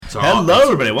Hello,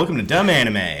 everybody. Welcome to Dumb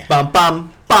Anime. Bum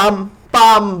bum bum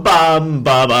bum bum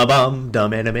bum bum bum.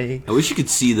 Dumb Anime. I wish you could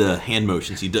see the hand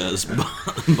motions he does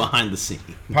behind the scenes.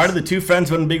 Part of the Two Friends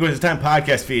One Big Waste of Time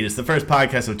podcast feed. It's the first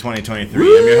podcast of 2023.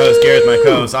 I'm your host, Gareth, my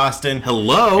co-host, Austin.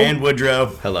 Hello. And Woodrow.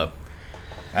 Hello.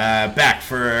 Back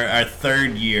for our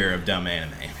third year of Dumb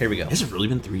Anime. Here we go. Has it really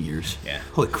been 3 years? Yeah.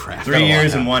 Holy crap. 3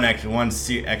 years and one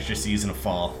extra season of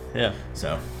fall. Yeah.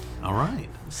 So. All right.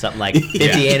 Something like 50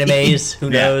 animes. Who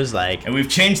knows? Like. And we've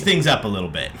changed things up a little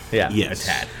bit. Yeah. Yes. A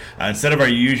tad. Instead of our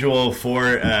usual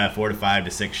 4 to 5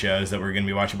 to 6 shows that we're going to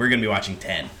be watching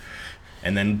 10.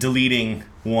 And then deleting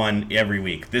one every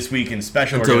week. This week in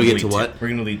special, Until we're we going get to to what? We're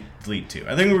going to delete 2.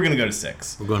 I think we're going to go to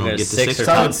 6. We're going to We're get to six 6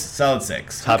 or or Solid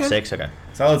 6. Top Okay. 6? Okay.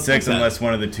 Solid 6 Okay. unless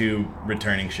one of the 2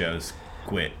 returning shows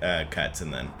cuts,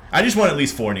 and then I just want at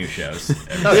least 4 new shows.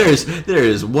 There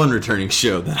is one returning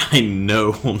show that I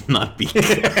know will not be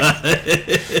cut.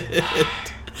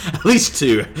 At least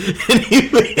 2.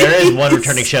 Anyway. There is one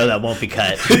returning show that won't be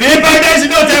cut. Vampire Diaries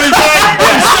No Time is fine.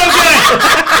 It was so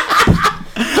good.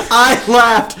 I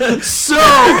laughed so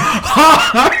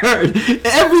hard.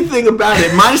 Everything about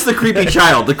it, minus the creepy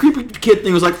child. The creepy kid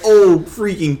thing was like, oh,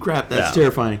 freaking crap, that's Yeah.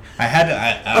 terrifying.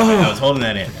 I was holding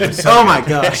that in. It was so Oh good. my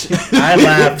gosh. I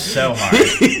laughed so hard.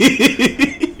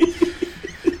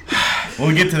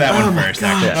 We'll get to that one first.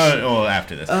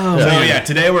 After this.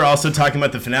 Today we're also talking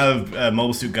about the finale of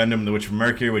Mobile Suit Gundam: The Witch from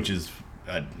Mercury, which is,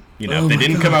 they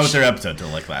didn't come out with their episode till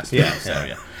like last week.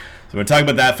 So we're talking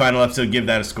about that final episode, give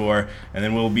that a score, and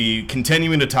then we'll be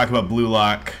continuing to talk about Blue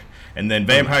Lock, and then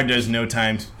Vampire Does No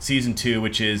Time Season 2,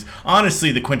 which is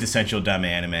honestly the quintessential dumb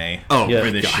anime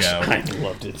for this show. I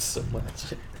loved it so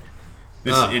much.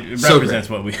 It so represents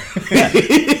what we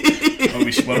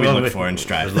look for and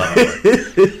strive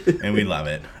for, and we love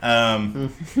it.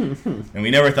 And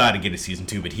we never thought it'd get a season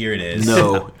 2, but here it is.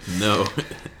 No.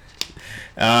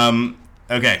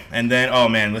 Okay, and then do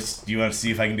you want to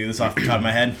see if I can do this off the top of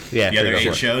my head? Yeah, the other sure, 8 go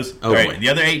for it. shows. Oh, All right, boy. the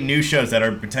other 8 new shows that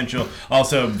are potential.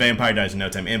 Also, Vampire Dies in No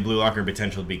Time and Blue Lock are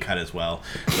potential to be cut as well.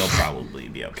 They'll probably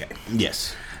be okay.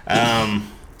 Yes. All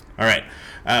right,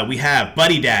 we have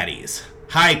Buddy Daddies,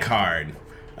 High Card,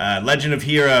 Legend of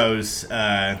Heroes.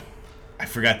 I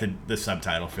forgot the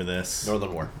subtitle for this.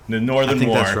 Northern War. The Northern I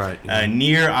think War. that's right, yeah.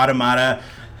 Nier Automata.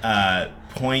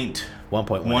 Point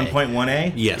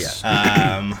 1.1A. Yes.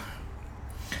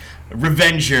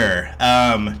 Revenger.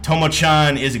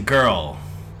 Tomo-chan is a girl.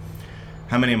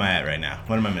 How many am I at right now?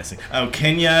 What am I missing? Oh,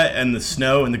 Kenya and the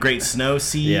Snow and the Great Snow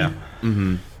Sea. Yeah.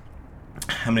 Mm-hmm.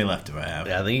 How many left do I have?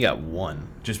 Yeah, I think you got 1.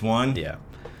 Just one? Yeah.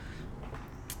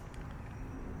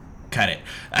 Cut it.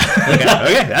 Okay,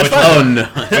 that's fine. Oh, no.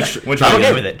 Which I'm one?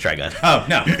 okay with it. Trigun. Oh,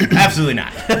 no. Absolutely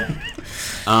not.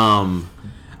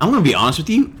 I'm going to be honest with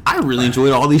you. I really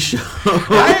enjoyed all these shows.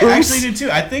 I actually did too.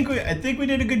 I think we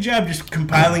did a good job just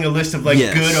compiling a list of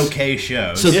Yes. good, okay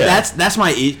shows. So Yeah. that's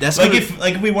my... That's like my,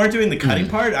 if we weren't doing the cutting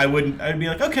part, I'd be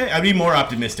like, okay, I'd be more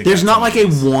optimistic. There's about not some like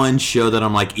of these. one show that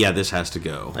I'm like, yeah, this has to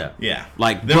go. Yeah. Yeah,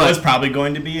 Like, there but- was probably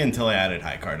going to be until I added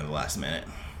High Card at the last minute.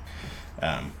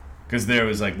 Because there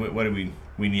was like, what did we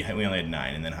only had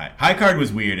 9, and then High Card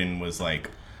was weird and was like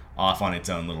off on its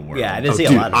own little world. Yeah, I didn't see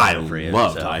Dude, a lot of I it for you.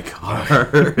 loved so. High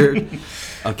Card.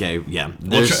 Okay, yeah.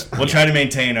 We'll try to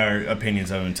maintain our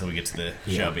opinions of it until we get to the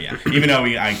show. But yeah, even though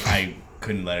I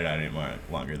couldn't let it out anymore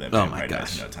longer. That Oh my Vampire Dies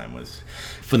gosh. in No Time was.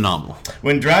 phenomenal.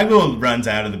 When Drago runs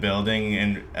out of the building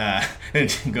and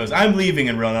he goes, "I'm leaving,"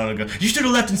 and Ronaldo goes, "You should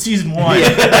have left in season 1."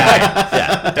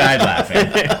 Died laughing.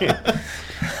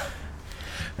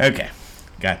 Okay,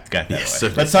 got that. Yes, away.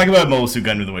 okay. Let's talk about Mobile Suit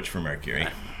Gundam: The Witch from Mercury.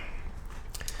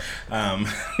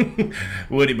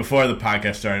 Woody, before the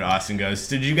podcast started, Austin goes,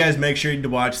 "Did you guys make sure to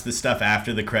watch the stuff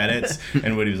after the credits?"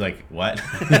 And Woody was like, "What?"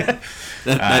 It's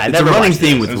a never running watched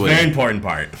theme It with was a Woody. very important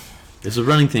part. It's a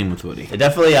running theme with Woody. It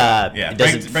definitely, Yeah, it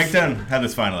doesn't... break down how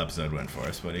this final episode went for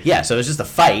us, Woody. Yeah, so it was just a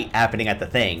fight happening at the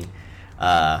thing.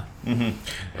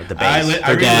 With the base.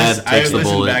 Her dad I takes the listened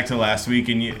bullet. back to last week,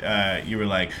 and you were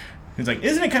like, "It's like,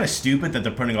 isn't it kind of stupid that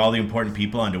they're putting all the important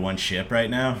people onto one ship right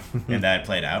now?" And that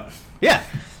played out. Yeah,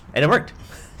 and it worked.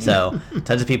 So,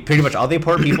 tons of people, pretty much all the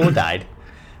important people died.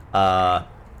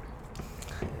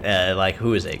 Like,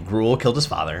 who is it? Gruul killed his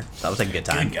father. So that was like a good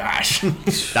time. Good gosh,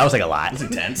 That was like a lot. it's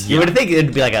intense. You would think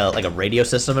it'd be like a radio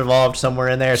system involved somewhere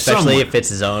in there, especially Somewhere. if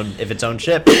it's its own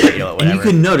ship. Or, whatever. And you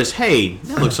can notice, hey,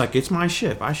 that looks like it's my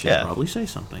ship. I should Yeah. probably say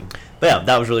something. But yeah,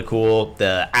 that was really cool.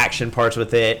 The action parts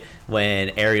with it, when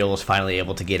Ariel was finally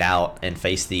able to get out and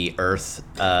face the Earth,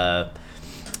 the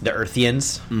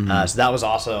Earthians. So that was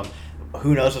awesome.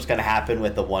 Who knows what's going to happen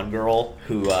with the one girl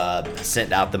who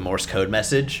sent out the Morse code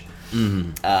message.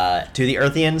 to the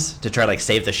Earthians to try to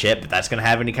save the ship. If that's going to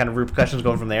have any kind of repercussions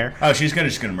going from there. Oh, she's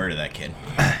just gonna murder that kid.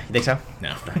 You think so?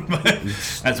 No,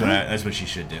 that's what she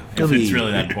should do. If it's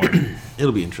really that important.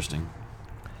 It'll be interesting.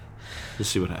 Let's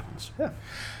see what happens. Yeah.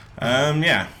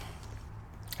 Yeah.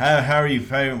 How are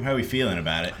we feeling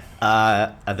about it?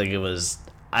 I think it was.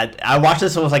 I watched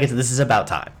this and was like, this is about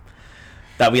time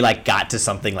that we got to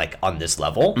something on this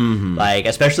level.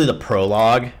 Especially the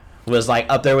prologue was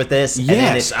up there with this.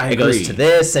 Yes, and then it goes to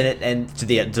this and to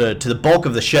the bulk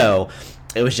of the show.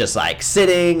 It was just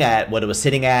sitting at what it was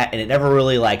sitting at, and it never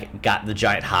really got the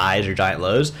giant highs or giant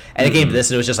lows. And it came to this,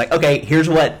 and it was just okay, here's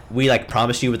what we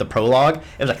promised you with the prologue.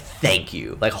 It was thank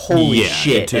you, holy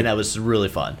shit, and that was really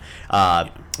fun.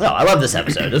 No, I love this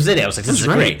episode. It was in it. I was this is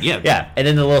great. Yeah. And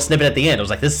then the little snippet at the end, I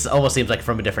was this almost seems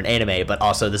from a different anime, but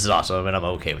also this is awesome, and I'm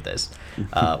okay with this.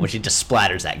 When she just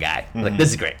splatters that guy,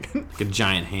 this is great. A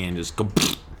giant hand just go.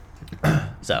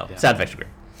 So sound effects are great.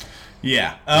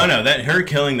 Yeah. Oh no, her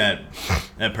killing that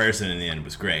person in the end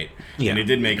was great. Yeah. And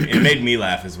it made me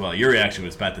laugh as well. Your reaction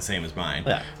was about the same as mine.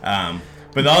 Yeah.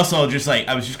 But also just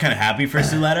I was just kind of happy for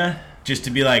Suletta, just to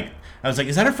be I was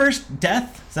is that her first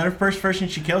death? Is that her first person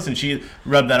she kills? And she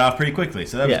rubbed that off pretty quickly,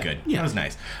 so that was good. Yeah. That was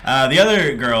nice. The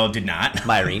other girl did not.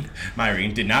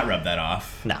 Myrene did not rub that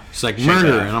off. No. She's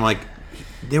murder, and I'm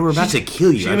they were about to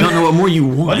kill you. I don't know what more you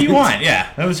want. What do you want?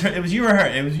 Yeah, that was her. It was you or her.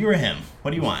 It was you or him.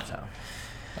 What do you want?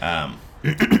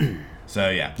 So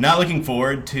yeah, not looking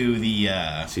forward to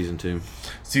the season 2.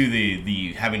 To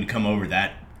the having to come over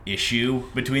that issue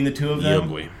between the two of them. Yeah,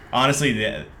 boy.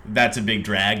 Honestly, that's a big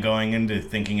drag going into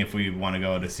thinking if we want to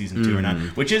go to season 2 or not,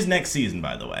 which is next season,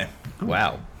 by the way.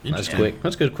 Wow, that's quick.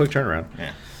 That's good. Quick turnaround.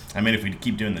 Yeah, I mean, if we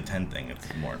keep doing the 10 thing, it's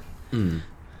more.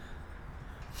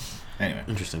 Anyway,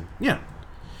 interesting. Yeah.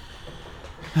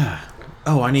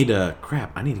 Oh, I need to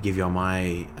give y'all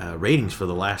my ratings for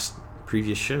the last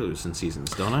previous shows and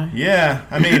seasons, don't I? Yeah,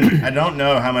 I mean, I don't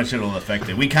know how much it'll affect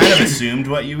it. We kind of assumed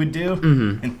what you would do.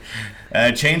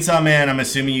 And, Chainsaw Man, I'm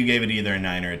assuming you gave it either a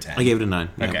 9 or a 10. I gave it a 9.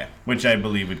 Yeah. Okay, which I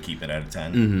believe would keep it at a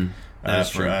 10. Mm-hmm. For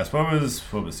true. Us, what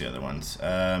was the other ones?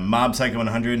 Mob Psycho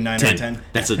 100, 9 or 10.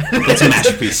 That's a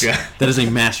masterpiece. Yeah. That is a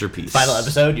masterpiece. Final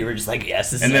episode, you were just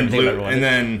yes, this is everything everyone. And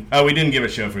then we didn't give a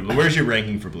show for Blue. Where's your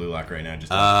ranking for Blue Lock right now?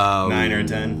 Just 9 or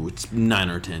 10. It's 9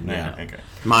 or 10. 9, yeah. Okay.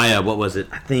 My what was it?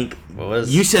 I think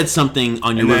you said something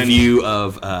on your review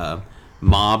of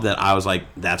Mob that I was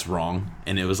that's wrong,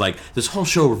 and it was this whole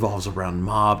show revolves around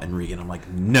Mob and Regan. I'm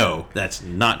no, that's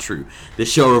not true.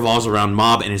 This show revolves around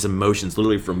Mob and his emotions,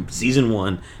 literally from season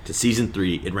 1 to season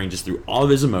 3. It ranges through all of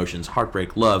his emotions: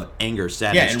 heartbreak, love, anger,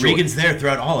 sadness. Yeah, and joy. Regan's there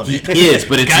throughout all of it. He is,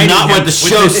 but it's not what the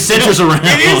show centers around.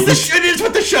 It is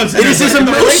what the show centers around. It is his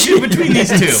emotion between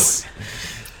these two,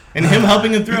 and him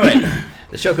helping him through it.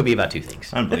 The show could be about 2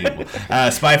 things. Unbelievable.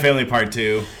 Spy Family Part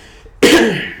 2.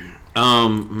 We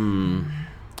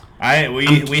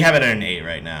have it at an 8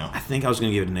 right now. I think I was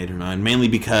gonna give it an 8 or 9, mainly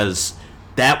because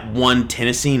that one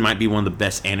tennis scene might be one of the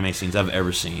best anime scenes I've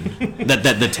ever seen.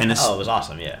 the tennis. Oh, it was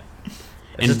awesome. Yeah.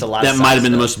 And just a lot that might have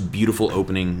been the most beautiful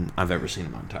opening I've ever seen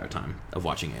in my entire time of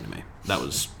watching anime. That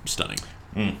was stunning.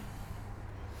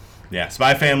 Yeah,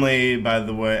 Spy Family. By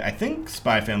the way, I think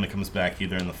Spy Family comes back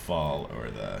either in the fall or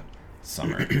the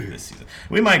summer this season.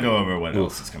 We might go over what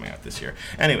else is coming out this year.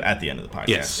 Anyway, at the end of the podcast.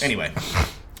 Yes. Anyway,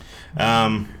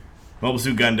 Mobile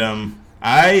Suit Gundam.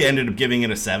 I ended up giving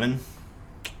it a 7.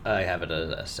 I have it as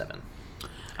a 7.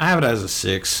 I have it as a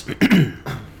 6.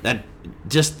 That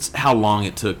just how long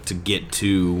it took to get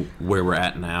to where we're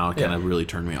at now kind of really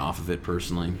turned me off of it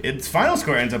personally. Its final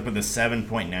score ends up with a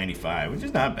 7.95, which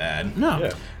is not bad. No.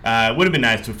 It would have been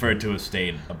nice for it to have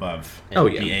stayed above the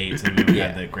 8, and we would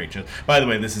have had the great shows. By the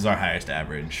way, this is our highest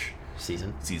average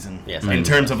season. Yes. In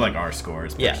terms of our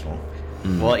scores. Personal.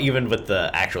 Well, even with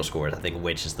the actual scores, I think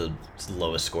Witch is the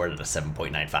lowest score at a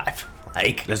 7.95.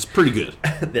 That's pretty good.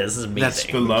 This is amazing. That's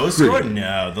the lowest score?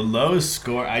 No, the lowest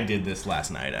score. I did this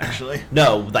last night, actually.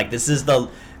 No, this is the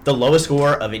lowest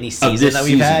score of any season that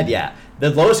we've had. Yeah,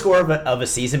 the lowest score of a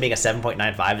season being a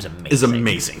 7.95 is amazing. Is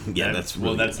amazing. Yeah, that's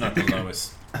really that's not the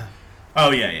lowest.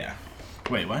 Oh yeah.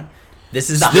 Wait, what? This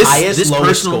is the highest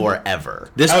lowest score ever.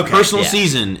 This personal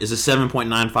season is a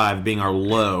 7.95 being our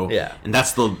low. Yeah. And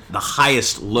that's the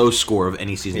highest low score of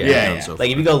any season we've done so far.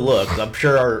 If you go look, I'm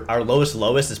sure our lowest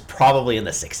is probably in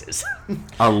the 6s.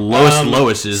 Our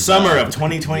lowest is summer of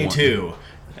 2022.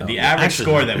 The average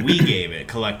score that we gave it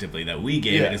collectively,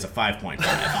 it is a 5.5.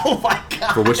 Oh my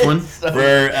god! For which one?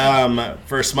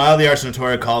 For Smile the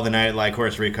Arsenatora, Call the Night, Like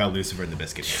Horse Recall, Lucifer, and the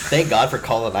Biscuit Gamer. Thank God for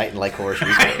Call the Night and Like Horse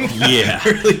Recall. Yeah,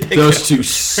 really those two.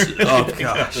 Oh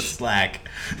god, the slack.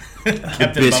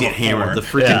 The biscuit hammer. The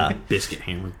freaking biscuit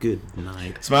hammer. Good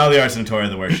night. Smile of the Arts Notori,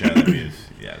 the worst show that we've...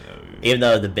 Yeah. Even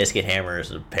though the biscuit hammer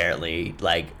is apparently,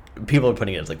 like, people are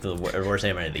putting it as, like, the worst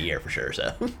anime of the year for sure,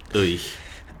 so. But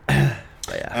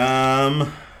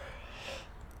yeah.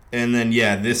 And then,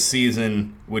 this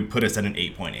season would put us at an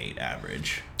 8.8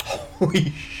 average.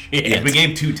 Holy shit. Yeah, we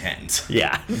gave 2 10s.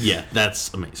 Yeah. Yeah,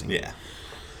 that's amazing. Yeah.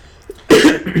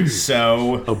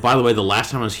 So... Oh, by the way, the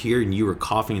last time I was here and you were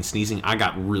coughing and sneezing, I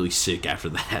got really sick after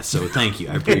that, so thank you.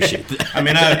 I appreciate that. I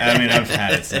mean, I've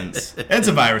had it since. It's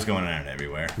a virus going around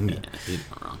everywhere. Yeah, you're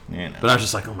not wrong. You know. But I was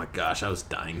just like, oh my gosh, I was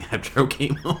dying after I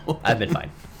came home. I've been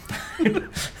fine.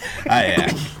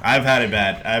 I've had it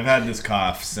bad. I've had this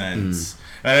cough since...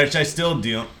 Which I still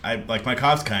do. My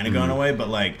cough's kind of gone away, but,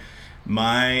 like,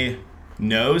 my...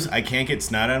 nose, I can't get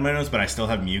snot out of my nose, but I still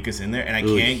have mucus in there, and I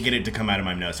can't get it to come out of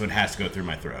my nose, so it has to go through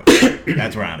my throat.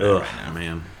 That's where I'm at right now.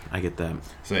 Man, I get that.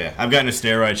 So yeah, I've gotten a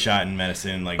steroid shot in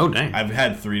medicine. Like, dang. I've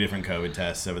had 3 different COVID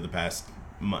tests over the past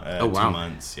 2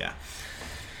 months. Yeah.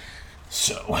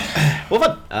 So,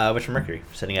 well, fun. Witch from Mercury,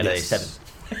 sitting at a 7.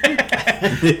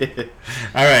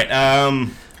 All right.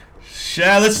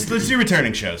 Let's do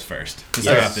returning shows first to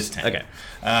start off this 10. Okay.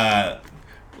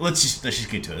 Let's just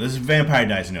get to it. This is Vampire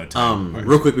Dies in No Time.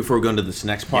 Real quick before we go into this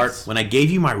next part, when I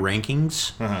gave you my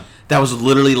rankings, that was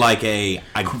literally like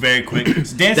very quick.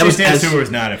 Dance Tour was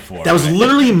not at 4. That was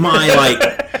literally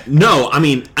my No, I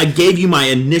mean I gave you my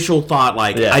initial thought.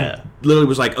 I literally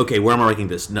was like, okay, where am I ranking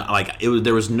this? No,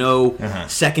 there was no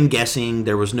second guessing.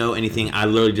 There was no anything. I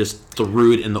literally just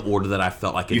threw it in the order that I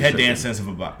felt like it. You had Dance Dance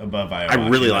above Firewatch. I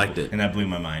really liked it, and that blew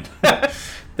my mind.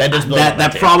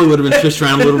 That probably would have been fished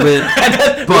around a little bit,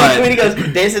 but when he goes,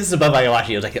 Dance Dance above Firewatch,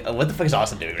 he was like, "What the fuck is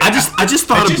Austin doing?" Right I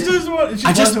just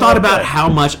thought about how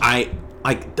much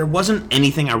there wasn't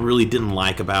anything I really didn't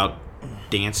like about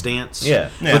Dance Dance. Yeah.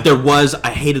 But there was.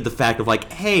 I hated the fact of I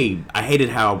hated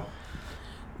how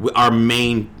our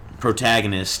main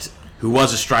protagonist, who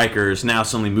was a striker, is now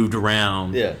suddenly moved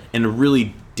around in a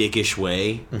really dickish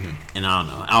way. And I don't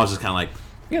know. I was just kind of like,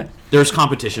 there's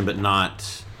competition, but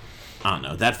not. I don't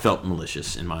know. That felt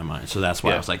malicious in my mind, so that's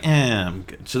why I was like, I'm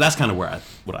good. So that's kind of what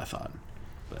I thought.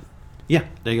 But yeah,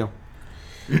 there you go.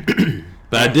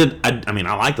 But I mean,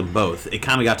 I like them both. It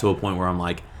kind of got to a point where I'm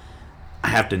like, I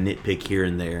have to nitpick here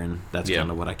and there, and that's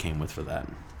kind of what I came with for that.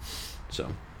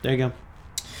 So there you go.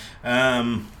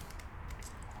 I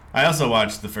also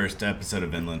watched the first episode of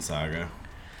Vinland Saga,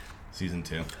 season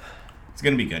 2. It's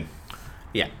gonna be good.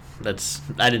 Yeah. I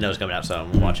didn't know it was coming out, so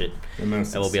I'm gonna watch it, and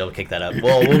we'll be able to kick that up.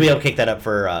 Well, we'll be able to kick that up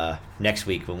for next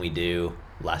week when we do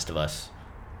Last of Us.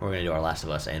 We're gonna do our Last of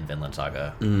Us and Vinland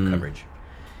Saga coverage.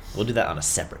 We'll do that on a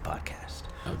separate podcast.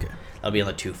 Okay, I'll be on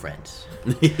the 2 friends.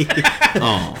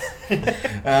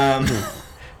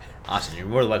 Austin, you're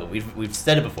more than welcome. We've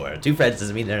said it before. 2 friends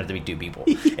doesn't mean there have to be 2 people.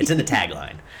 It's in the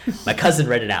tagline. My cousin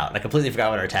read it out, and I completely forgot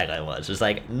what our tagline was. It's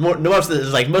like most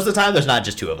of the time, there's not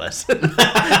just 2 of us, but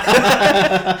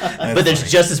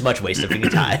there's just as much wasting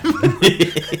of time.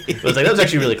 It was like, that was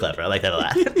actually really clever. I like that a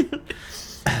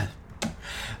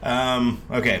lot.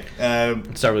 Okay.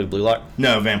 Start with Blue Lock.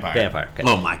 No, Vampire. Okay.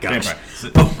 Oh my gosh.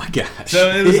 Vampire. Oh my gosh.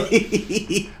 So it was.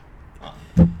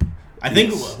 I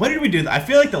think, what did we do? I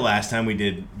feel like the last time we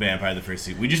did Vampire the first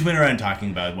season, we just went around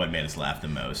talking about what made us laugh the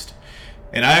most.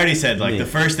 And I already said, the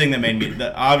first thing that made me,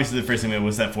 obviously the first thing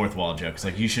was that 4th wall joke. It's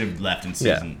like, you should have left in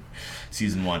season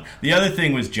 1. The other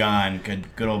thing was John,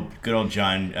 good old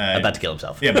John. About to kill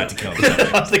himself. Yeah, about to kill himself.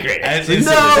 That was the greatest.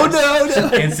 No.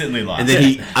 Instantly lost. And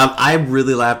then I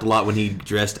really laughed a lot when he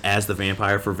dressed as the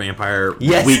vampire for Vampire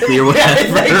Weekly or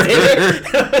whatever.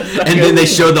 And then they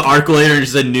showed the arc later and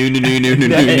said, no.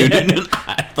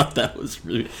 I thought that was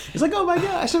really... He's like, oh my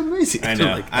gosh, I'm amazing. I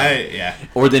know.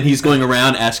 Or then he's going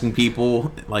around asking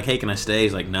people, like, hey, can I stay?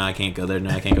 He's like, no, I can't go there.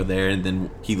 No, I can't go there. And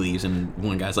then he leaves and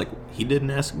one guy's like, he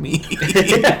didn't ask me.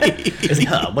 He's like,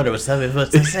 I wonder what's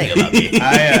they're saying about me.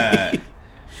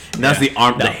 That's the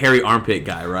hairy armpit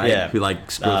guy, right? Yeah. Who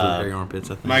spills with hairy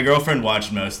armpits, I think. My girlfriend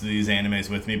watched most of these animes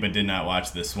with me, but did not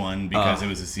watch this one because it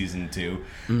was a season 2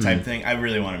 type thing. I'm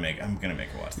gonna make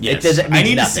her watch this. Yes. I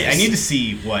need to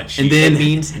see what she... And then, it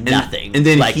means nothing. And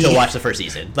then to watch the first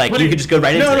season. You could just go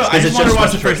right into it. No, I just want to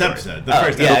watch the first episode.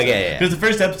 Because the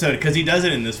first episode, because he does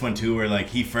it in this one too, where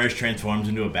he first transforms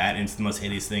into a bat, and it's the most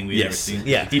hideous thing we've ever seen.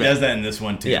 Yeah. He does that in this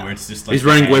one too, where it's just he's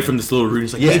running away from this little room.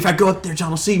 He's like, hey, if I go up there,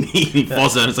 John will see me. And he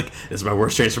falls down. It's like, "This is my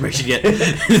worst transformation yet."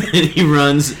 And he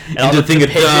runs and all the thing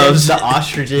of doves, the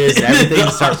ostriches, everything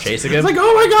starts chasing him. It's like,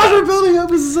 oh my gosh, we're building up.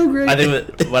 This is so great. I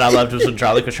think what I loved was when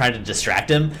Charlie was trying to distract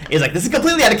him. He's like, "This is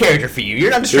completely out of character for you.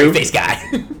 You're not a straight face guy."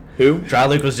 Who?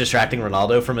 Dryluke was distracting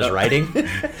Ronaldo from his writing. He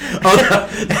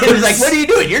was like, "What are you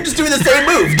doing? You're just doing the same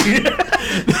move.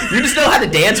 You just know how to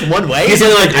dance one way." He's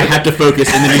like, "I have to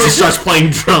focus," and then he just starts playing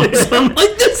drums. I'm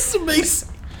like, "This is amazing."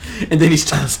 And then he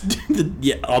starts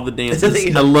doing all the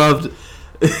dances. I loved.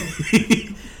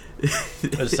 It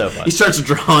was so fun. He starts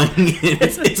drawing.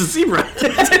 It's a zebra. It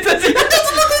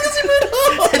doesn't look like a zebra at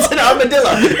all. It's an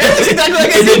armadillo. It looks exactly like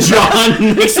a zebra. And zebra. then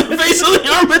John makes the face of the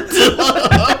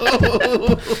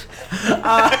armadillo.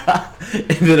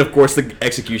 And then, of course, the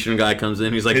execution guy comes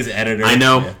in. He's like, his editor. I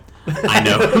know. Yeah. I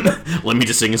know. Let me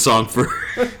just sing a song first.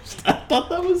 I thought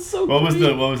that was so What was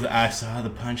the I saw the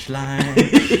punchline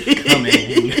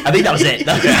coming. I think that was it.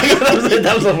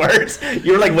 That was the words.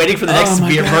 You were like waiting for the next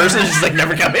beer verse and it's just like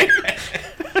never coming.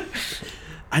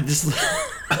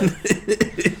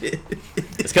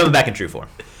 It's coming back in true form.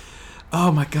 Oh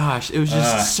my gosh, it was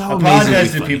just so amazing.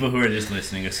 Apologize to people who are just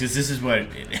listening, because this is what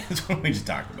we just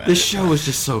talked about. This show was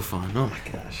just so fun. Oh my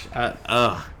gosh.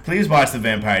 Please watch The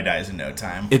Vampire Dies in No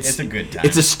Time. It's a good time.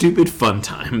 It's a stupid fun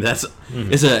time. That's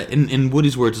it's in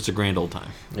Woody's words, it's a grand old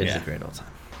time. It's a grand old time.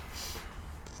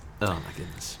 Oh my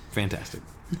goodness, fantastic.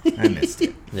 I missed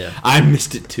it. Yeah, I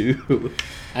missed it too.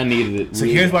 I needed it. So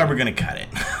here's why we're gonna cut it.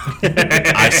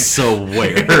 I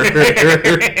swear.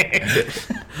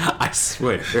 I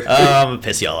swear. I'm gonna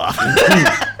piss y'all off.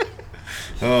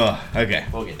 Oh, okay.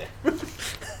 We'll get there.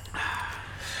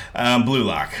 Blue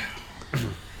Lock.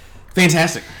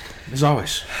 Fantastic, as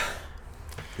always.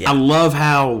 Yeah. I love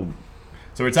how.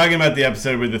 So we're talking about the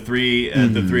episode with the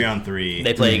 3-on-3.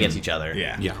 They play against each other.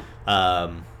 Yeah. Yeah.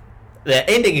 The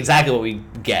ending exactly what we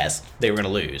guessed they were going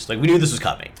to lose. Like we knew this was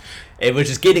coming. It was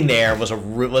just getting there was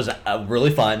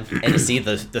really fun, and to see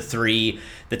the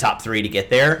top three to get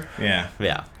there. Yeah.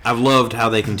 Yeah. I've loved how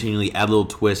they continually add little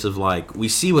twists of like we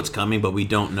see what's coming, but we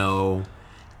don't know.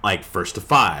 Like first to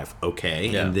 5, okay,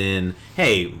 yeah. And then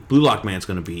hey, Blue Lock Man's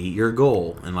going to be your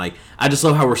goal, and like I just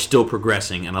love how we're still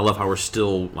progressing, and I love how we're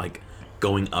still like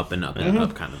going up and up and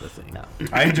up, kind of a thing. No.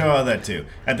 I enjoy all that too.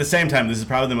 At the same time, this is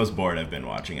probably the most bored I've been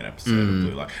watching an episode of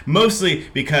Blue Lock. Mostly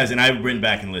because, and I went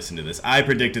back and listened to this, I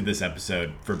predicted this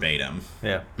episode verbatim.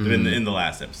 Yeah. In the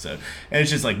last episode, and it's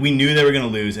just like we knew they were going to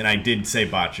lose, and I did say they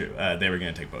were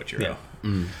going to take Bochiro. Yeah.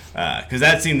 Because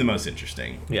that seemed the most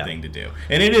interesting thing to do,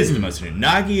 and it is the most interesting.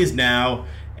 Nagi is now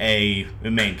a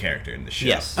main character in the show.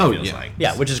 Yes. It feels like.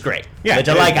 Yeah, which is great. Yeah, which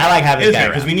I like having this guy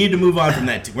because we need to move on from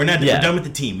that. We're done with the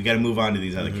team. We got to move on to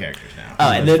these other characters now.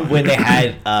 Oh, and then when they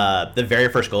had the very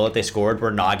first goal that they scored,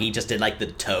 where Nagi just did like the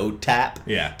toe tap.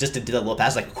 Yeah. Just to do that little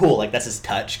pass, like cool, like that's his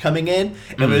touch coming in,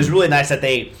 and it was really nice that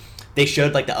they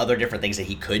showed like the other different things that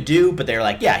he could do, but they were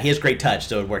like, yeah, he has great touch,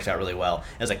 so it works out really well.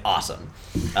 It was like awesome.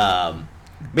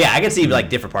 But yeah, I can see like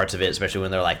different parts of it, especially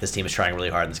when they're like, this team is trying really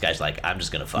hard, and this guy's like, I'm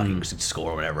just gonna fucking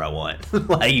score whenever I want.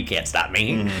 Like you can't stop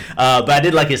me. But I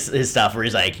did like his stuff where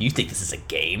he's like, you think this is a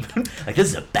game? Like this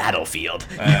is a battlefield.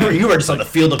 You are just on the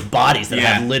field of bodies that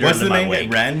have litter What's in the my name?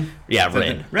 wake. Ren? Yeah,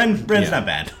 Ren. Ren's not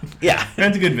bad. Yeah.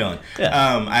 Ren's a good villain.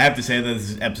 Yeah. I have to say that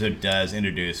this episode does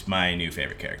introduce my new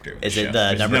favorite character. Is it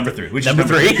the number 3? Number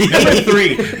 3? Number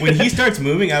 3. When he starts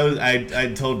moving,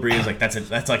 I told Bree, I was like,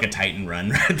 that's like a Titan run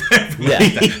right there. Yeah.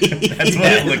 That's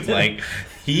what it looked like.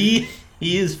 He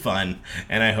is fun,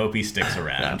 and I hope he sticks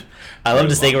around. I love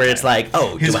this thing where it's like,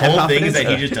 oh, his whole thing is that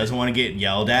he just doesn't want to get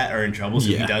yelled at or in trouble, so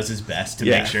he does his best to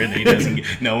make sure that he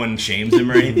doesn't. No one shames him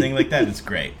or anything like that. It's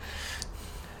great.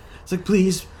 It's like,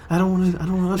 please, I don't want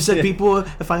to upset people.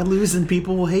 If I lose, then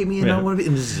people will hate me, and I don't want to be.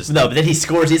 No, but then he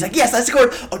scores. He's like, yes, I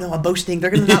scored. Oh no, I'm boasting.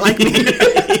 They're gonna not like me.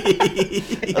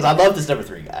 I love this number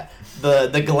 3 guy.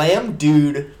 The glam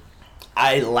dude.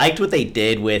 I liked what they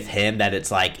did with him, that it's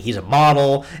like he's a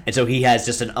model, and so he has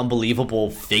just an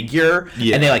unbelievable figure,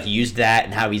 and they like used that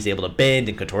and how he's able to bend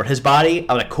and contort his body.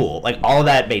 I was like, cool, like all of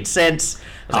that made sense.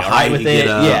 I was like, all right with it,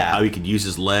 how he could use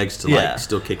his legs to like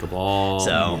still kick a ball.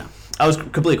 So I was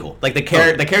completely cool. Like the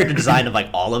character design of like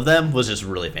all of them was just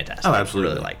really fantastic. Oh,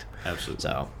 absolutely, I really liked. Absolutely.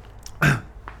 So, but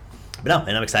no,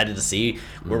 and I'm excited to see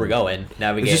where we're going.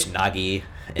 Now we get Nagi.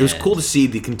 It was cool to see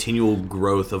the continual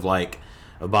growth of like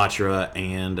of Bachira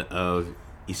and of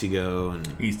Ichigo and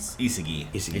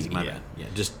Isagi, my bad. Yeah,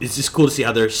 it's just cool to see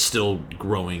how they're still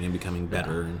growing and becoming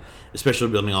better, and especially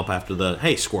building up after the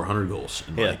score 100 goals.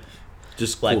 And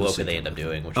just like cool what could they end up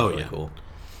doing, which is really cool.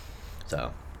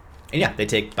 So, And yeah, they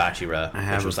take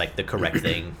Bachira, which was like the correct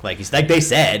thing. Like they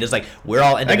said, it's like we're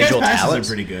all individual talents.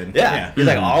 Are pretty good. Yeah. He's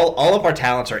like all of our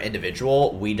talents are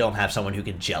individual. We don't have someone who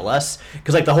can gel us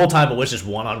because like the whole time it was just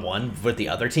 1-on-1 with the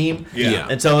other team. Yeah.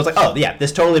 And so it's like, oh yeah,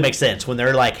 this totally makes sense when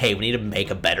they're like, hey, we need to make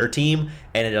a better team,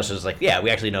 and it just is like, yeah, we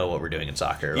actually know what we're doing in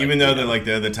soccer. Even though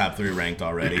they're the top 3 ranked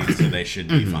already, so they should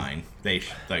be fine. They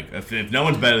if no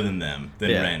one's better than them,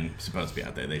 then Ren supposed to be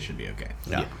out there. They should be okay.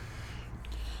 Yeah.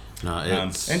 No,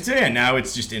 and so now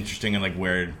it's just interesting and like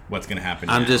what's going to happen.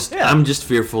 I'm just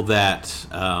fearful that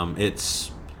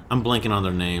I'm blanking on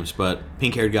their names, but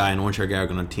pink-haired guy and orange-haired guy are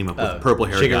going to team up with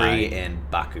purple-haired guy. Shigiri and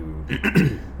Baku.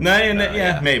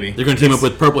 Maybe they're going to team up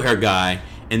with purple-haired guy,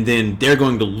 and then they're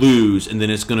going to lose, and then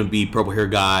it's going to be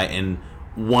purple-haired guy and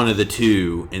one of the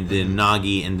two, and then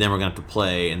Nagi, and then we're going to have to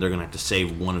play, and they're going to have to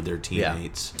save one of their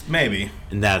teammates. Yeah. Maybe,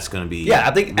 and that's going to be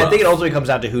I think it ultimately comes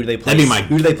down to who do they play.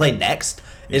 Who do they play next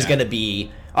is going to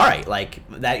be. All right, like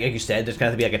that, like you said, there's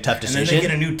going to be like a tough decision. And then they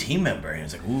get a new team member, and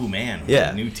it's like, ooh, man,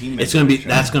 new team member. It's going to be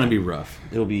that's going to be rough.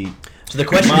 It'll be. So the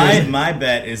question is, my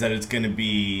bet is that it's going to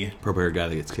be purple-haired guy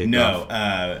that gets kicked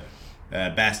off.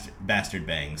 Bastard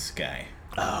Bangs guy.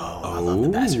 I love the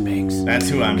Bastard Bangs. That's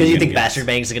who I'm. Because you think Bastard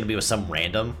Bangs is going to be with some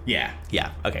random? Yeah.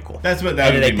 Yeah. Okay. Cool. That's what.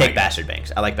 That and would they pick Bastard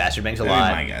Bangs. I like Bastard Bangs a lot.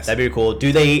 That'd be my guess. That'd be cool.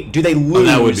 Do they lose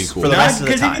that would be cool. for the rest of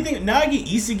the time? Because if you think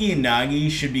Isagi and Nagi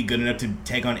should be good enough to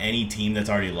take on any team that's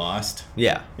already lost.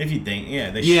 Yeah. If you think,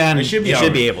 they should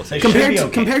be able to.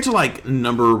 Compared to like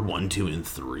number 1, 2, and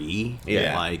 3.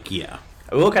 Yeah.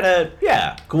 We'll kind of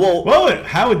cool. Well,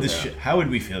 how would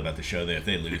we feel about the show that if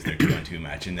they lose their 2-on-2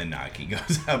 match and then Nagi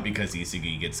goes out because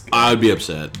Isagi gets? I would be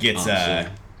upset. Gets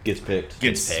picked.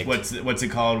 Gets picked. What's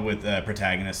it called with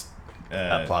protagonist?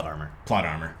 Plot armor. Plot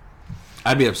armor.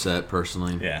 I'd be upset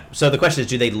personally. Yeah. So the question is,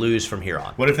 do they lose from here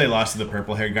on? What if they lost to the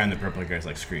purple haired guy and the purple haired guy's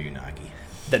like, screw you, Nagi?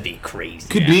 That'd be crazy.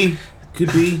 Could be.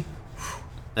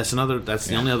 That's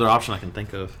the only other option I can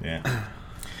think of. Yeah.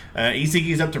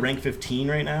 Isagi's up to rank 15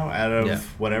 right now out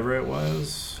of whatever it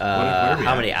was.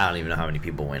 How many? I don't even know how many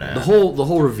people went out. The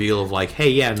whole reveal of like,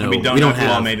 hey, we don't know who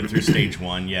all made it through stage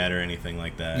 1 yet or anything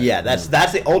like that. Yeah, that's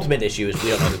the ultimate issue is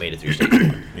we don't know who made it through stage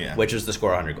 1. Yeah. Which was the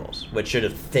score 100 goals, which should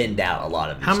have thinned out a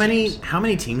lot of. How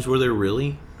many teams were there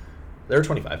really? There were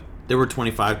 25. There were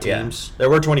 25 teams. Yeah, there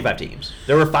were 25 teams.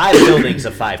 There were 5 buildings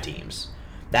of 5 teams.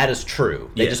 That is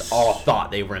true. They just all thought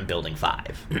they were in building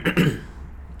 5.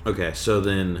 Okay, so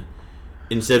then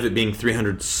instead of it being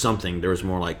 300 something, there was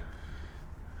more like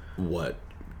what?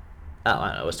 Oh, I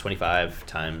don't know. It was 25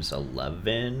 times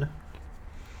 11.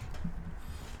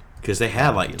 Because they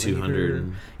had like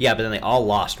 200. Yeah, but then they all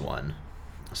lost one.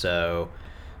 So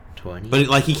 20. But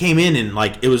like he came in and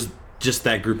like it was just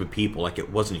that group of people. Like it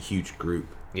wasn't a huge group.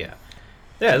 Yeah.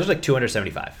 Yeah, there's like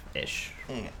 275-ish.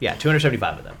 Yeah,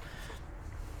 275 of them.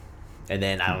 And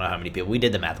then I don't know how many people. We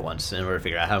did the math once in order to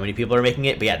figure out how many people are making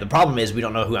it. But yeah, the problem is we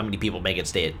don't know how many people make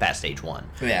it past stage 1.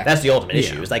 Yeah. That's the ultimate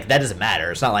issue. It's like that doesn't matter.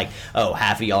 It's not like, oh,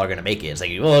 half of y'all are gonna make it. It's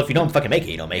like, well, if you don't fucking make it,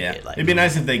 you don't make it. Like, it'd be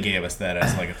nice if they gave us that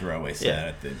as like a throwaway stat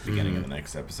at the beginning of the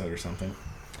next episode or something.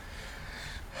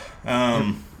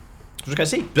 We're just gonna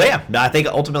see. But yeah, I think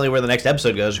ultimately where the next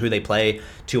episode goes, who they play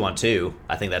 2-on-2.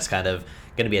 I think that's kind of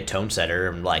going to be a tone setter.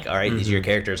 And like, all right, these are your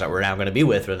characters that we're now going to be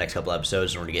with for the next couple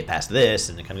episodes in order to get past this,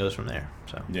 and it kind of goes from there.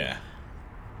 So yeah,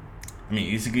 I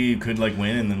mean, Isagi could like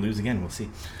win and then lose again. We'll see.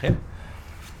 Yeah,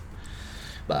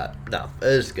 but no, it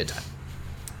was a good time.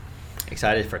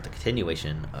 Excited for the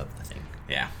continuation of the thing.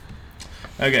 Yeah.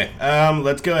 Okay,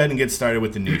 let's go ahead and get started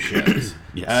with the new shows.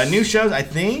 Yes. New shows, I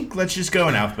think, let's just go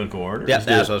in alphabetical order. Yeah,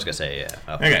 that's what I was going to say,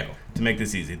 yeah. Okay, to make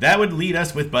this easy. That would lead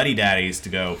us with Buddy Daddies to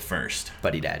go first.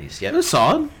 Buddy Daddies, yep. That's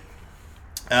solid.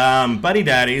 Buddy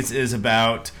Daddies is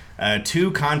about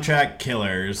 2 contract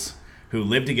killers who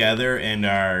live together and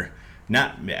are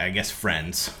not, I guess,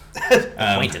 friends.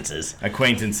 Acquaintances.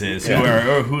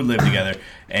 Who live together.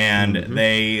 And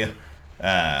they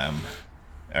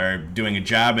are doing a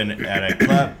job at a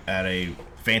club, at a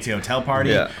fancy hotel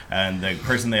party, and the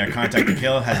person they are contacting to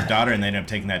kill has a daughter, and they end up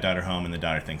taking that daughter home, and the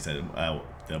daughter thinks that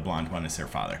the blonde one is her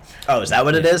father. Oh, is that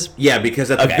what it is? Yeah,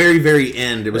 because at the very, very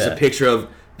end, it was a picture of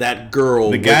that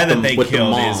girl. The guy that they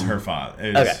killed is her father.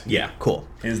 Okay, yeah, cool.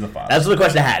 Is the father. That's the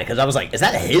question I had, because I was like, is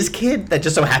that his kid that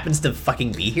just so happens to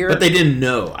fucking be here? But they didn't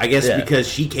know. I guess because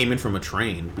she came in from a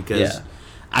train, because...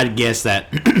 I guess that,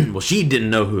 well, she didn't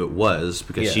know who it was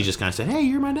because she just kind of said, hey,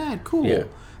 you're my dad, cool. Yeah.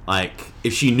 Like,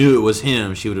 if she knew it was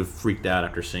him, she would have freaked out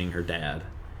after seeing her dad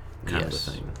kind of a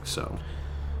thing. So,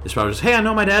 it's probably just, hey, I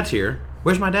know my dad's here.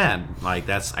 where's my dad? Like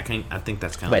I think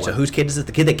that's kind of. Wait, so whose kid is it?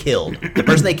 The kid they killed, the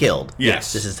person they killed.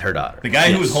 Yes, this is her daughter. The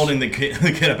guy who was holding the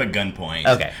kid up at gunpoint.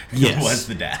 Okay, was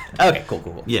the dad. Okay,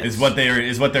 cool. Yes. Is what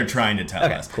they're trying to tell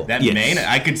us. Cool. That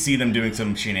I could see them doing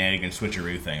some shenanigans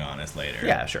switcheroo thing on us later.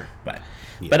 Yeah, sure. But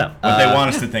no, what they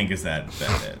want us to think is that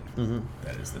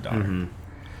that is the daughter. Mm-hmm.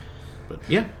 But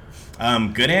yeah.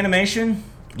 Good animation.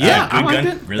 Yeah, I liked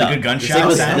it. Really good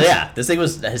gunshot sounds. Yeah, this thing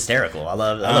was hysterical. I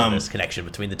love this connection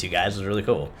between the two guys. It was really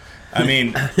cool. I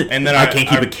mean, and then I can't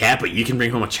keep a cat, but you can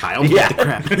bring home a child. Yeah,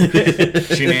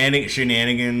 the crap.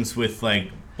 Shenanigans with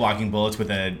like blocking bullets with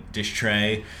a dish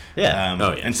tray.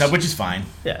 Yeah, and stuff, which is fine.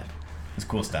 Yeah, it's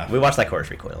cool stuff. We watched like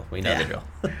Horse Recoil. We know the drill.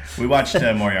 We watched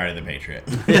Moriarty the Patriot.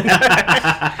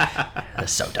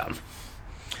 That's so dumb.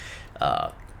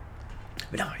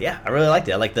 But no, yeah, I really liked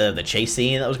it. I liked the chase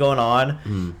scene that was going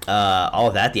on. All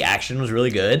of that. The action was really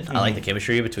good. I like the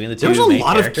chemistry between the two. There's a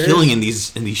lot characters. of killing in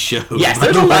these shows. Yes,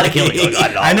 there's a lot of killing going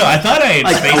on. I know. I thought I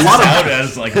had spaced this out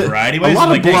as like variety wise. A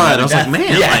lot of blood. I was like,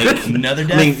 man, like another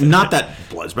death. I mean, not that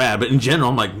blood's bad, but in general,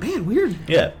 I'm like, man, weird.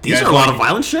 Yeah, these are a lot of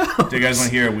violent shows. Do you guys want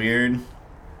to hear a weird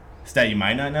stat you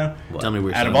might not know? What? Tell me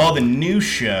weird. Out of all the new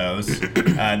shows,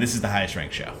 this is the highest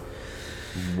ranked show.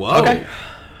 Whoa. Okay.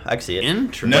 I can see it.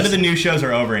 Interesting. None of the new shows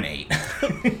are over an 8.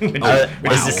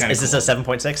 Is this a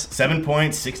 7.6?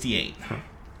 7.68.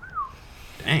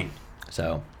 Dang.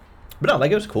 So, but no,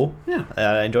 like it was cool. Yeah.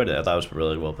 I enjoyed it. I thought it was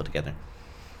really well put together.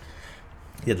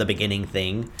 Yeah, the beginning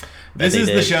thing. This is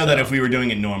the show that if we were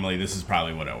doing it normally, this is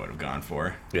probably what I would have gone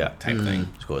for. Yeah. Type thing.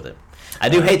 It's cool with it. I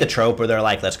do hate the trope where they're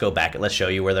like, let's go back, let's show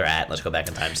you where they're at, let's go back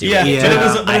in time. See But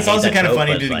it's also kind of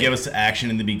funny to give us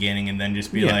action in the beginning and then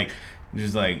just be like,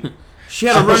 she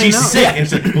had a runny she's nose. sick. And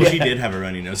it's like, well, she did have a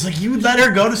runny nose. It's like, you would let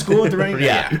her go to school with the runny nose?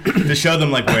 Yeah. To show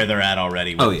them like where they're at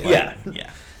already. Yeah.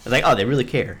 Yeah. It's like, oh, they really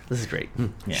care. This is great.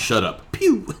 Yeah. Shut up.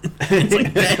 Pew. It's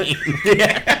like, dang.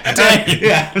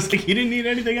 Yeah. I was like, you didn't need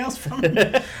anything else from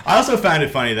it. I also found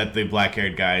it funny that the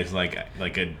black-haired guy is like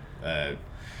a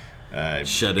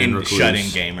shut-in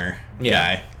gamer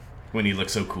guy when he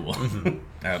looks so cool with the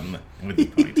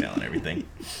ponytail and everything.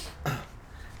 It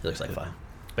looks like fun.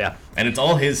 But yeah. And it's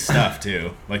all his stuff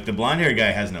too. Like the blonde-haired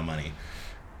guy has no money.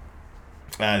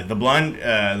 The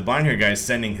blonde-haired guy is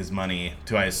sending his money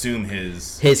to, I assume,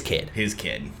 his kid. His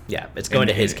kid. Yeah, it's going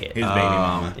to his kid. His baby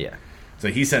mama. Yeah. So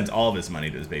he sends all of his money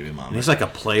to his baby mama. And he's like a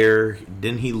player.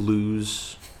 Didn't he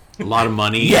lose a lot of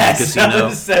money yes, at the casino? That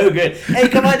was so good. Hey,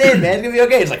 come on in, man. It's gonna be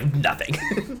okay. It's like nothing.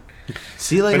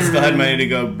 See you later. But still had money to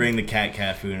go bring the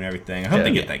cat food and everything. I hope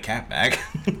they get that cat back.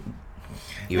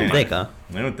 You would think, huh?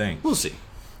 I would think. We'll see.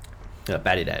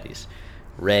 Batty Daddies.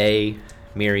 Ray,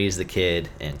 Miri's the kid,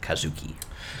 and Kazuki.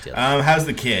 How's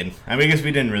the kid? I mean, I guess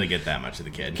we didn't really get that much of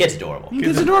the kid. Kid's adorable.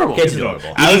 Kid's adorable. Kid's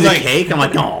adorable. I was like, cake. I'm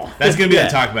like, oh. That's gonna be the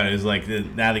talk about it. Is like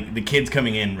now the kid's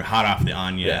coming in hot off the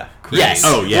Anya. Yeah. Craze. Yes.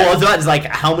 Oh yeah. Well, it's like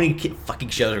how many fucking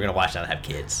shows are gonna watch now that have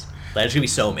kids? Like, there's gonna be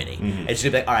so many. Mm-hmm. It's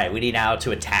gonna be like, all right, we need now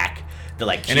to attack the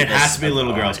like. And it has to be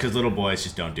little girls because little boys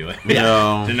just don't do it. Yeah.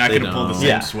 No, they're not gonna pull the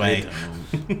same sway.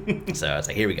 So it's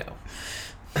like, here we go.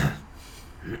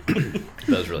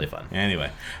 That was really fun.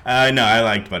 Anyway, no, I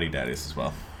liked Buddy Daddies as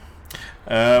well.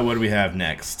 What do we have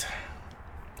next?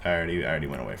 I already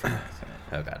went away from it. So.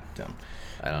 Oh god. Dumb.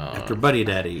 I don't know. After Buddy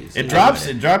Daddies. It drops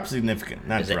significant.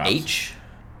 Not Is drops. it H?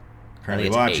 Currently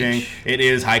it's watching. H. It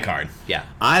is High Card. Yeah.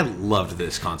 I loved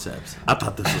this concept. I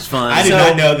thought this was fun. I did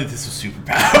not know that this was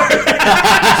superpower.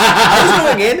 I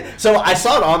was going in, so I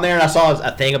saw it on there and I saw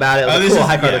a thing about it. It was cool.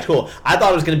 High Card was cool. I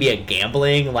thought it was going to be a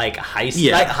gambling, like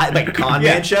heist, like a con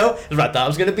man show. Is what I thought it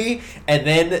was going to be. And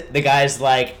then the guy's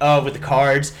like, oh, with the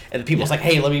cards, and the people's like,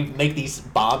 hey, let me make these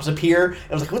bombs appear.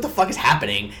 And I was like, what the fuck is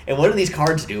happening? And what are these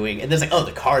cards doing? And then it's like, oh,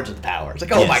 the cards are the power. It's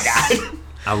like, oh my god.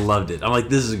 I loved it. I'm like,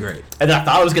 this is great. And then I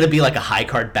thought it was going to be like a high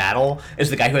card battle.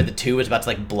 It's the guy who had the 2 was about to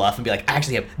like bluff and be like, I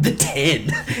actually have the 10.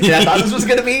 And I thought this was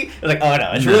going to be. I was like, oh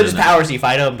no, it's really just power, so you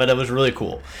fight him, but it was really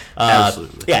cool.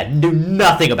 Absolutely. Yeah, knew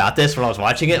nothing about this when I was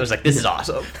watching it. It was like, this is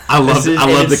awesome. I love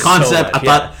the concept. So I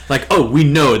thought, like, oh, we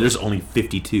know there's only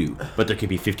 52, but there could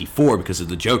be 54 because of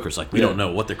the Jokers. Like, we don't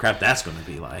know what the crap that's going to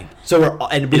be like. So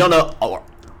we don't know.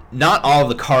 Not all of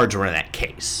the cards were in that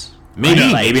case.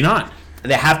 Maybe not.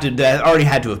 There already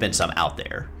had to have been some out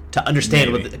there to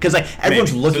understand what, because like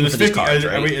everyone's looking for these cards.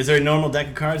 Right? Is there a normal deck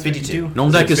of cards? 52.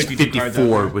 Normal deck is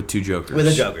 54 with 2 Jokers. With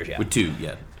the Jokers, yeah. With 2,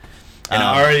 yeah. And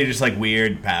already just like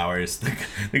weird powers.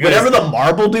 Whatever the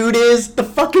marble dude is, the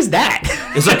fuck is that?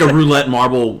 It's like a roulette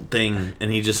marble thing,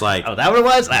 and he just like. Oh, that what it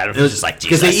was? It was just like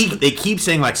Jesus. Because they keep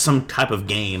saying like some type of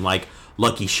game, like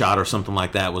Lucky Shot or something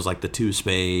like that was like the 2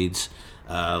 spades.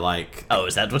 Like, oh,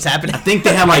 is that what's happening? I think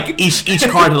they have like each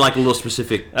card had like a little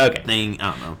specific Okay. thing.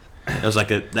 I don't know. It was like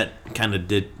that kind of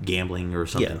did gambling or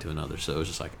something to another. So it was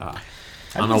just like I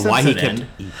don't know why he kept.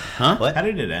 Huh? What? How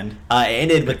did it end? It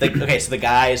ended with so the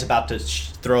guy is about to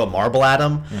throw a marble at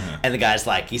him, and the guy's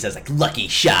like, he says like lucky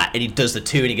shot, and he does the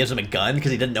 2, and he gives him a gun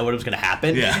because he didn't know what was going to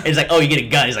happen. Yeah. And he's like, oh, you get a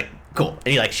gun. He's like, cool, and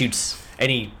he like shoots,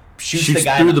 and he shoots the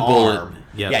guy in the arm.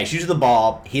 Yep. Yeah, he shoots the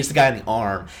ball, hits the guy in the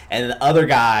arm, and the other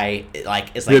guy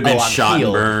like is like, been I'm shot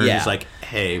healed. and burned. Yeah. It's like,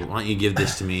 hey, why don't you give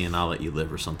this to me and I'll let you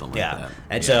live or something like that.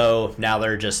 And so now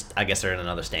they're just, I guess they're in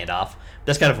another standoff.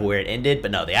 That's kind of where it ended,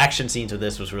 but no, the action scenes with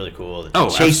this was really cool. The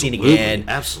chase scene again.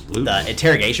 Absolutely. The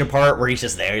interrogation part where he's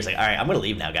just there. He's like, all right, I'm going to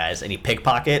leave now, guys. And he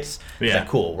pickpockets. He's like,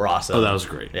 cool, we're awesome. Oh, that was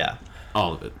great. Yeah.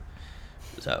 All of it.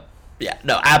 So, yeah,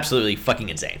 no, absolutely fucking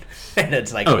insane. And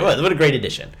it's like, what a great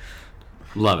addition.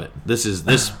 Love it.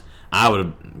 This I would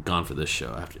have gone for this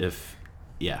show if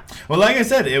Well, like I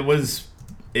said, it was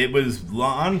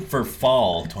on for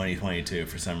fall 2022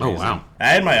 for some reason. Oh wow! I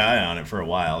had my eye on it for a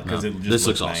while because it just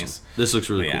looks awesome. nice. This looks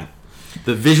really cool.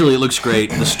 Visually, it looks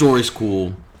great. The story's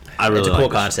cool. It's a cool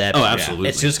concept. Oh, absolutely.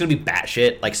 It's just gonna be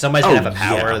batshit. Like somebody's gonna have a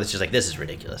power that's just like, this is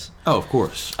ridiculous. Oh, of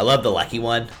course. I love the lucky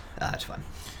one. It's fun.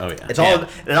 Oh yeah.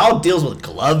 It all deals with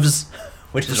gloves,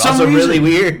 which is also really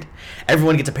weird.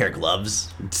 Everyone gets a pair of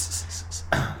gloves.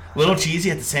 A little cheesy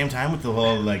at the same time with the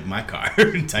whole like my car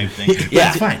type thing. Yeah,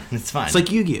 it's fine. It's fine. It's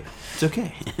like Yu-Gi-Oh. It's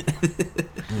okay.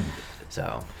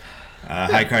 So,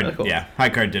 High Card, really cool. High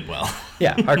Card did well.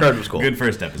 Yeah, High Card was cool. Good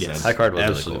first episode. Yes. High Card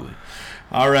was really cool.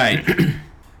 All right.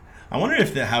 I wonder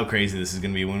if how crazy this is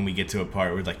going to be when we get to a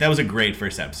part where like that was a great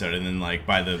first episode, and then like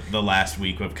by the last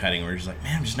week of cutting, we're just like,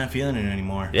 man, I'm just not feeling it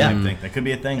anymore. Yeah, I think that could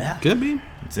be a thing. Yeah. Could be.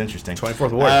 It's interesting.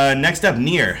 24th Ward. Next up,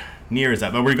 Nier. Nier is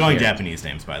up, but we're going Japanese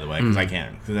names, by the way, because I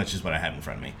can't, because that's just what I have in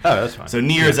front of me. Oh, that's fine. So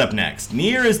Nier is up next.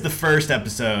 Nier is the first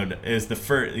episode, is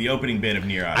the opening bit of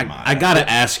Nier Automata. I gotta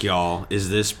ask y'all, is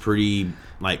this pretty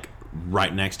like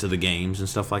right next to the games and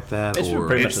stuff like that? It's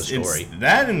pretty much the story. It's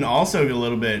that, and also a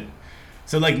little bit.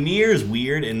 So like Nier is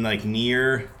weird, and like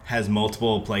Nier has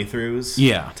multiple playthroughs,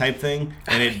 type thing,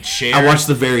 and it shares. I watched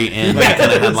the very end. Like,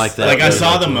 kind of had like that. Like I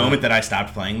saw the moment that I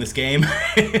stopped playing this game,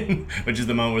 which is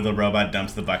the moment where the robot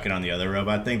dumps the bucket on the other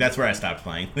robot thing. That's where I stopped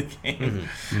playing the game,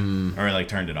 or like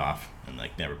turned it off and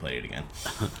like never played it again.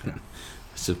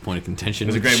 It's a point of contention.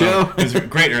 It was a great moment. It was a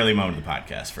great early moment of the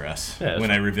podcast for us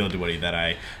when I revealed to Woody that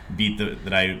I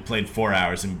that I played 4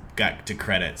 hours and got to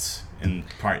credits in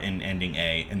ending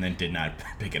A and then did not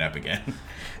pick it up again.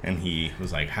 And he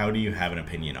was like, "How do you have an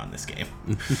opinion on this game?"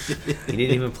 He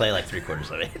didn't even play like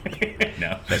 3/4 of it.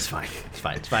 No, that's fine. It's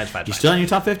fine. It's fine. It's fine. You're still in your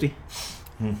top 50.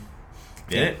 Did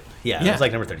it? Yeah, it was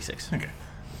like number 36. Okay.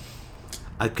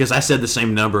 Because I said the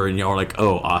same number, and y'all were like,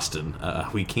 "Oh, Austin,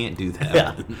 we can't do that."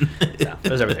 Yeah, it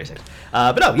was number 36.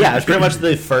 But no, yeah, it was pretty much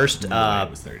the first. It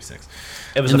was 36.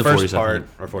 It was the first part,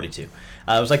 or 42. It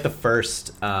was like the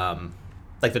first.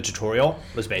 Like the tutorial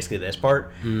was basically this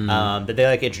part. That they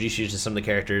like introduce you to some of the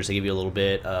characters. They give you a little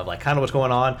bit of like kind of what's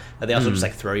going on. But they also just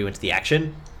like throw you into the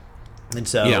action. And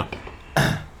so,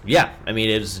 yeah, I mean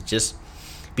it was just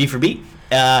beat for beat.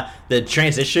 The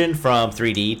transition from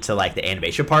 3D to like the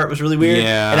animation part was really weird.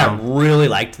 Yeah. And I really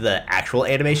liked the actual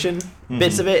animation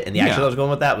bits of it, and the action that was going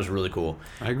with that was really cool.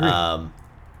 I agree.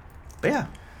 But yeah.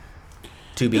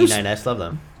 2B, 9S, love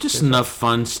them. Just enough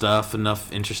fun stuff,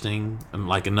 enough interesting, and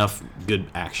like enough good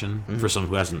action for someone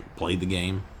who hasn't played the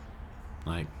game.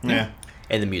 Like, yeah.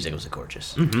 And the music was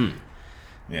gorgeous.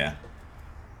 Yeah.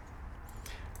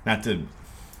 Not to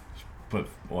put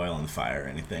oil on the fire or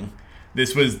anything.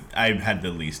 This was, I had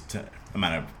the least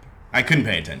amount of, I couldn't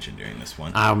pay attention during this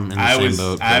one. I'm in the same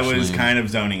boat. I was kind of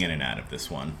zoning in and out of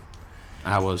this one.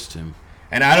 I was too.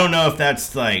 And I don't know if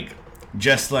that's like,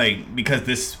 just like, because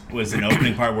this was an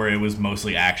opening part where it was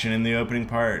mostly action in the opening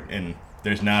part, and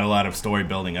there's not a lot of story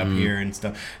building up here and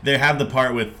stuff. They have the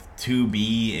part with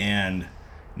 2B and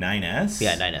 9S.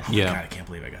 Yeah, 9S. Oh my God, I can't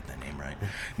believe I got that name right.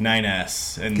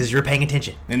 9S. Because you're paying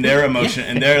attention. And their emotion,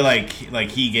 and they're like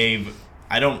he gave,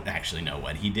 I don't actually know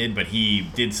what he did, but he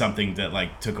did something that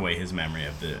like took away his memory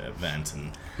of the event.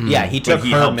 And yeah, he took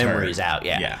her memories out.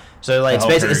 Yeah. So like it's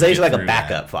basically like a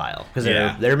backup file because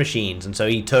they're machines, and so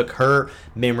he took her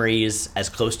memories as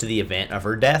close to the event of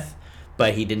her death,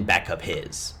 but he didn't back up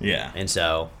his. Yeah. And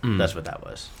so that's what that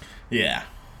was. Yeah.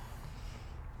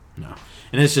 No.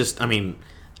 And it's just, I mean,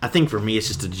 I think for me, it's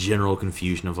just a general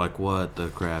confusion of like what the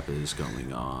crap is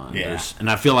going on. Yeah. And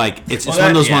I feel like it's one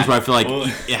of those ones where I feel like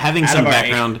having some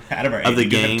background of the we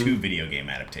game. have 2 video game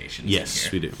adaptations.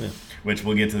 Yes, we do. Yeah. Which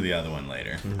we'll get to the other one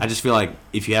later. I just feel like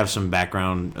if you have some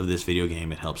background of this video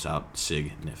game, it helps out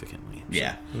significantly. So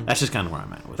Yeah. That's just kind of where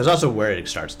I'm at with There's it. also where it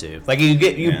starts too. Like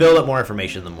you build up more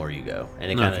information the more you go,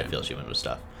 and it kind of fills you in with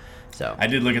stuff. So I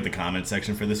did look at the comment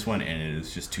section for this one, and it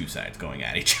is just 2 sides going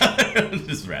at each other.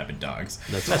 Just rabid dogs.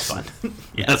 That's fun.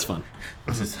 Yeah, that's fun.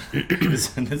 This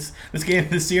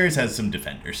series has some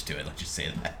defenders to it. Let's just say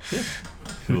that.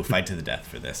 Who will fight to the death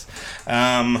for this.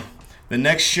 The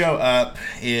next show up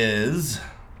is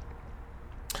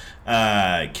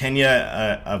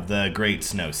Kenya of the Great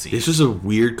Snow Sea. This was a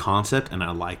weird concept, and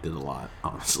I liked it a lot,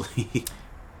 honestly.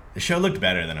 The show looked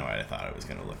better than what I thought it was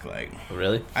going to look like.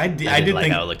 Really? I did like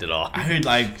think how it looked at all. I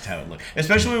liked how it looked,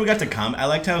 especially when we got to combat. I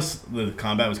liked how the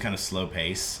combat was kind of slow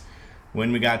pace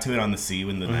when we got to it on the sea,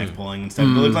 when the knife pulling and stuff. It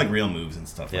looked like real moves and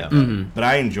stuff like that. But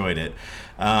I enjoyed it.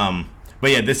 But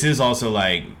yeah, this is also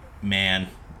like, man,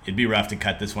 it'd be rough to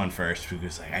cut this one first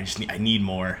because like I need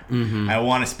more. I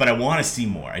want to see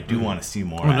more. I do want to see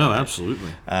more. Oh no,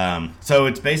 absolutely. So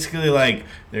it's basically like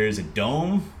there's a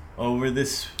dome over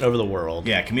the world.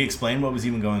 Yeah, can we explain what was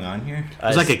even going on here?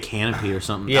 It's like a canopy or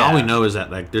something. Yeah. All we know is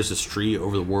that like there's this tree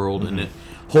over the world, and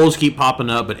holes keep popping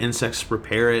up, but insects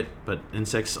repair it. But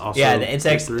insects also the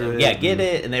insects get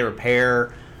it, and they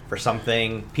repair for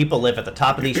something. People live at the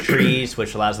top of these trees,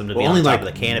 which allows them to be on the top of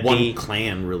the canopy. One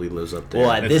clan really lives up there.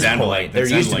 Well, at this point, there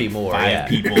used to be more. 5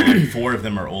 people, and 4 of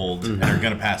them are old, and are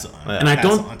gonna pass on. And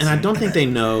I don't think they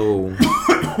know.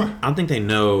 I don't think they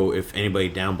know if anybody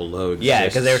down below exists. Yeah,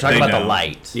 because they were talking about the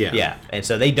light. Yeah. And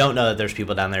so they don't know that there's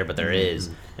people down there, but there is.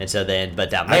 And so but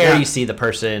down there you see the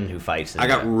person who fights. I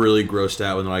got really grossed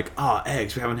out when they're like, "Oh,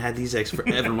 eggs! We haven't had these eggs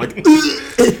forever." I'm like,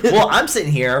 well, I'm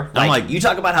sitting here. Like, you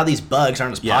talk about how these bugs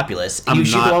aren't as populous. And you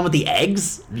shoot the one with the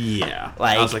eggs. Yeah.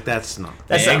 Like, I was like, that's not.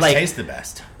 The eggs taste the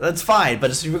best. That's fine,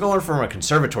 but if you're going from a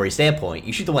conservatory standpoint,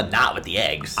 you shoot the one not with the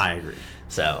eggs. I agree.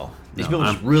 So these people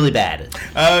are just really bad.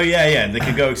 Oh yeah, they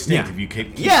could go extinct if you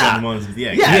keep killing the ones with the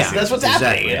eggs. Yeah, that's what's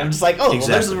happening. And I'm just like, well,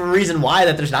 there's a reason why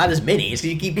that there's not as many. Is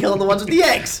because you keep killing the ones with the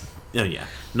eggs. Oh yeah.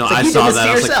 No, like I saw that.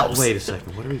 I was yourselves. like, wait a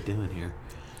second, what are we doing here?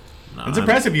 No, it's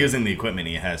impressive using the equipment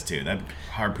he has too. That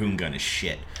harpoon gun is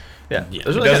shit. Yeah. It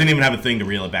doesn't even have a thing to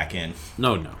reel it back in.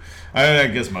 No. I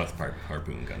guess most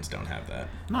harpoon guns don't have that.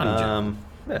 Not in general.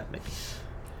 Yeah, maybe.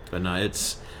 But no,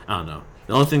 it's, I don't know.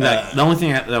 The only thing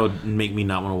that would make me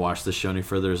not want to watch this show any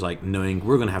further is like knowing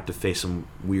we're gonna have to face some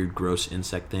weird, gross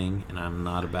insect thing, and I'm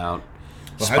not about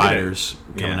spiders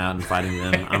coming out and fighting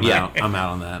them. I'm out. I'm out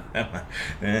on that.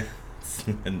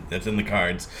 That's in the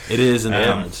cards. It is in the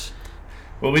cards.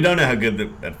 Well, we don't know how good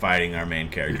at fighting our main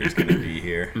character is going to be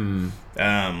here.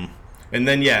 And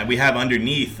then we have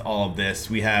underneath all of this,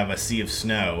 we have a sea of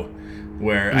snow,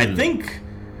 where I think.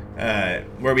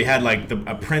 Where we had like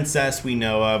a princess we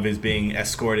know of is being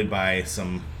escorted by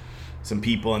some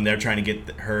people, and they're trying to get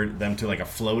them to like a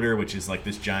floater, which is like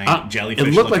this giant jellyfish.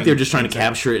 It looked like they're just trying to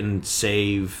capture it and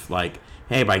save, like,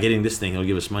 hey, by getting this thing, he'll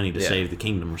give us money to save the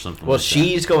kingdom or something. Well,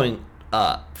 she's going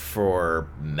up for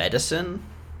medicine.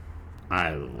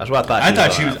 That's what I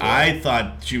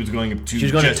thought she was going to. She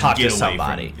was going to talk to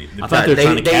somebody. I thought they were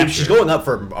trying to capture. She's going up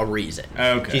for a reason.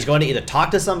 Okay. She's going to either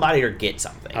talk to somebody or get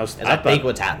something. I think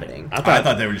what's happening. I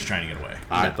thought they were just trying to get away.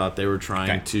 I thought they were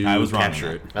trying to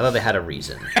capture it. I thought they had a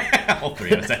reason. All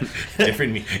 3 of us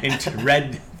different.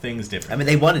 Read things different. I mean,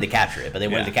 they wanted to capture it, but they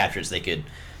wanted to capture it so they could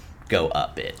go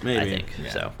up it. Maybe. I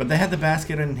think so. But they had the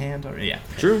basket in hand already. Yeah.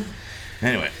 True.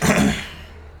 Anyway,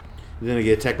 you're gonna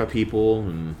get attacked by people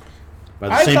and. By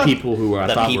the same people who I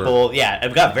thought were...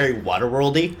 it got very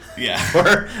Waterworldy. Yeah.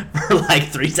 For like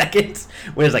 3 seconds.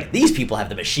 Where it's like, these people have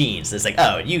the machines. And it's like,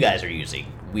 oh, you guys are using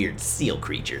weird seal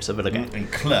creatures. So,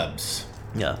 and clubs.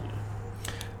 Yeah.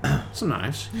 So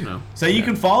nice, So you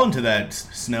can fall into that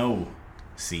snow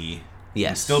sea. Yes.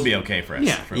 And still be okay for us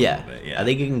for a little bit. Yeah. I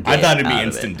think you can get I thought it'd be out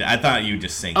instant. I thought you'd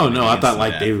just sink. Oh, no, I thought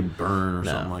like they would burn or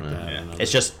something like that. Yeah.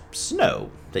 It's just snow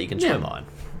that you can swim on.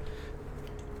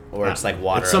 Or it's like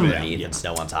water underneath and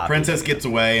snow on top. Princess gets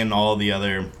away, and all the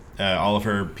other, all of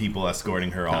her people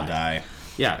escorting her all die.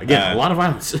 Yeah, again, a lot of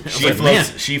violence.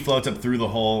 She floats up through the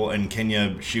hole, and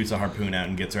Kenya shoots a harpoon out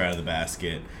and gets her out of the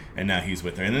basket, and now he's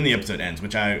with her. And then the episode ends,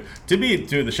 which to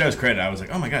the show's credit, I was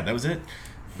like, oh my god, that was it?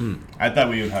 I thought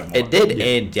we would have more. It did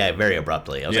end, very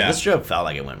abruptly. I was like, this show felt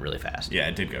like it went really fast. Yeah,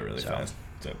 it did go really fast.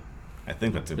 So I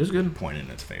think that's a good point in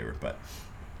its favor, but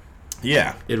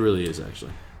yeah. It really is,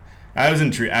 actually. I was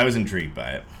intrigued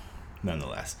by it,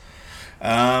 nonetheless.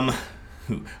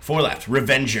 4 left.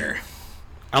 Revenger.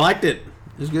 I liked it.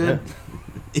 It was good.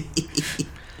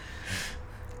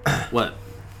 What?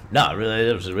 No, really,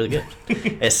 it was really good.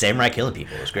 It's samurai killing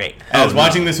people. It was great. I was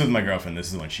watching this with my girlfriend. This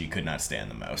is when she could not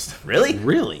stand the most. Really?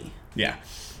 Really? Yeah.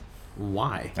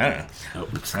 Why? I don't know.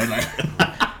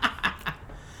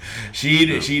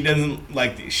 She doesn't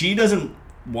like. She doesn't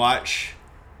watch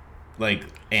like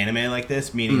anime like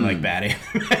this, meaning like bad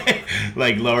anime,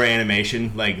 like lower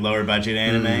animation, like lower budget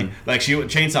anime. Like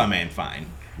Chainsaw Man, fine.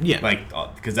 Yeah. Like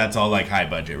because that's all like high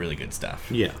budget, really good stuff.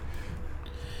 Yeah.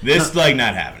 This like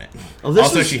not having it.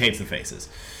 Also, she hates the faces.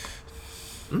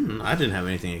 I didn't have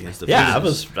anything against the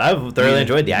faces. I thoroughly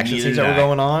enjoyed the action scenes that were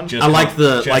going on. I like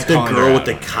the girl with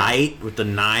the kite with the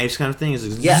knives kind of thing.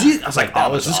 Yeah. I was like,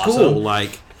 oh, this is cool.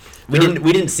 Like. We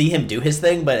didn't see him do his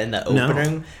thing, but in the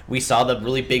opening, we saw the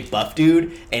really big buff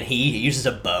dude, and he uses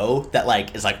a bow that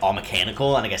like is like all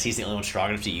mechanical, and I guess he's the only one strong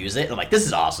enough to use it. And I'm like, this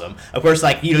is awesome. Of course,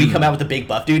 like you come out with the big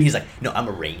buff dude, he's like, no, I'm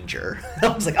a ranger. I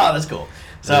was like, oh, that's cool.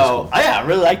 So I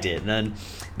really liked it. And then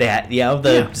they had,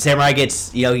 the samurai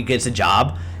gets he gets a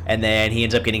job. And then he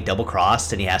ends up getting double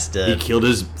crossed, and he has to. He killed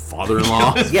his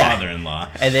father-in-law. Father-in-law.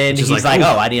 And then he's like,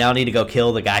 "Oh, I don't need to go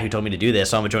kill the guy who told me to do this,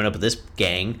 so I'm gonna join up with this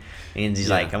gang." And he's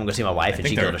like, "I'm gonna go see my wife," and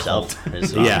she killed herself.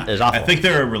 It's awful. I think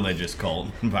they're a religious cult,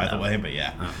 by the way, but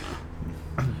yeah.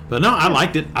 But no, I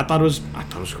liked it. I thought it was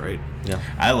great. Yeah.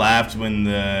 I laughed when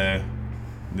the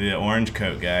orange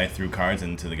coat guy threw cards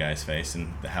into the guy's face,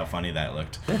 and how funny that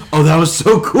looked. Oh, that was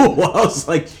so cool. I was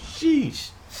like, sheesh.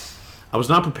 I was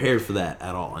not prepared for that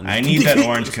at all. I need that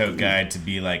orange coat guy to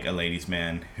be like a ladies'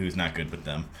 man who's not good with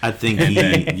them. I think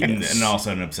and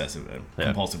also an obsessive,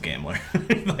 compulsive gambler.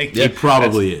 He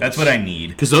probably is. That's what I need.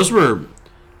 Because those were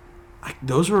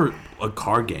a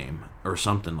card game or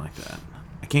something like that.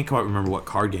 I can't quite remember what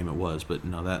card game it was, but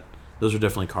no, those were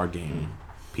definitely card game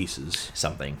pieces.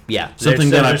 Something, yeah.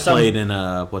 Something that I played in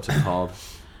what's it called?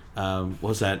 What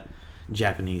was that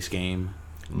Japanese game?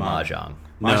 Mahjong.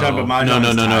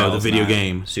 No, the video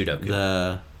game. Sudoku.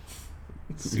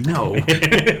 No.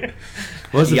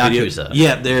 What's the Yakuza. Video?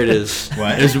 Yeah, there it is.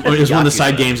 What? It was one of the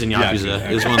side games in Yakuza.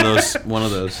 Okay. It was one of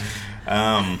those.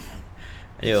 I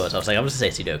was like, I'm just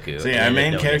gonna say Sudoku. So yeah, our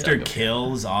main character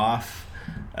kills off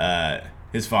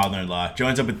his father-in-law,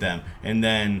 joins up with them, and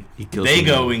then they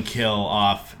go and kill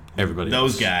off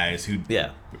those guys who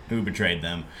betrayed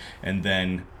them, and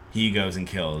then he goes and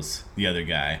kills the other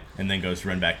guy, and then goes to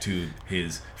run back to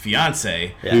his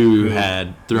fiance who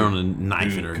had thrown a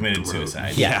knife in her committed throat.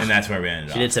 suicide. Yeah, and that's where we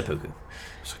ended up. She did seppuku.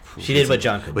 She did what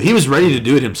John could. But he was ready to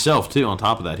do it himself too. On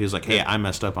top of that, he was like, "Hey, I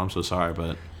messed up. I'm so sorry,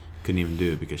 but couldn't even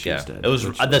do it because she was dead." It was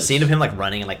the scene of him like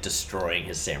running and like destroying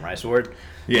his samurai sword.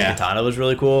 Yeah, katana was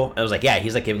really cool. It was like,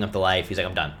 he's like giving up the life. He's like,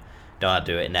 I'm done. Don't have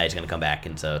to do it. And now he's gonna come back,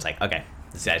 and so it's like, okay,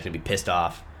 this guy's gonna be pissed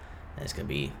off, and it's gonna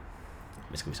be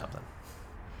something.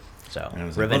 So, and I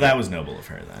was like, well, that was noble of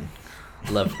her then.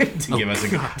 Love to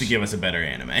give us a better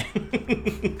anime.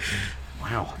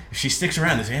 Wow, if she sticks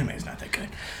around, this anime is not that good.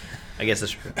 I guess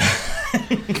that's true.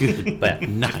 Good, but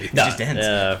nice. It just ends.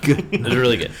 Good. It was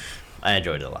really good. I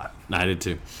enjoyed it a lot. I did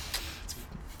too.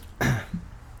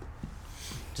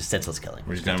 Just senseless killing.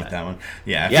 We're just done with that one.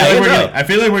 Yeah, I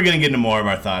feel like we're gonna get into more of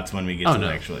our thoughts when we get to the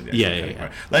actual.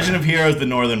 Yeah. Legend of Heroes: The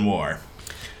Northern War.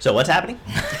 So what's happening,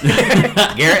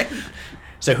 Garrett?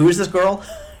 So who's this girl?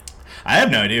 I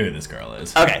have no idea who this girl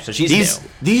is. Okay, so she's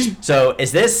new. So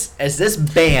is this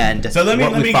band? So let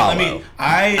me.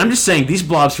 I'm just saying these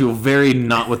blobs feel very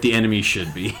not what the enemy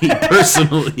should be.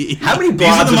 Personally, how many blobs? These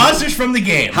are the monsters from the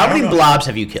game. How many blobs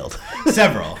have you killed?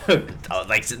 Several.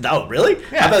 Really?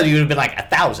 Yeah. I thought you would have been like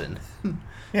 1,000.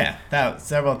 Yeah,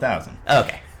 several thousand.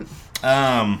 Okay.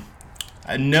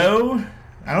 No.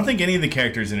 I don't think any of the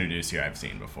characters introduced here I've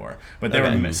seen before, but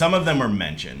some of them were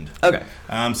mentioned. Okay.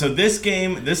 So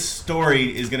this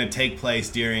story is going to take place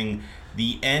during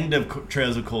the end of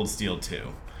Trails of Cold Steel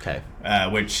 2. Okay.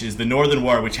 Which is the Northern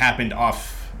War, which happened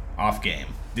off game.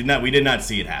 We did not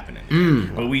see it happen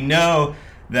anymore. But we know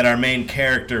that our main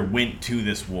character went to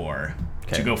this war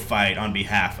to go fight on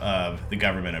behalf of the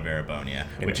government of Erebonia,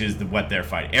 which is what they're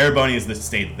fighting. Erebonia is the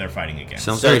state that they're fighting against.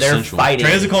 Sounds very they're central. Fighting.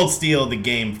 Trails of Cold Steel, the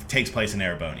game takes place in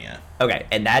Erebonia. Okay,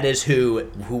 and that is who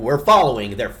we're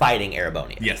following. They're fighting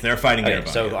Erebonia. Yes, they're fighting Erebonia.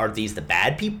 So are these the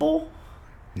bad people?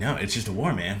 No, it's just a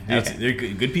war, man. They're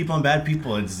good people and bad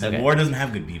people. War doesn't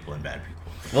have good people and bad people.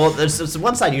 Well, there's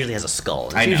one side usually has a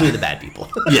skull. It's usually the bad people.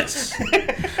 Yes.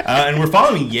 And we're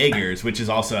following Jaegers, which is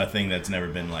also a thing that's never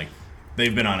been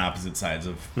they've been on opposite sides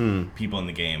of people in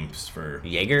the games for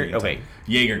Jaeger. Okay,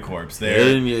 Jaeger Corps.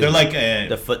 They're like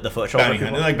the foot shoulder.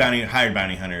 They're like hired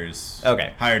bounty hunters.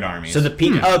 Okay, hired armies. So the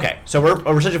people. Okay, so we're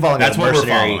essentially following. That's what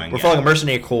mercenary. we're following. We're following a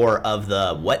mercenary corps of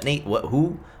the what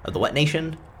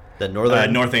nation? The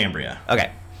northern Northumbria.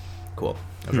 Okay, cool.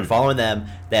 We're following them.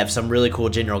 They have some really cool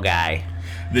general guy.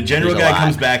 The general guy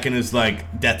comes back and is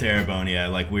like, death to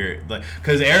Erebonia, like we're like,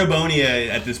 because Erebonia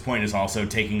at this point is also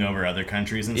taking over other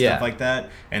countries and stuff like that,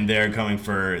 and they're coming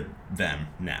for them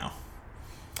now.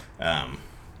 Can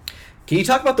you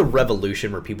talk about the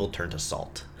revolution where people turned to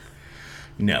salt?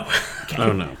 No. Okay. I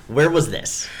don't know. Where was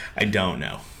this? I don't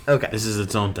know. Okay. This is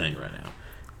its own thing right now.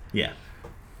 Yeah.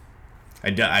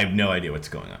 I have no idea what's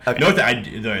going on. Okay.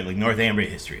 Northumbria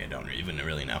history, I don't even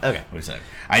really know. Okay.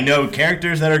 I know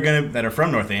characters that are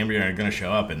from Northumbria are gonna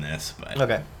show up in this, but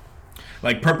okay.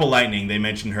 Like Purple Lightning, they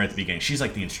mentioned her at the beginning. She's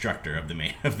like the instructor of the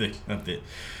main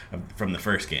from the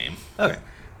first game. Okay.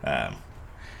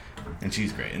 And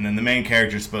she's great. And then the main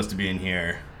character is supposed to be in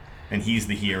here, and he's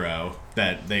the hero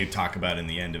that they talk about in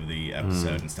the end of the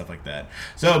episode and stuff like that.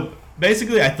 So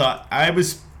basically, I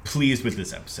was pleased with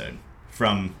this episode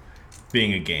from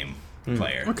being a game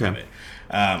player. Okay. Of it.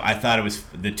 I thought it was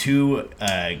the two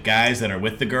guys that are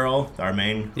with the girl, our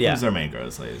main. Yeah. Who's our main girl?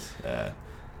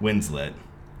 Winslet.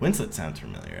 Winslet sounds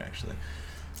familiar, actually.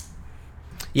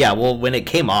 Yeah, well, when it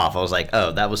came off, I was like,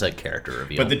 oh, that was a character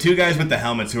reveal. But the two guys with the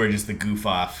helmets who are just the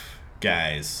goof-off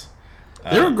guys.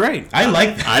 They were great. I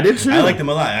like them. I did too. I like them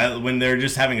a lot. When they're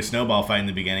just having a snowball fight in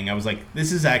the beginning, I was like,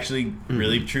 this is actually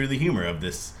really true the humor of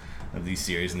these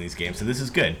series and these games. So this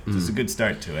is good. This is a good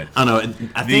start to it. I know.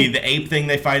 I think the ape thing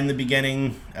they fight in the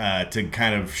beginning to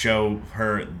kind of show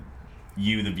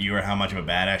you, the viewer, how much of a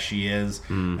badass she is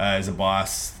as a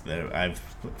boss that I've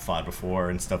fought before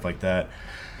and stuff like that.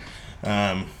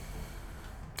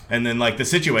 And then like the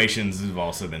situations have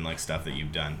also been like stuff that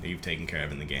you've taken care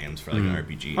of in the games for like an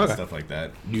RPG and stuff like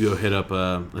that. You go hit up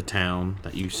a town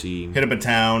that you see. Hit up a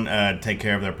town, take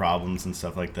care of their problems and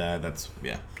stuff like that. That's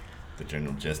the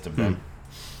general gist of them.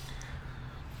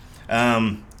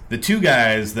 The two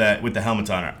guys that with the helmets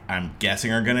on I'm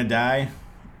guessing are gonna die.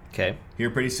 Okay. Here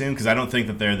pretty soon, because I don't think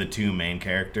that they're the two main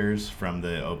characters from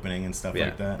the opening and stuff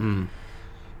like that.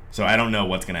 So I don't know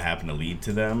what's going to happen to lead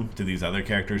to them, to these other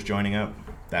characters joining up.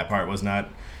 That part was not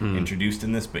introduced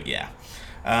in this, but yeah.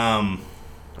 I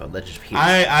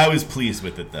was pleased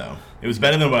with it, though. It was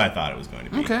better than what I thought it was going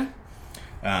to be. Okay.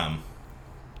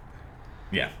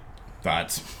 Yeah.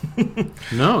 Thoughts?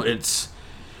 No, it's...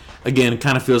 Again, it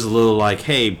kind of feels a little like,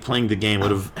 hey, playing the game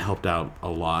would have helped out a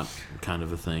lot, kind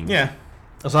of a thing. Yeah.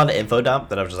 There's a lot of info dump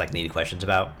that I was just like needed questions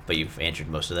about, but you've answered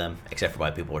most of them, except for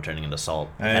why people were turning into salt.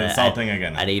 Salt thing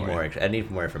again. I need more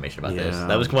information about this.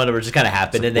 That was one that just kind of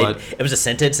happened, and it was a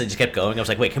sentence that just kept going. I was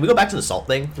like, wait, can we go back to the salt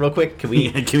thing real quick? Can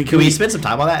we spend some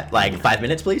time on that? Like 5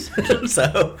 minutes, please.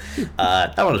 So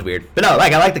that one was weird, but no,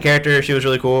 like I like the character. She was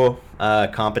really cool,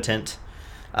 competent.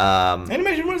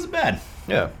 Animation wasn't bad.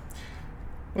 Yeah,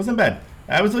 wasn't bad.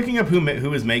 I was looking up who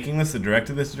was making this, the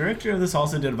director of this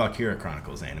also did Valkyria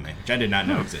Chronicles anime, which I did not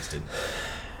know existed.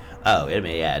 Oh, it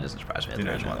doesn't surprise me.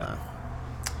 There's one though.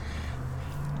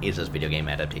 He does video game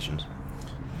adaptations.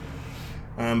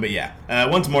 But yeah,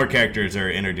 once more characters are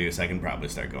introduced, I can probably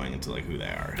start going into like who they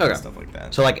are and stuff like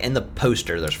that. So like in the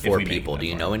poster, there's 4 people. Do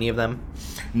you know any of them?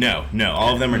 No,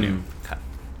 all of them are new. Okay.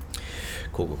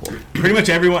 Cool. Pretty much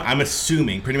everyone. I'm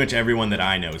assuming pretty much everyone that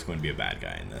I know is going to be a bad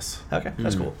guy in this. Okay,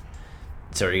 that's cool.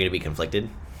 So are you going to be conflicted?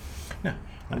 No,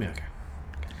 I'll be okay.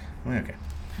 Okay.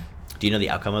 Do you know the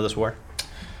outcome of this war?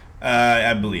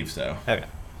 I believe so. Okay.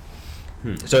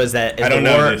 So I don't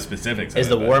know the specifics. Is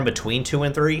the war in between 2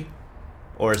 and 3,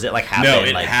 or is it like happen? No,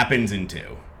 it happens in 2.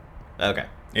 Okay.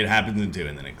 It happens in 2,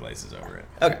 and then it glazes over it.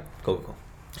 Okay. Cool.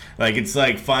 Like it's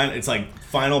like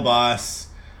final boss,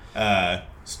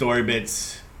 story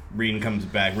bits. Reen comes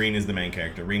back. Reen is the main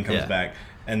character. Reen comes back.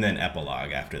 And then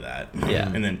epilogue after that. Yeah.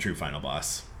 And then true final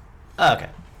boss. Oh, okay.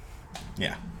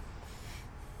 Yeah.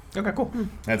 Okay, cool.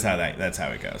 That's how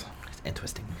it goes.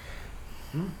 Interesting.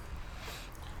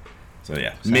 So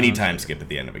yeah, mini time skip at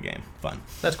the end of a game. Fun.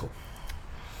 That's cool.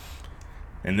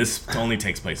 And this only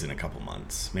takes place in a couple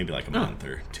months, maybe like a month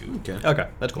or 2. Okay,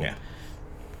 that's cool. Yeah.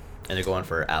 And they're going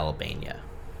for Albania.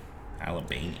 Who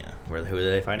are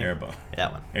they fighting?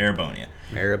 That one. Erebonia.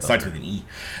 Starts with an E.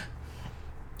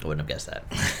 I wouldn't have guessed that.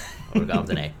 I would have gone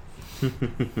with an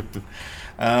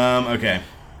A. Okay.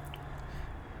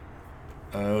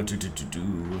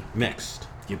 Next.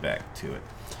 Get back to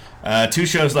it. 2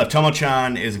 shows left.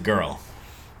 Tomo-chan is a girl.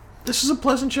 This is a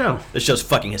pleasant show. This show's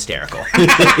fucking hysterical.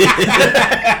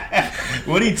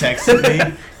 What he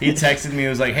texted me, it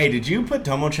was like, hey, did you put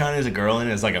Tomo-chan as a girl in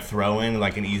as like a throw-in,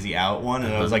 like an easy out one?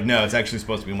 And I was like, no, it's actually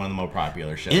supposed to be one of the more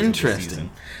popular shows of the season.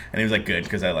 And he was like, good,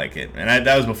 because I like it. And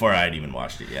that was before I had even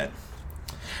watched it yet.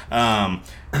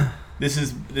 This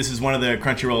is one of the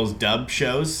Crunchyroll's dub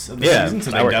shows of the season, so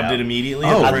they dubbed it immediately.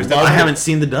 I haven't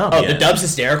seen the dub yet. The dub's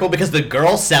hysterical because the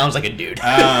girl sounds like a dude.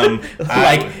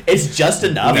 It's just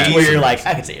enough where you're like,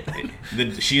 I can see it.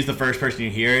 She's the first person you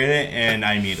hear it, and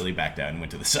I immediately backed out and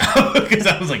went to the sub because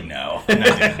I was like, no, I'm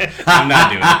not doing it. I'm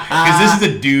not doing it. Because this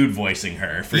is a dude voicing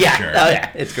her, for sure. Oh,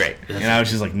 yeah, it's great. And I was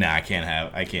just like, nah, I can't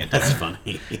do it. That's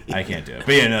funny. I can't do it.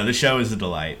 But yeah, no, the show is a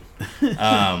delight.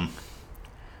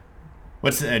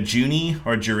 What's Junie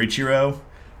or Jurichiro?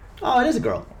 Oh, it is a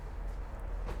girl.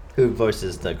 Who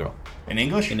voices the girl? In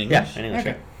English? In English. Yeah, in English.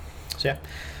 Okay. So yeah.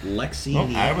 Lexi. Oh,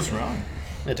 I was wrong.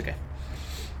 It's okay.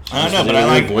 I don't know, but I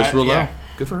like voice real low.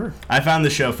 Good for her. I found the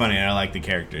show funny, and I like the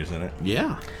characters in it.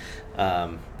 Yeah.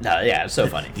 It's so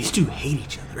funny. These two hate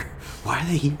each other. Why are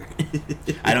they here?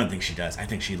 I don't think she does. I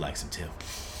think she likes him too.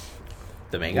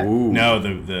 The main guy? Ooh.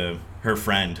 No, her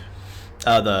friend.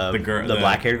 The girl, the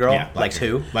black-haired girl, yeah, likes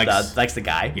who? Likes the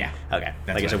guy. Yeah. Okay.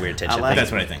 That's It's a weird tension.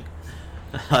 That's what I think.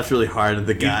 That's really hard on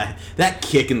the guy. That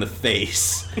kick in the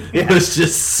face was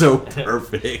just so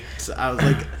perfect. I was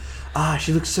like,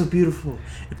 she looks so beautiful.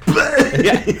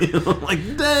 I'm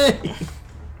like, dang.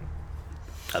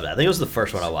 I think it was the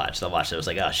first one I watched. I watched it. I was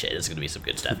like, oh shit, there's gonna be some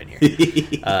good stuff in here.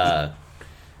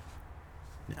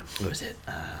 What was it?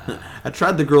 I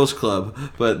tried the girls' club,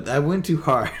 but I went too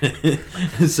hard.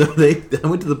 So I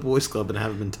went to the boys' club and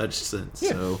haven't been touched since.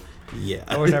 Yeah. So yeah,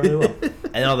 that worked out really well.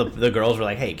 And then all the girls were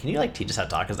like, "Hey, can you teach us how to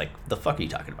talk?" I was like, "The fuck are you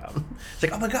talking about?" It's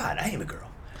like, "Oh my god, I am a girl.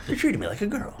 You're treating me like a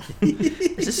girl.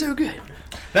 This is so good."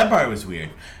 That part was weird.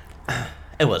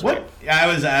 It was weird. I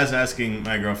was asking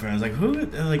my girlfriend. I was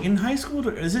like, in high school,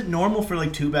 is it normal for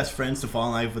two best friends to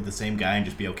fall in love with the same guy and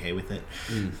just be okay with it?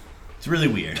 It's really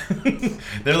weird.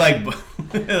 They're like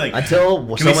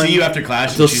until can we see you after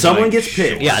class? Until someone gets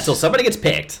picked. Sure. Yeah, until somebody gets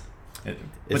picked.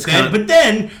 But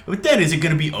then, is it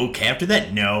going to be okay after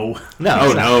that? No.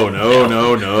 No.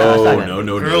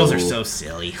 Girls are so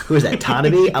silly. Who is that?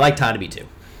 Tanabe? I like Tanabe too.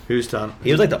 Who's Tanabe? He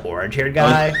was like the orange-haired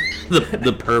guy.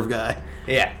 the perv guy.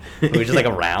 Yeah. He was just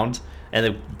around,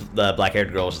 and the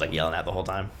black-haired girl was just yelling at the whole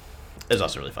time. It was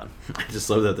also really fun. I just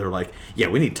love that they're like, yeah,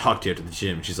 we need to talk to you after the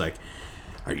gym. And she's like,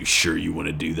 are you sure you want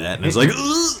to do that? And it's like,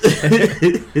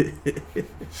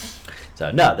 so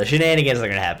no, the shenanigans that are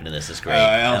going to happen in this is great.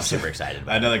 I'm super excited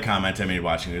about another comment I made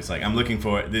watching this. I'm looking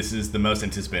for, this is the most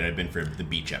anticipated I've been for the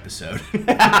beach episode. It's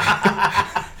going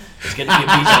to be a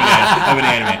beach of an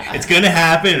anime. It's going to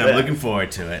happen, and I'm looking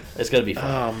forward to it. It's going to be fun.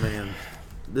 Oh man,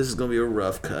 this is going to be a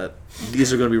rough cut.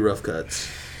 These are going to be rough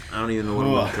cuts. I don't even know what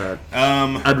I'm going to cut.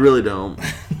 I really don't.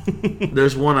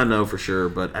 There's one I know for sure,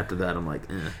 but after that I'm like,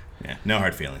 eh. Yeah, no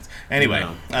hard feelings. Anyway,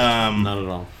 not at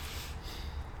all.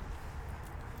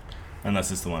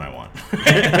 Unless it's the one I want.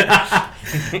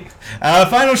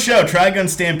 Final show, Trigun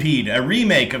Stampede, a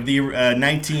remake of the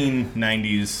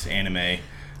 1990s anime.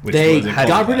 Which they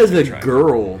got rid of the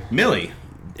girl, Millie,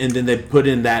 and then they put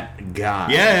in that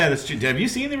guy. Yeah, that's true. Have you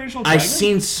seen the original Trigun? I've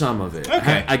seen some of it.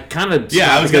 Okay. I kind of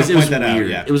I was going to point that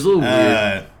weird. out. Yeah. It was a little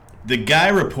weird. The guy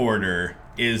reporter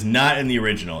is not in the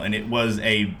original, and it was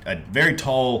a very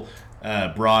tall,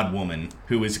 broad woman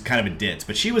who was kind of a ditz,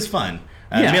 but she was fun.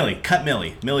 Millie, cut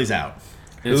Millie. Millie's out.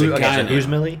 Who's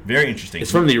Millie? Very interesting. It's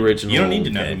from the original. You don't need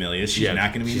to know who Millie is. She's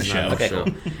not going to be in the show. Okay, cool.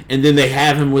 And then they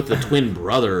have him with the twin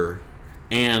brother,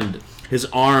 and his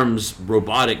arm's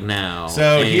robotic now.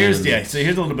 So here's a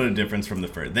little bit of difference from the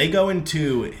first. They go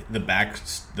into the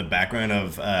background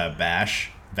of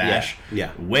Vash.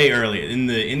 Yeah. Way earlier in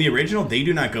the original, they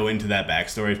do not go into that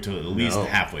backstory until at least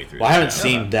halfway through. Well, I haven't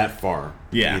seen that far.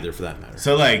 Either, for that matter.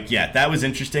 So that was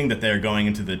interesting that they're going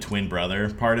into the twin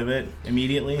brother part of it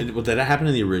immediately. Did that happen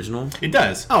in the original? It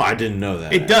does. Oh, I didn't know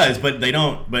that. It does, but they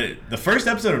don't. But the first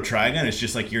episode of Trigun is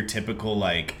just your typical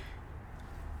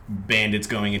bandits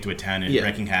going into a town and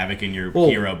wreaking havoc, and your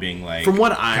hero being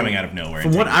coming out of nowhere.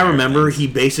 From what I remember, he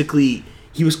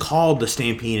was called the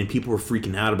Stampede, and people were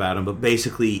freaking out about him. But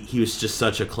basically, he was just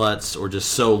such a klutz, or just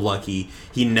so lucky.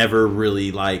 He never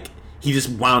really he just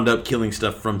wound up killing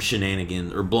stuff from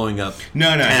shenanigans or blowing up.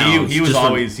 No, he's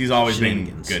always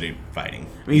been good at fighting.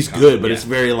 I mean, he's good, but it's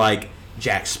very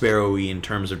Jack Sparrow-y in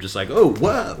terms of just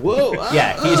whoa.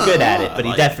 Yeah, he's good at it, but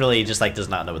he definitely just does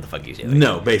not know what the fuck he's doing.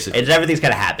 No, basically, everything's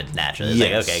kind of happened naturally.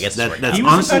 It's okay, I guess that's he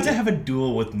was about to have a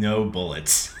duel with no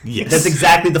bullets. Yes, that's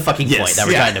exactly the fucking point that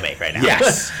we're trying to make right now.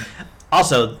 Yes.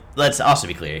 Also, let's also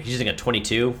be clear. He's using a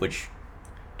 22, which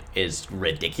is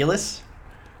ridiculous.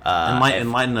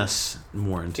 Enlighten us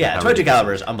more into Toy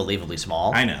Caliber is unbelievably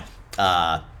small. I know.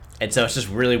 And so it's just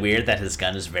really weird that his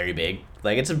gun is very big.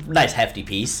 Like, it's a nice hefty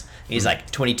piece. He's like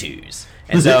 22s.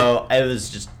 And so it was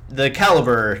just the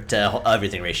caliber to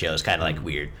everything ratio is kind of like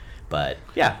weird. But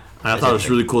yeah. I thought it was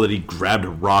really cool that he grabbed a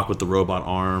rock with the robot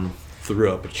arm,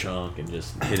 threw up a chunk, and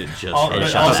just hit it just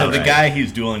right. Also, the guy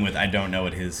he's dueling with, I don't know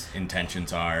what his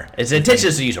intentions are. His intention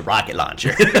is to use a rocket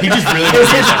launcher. He just really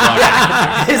wants to use a rocket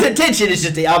launcher. His intention is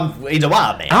just he's a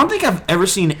wild man. I don't think I've ever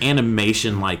seen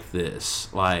animation like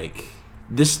this. Like,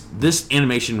 this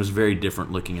animation was very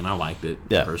different looking, and I liked it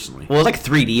personally. Well, it's like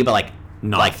 3D, but like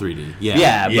not like 3D.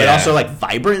 Yeah, but also like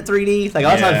vibrant 3D. Like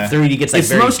all the time 3D gets like it's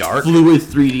very the most dark. fluid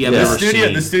 3D I've ever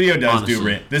seen. The studio does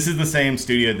honestly. This is the same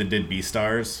studio that did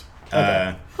Beastars.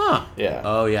 Okay. Yeah.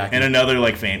 Oh yeah. And another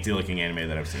like fancy looking anime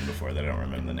that I've seen before that I don't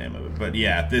remember the name of it. But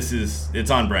yeah, it's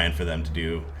on brand for them to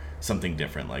do something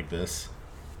different like this.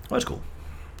 Well, that's cool.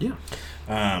 Yeah.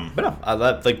 But no, I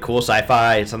love like cool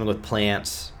sci-fi, something with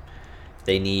plants.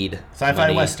 They need sci-fi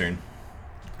money. western.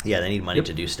 Yeah, they need money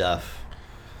to do stuff.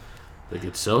 They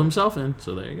could sell himself in,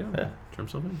 so there you go. Yeah. Turn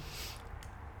himself in.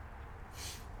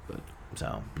 But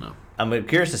so no. I'm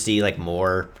curious to see like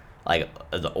more like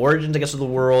the origins, I guess, of the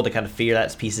world to kind of figure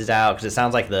that pieces out, because it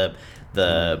sounds like the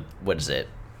what is it?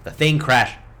 The thing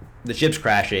the ship's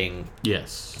crashing.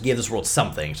 Yes. Give this world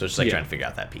something, so it's just like trying to figure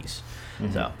out that piece.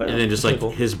 Mm-hmm. So, and then just like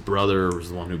his brother was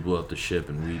the one who blew up the ship,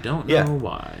 and we don't know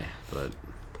why, but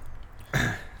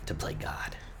to play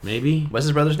God. Maybe. What's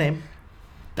his brother's name?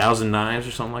 Thousand Knives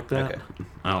or something like that. Okay.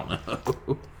 I don't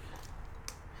know.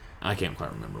 I can't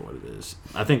quite remember what it is.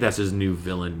 I think that's his new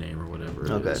villain name or whatever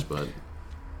it is, but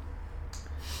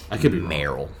I could be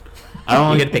Meryl.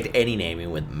 wrong. You could have picked any name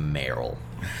and with Meryl.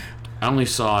 I only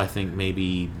saw, I think,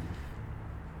 maybe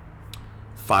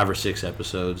 5 or 6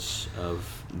 episodes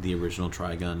of the original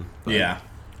Trigun. Yeah.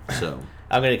 So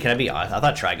Can I be honest? I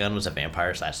thought Trigun was a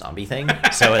vampire/zombie thing.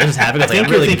 So it was happening. I think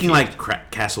you're thinking like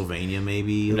Castlevania,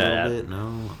 maybe a little bit.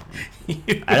 No,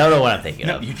 I don't know what I'm thinking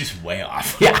of. You're just way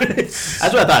off. Yeah, that's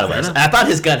what I thought it was. I thought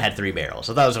his gun had 3 barrels.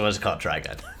 I thought it was called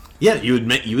Trigun. Yeah, you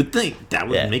would think that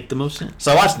would make the most sense.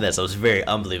 So watching this, I was very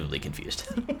unbelievably confused.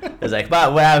 I was like,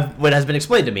 but what has been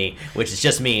explained to me, which is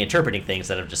just me interpreting things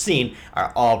that I've just seen,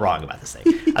 are all wrong about this thing.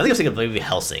 I think I was thinking of maybe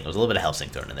Hellsing. There was a little bit of Hellsing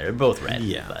thrown in there. They're both red.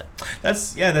 Yeah, but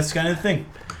that's kind of the thing.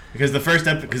 Because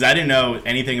because I didn't know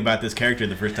anything about this character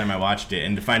the first time I watched it,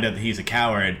 and to find out that he's a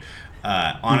coward,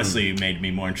 honestly made me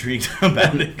more intrigued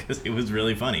about it because it was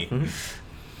really funny. And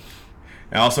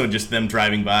also just them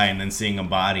driving by and then seeing a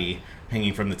body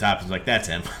hanging from the top is like, that's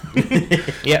him.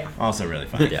 Yeah. Also really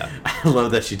funny. Yeah. I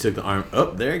love that she took the arm.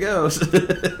 Oh, there it goes.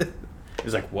 It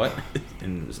was like, what?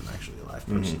 And it was actually a live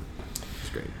person. It's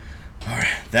great. All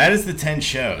right. That is the 10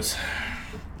 shows.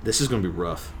 This is going to be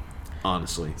rough,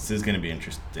 honestly. This is going to be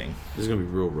interesting. This is going to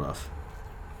be real rough.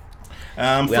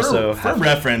 For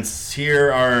reference,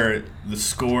 here are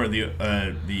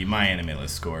the My Anime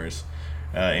List scores.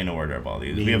 In order of all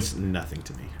these. Means nothing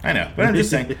to me. I know, but I'm just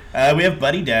saying. We have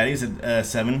Buddy Daddies at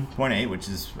 7.8, which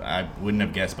is, I wouldn't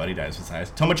have guessed Buddy Daddies was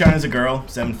highest. Tomo-chan is a Girl,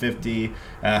 750.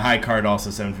 High Card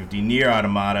also 750. Nier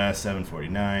Automata,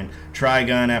 749.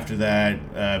 Trigun after that.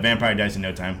 Vampire Dies in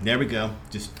No Time. There we go.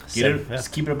 Just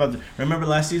just keep it above. Remember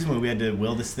last season when we had to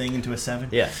will this thing into a 7?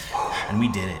 Yeah. And we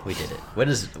did it. We did it. What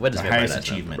is the highest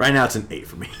achievement? Right now it's an 8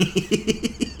 for me.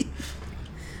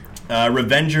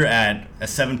 Revenger at a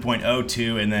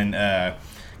 7.02, and then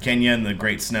Kenya and the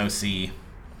Great Snow Sea,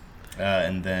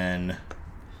 and then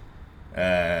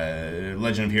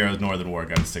Legend of Heroes Northern War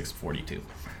got a 6.42.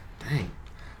 Dang.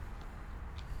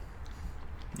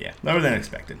 Yeah, lower than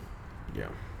expected. Yeah.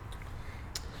 All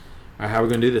right, how are we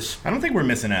going to do this? I don't think we're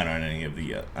missing out on any of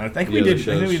the. I think we did.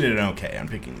 I think we did okay on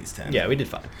picking these 10. Yeah, we did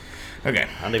fine. Okay.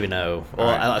 I don't even know. Well,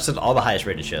 I said all the highest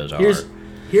rated shows are.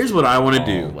 Here's what I want to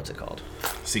do. What's it called?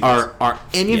 Are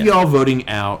any of y'all voting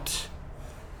out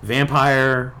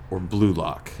Vampire or Blue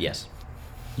Lock? Yes.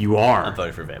 You are. I'm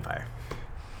voting for Vampire.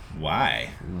 Why?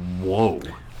 Whoa.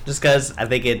 Just because I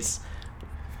think it's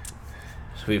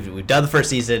we've done the first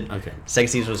season. Okay. Second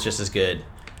season was just as good,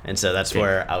 and so that's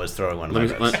where I was throwing one of my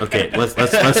votes.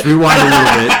 Let's rewind a little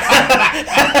bit.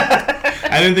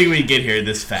 I didn't think we'd get here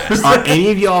this fast. Are any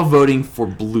of y'all voting for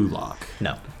Blue Lock?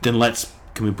 No. Then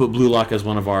can we put Blue Lock as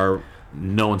one of our?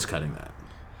 No one's cutting that.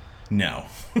 No.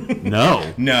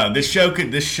 No. No. This show.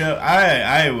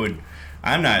 I would.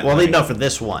 I'm not. Well, no, for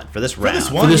this one. For this round.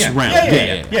 For this round.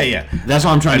 Yeah. That's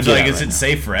what I'm trying to get at. Is it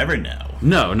safe forever? No.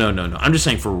 No. I'm just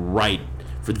saying for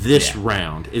this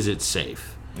round, is it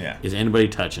safe? Yeah. Is anybody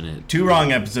touching it? 2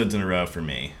 wrong episodes in a row for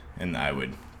me, and I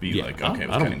would be like, okay, I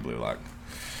was cutting Blue Lock.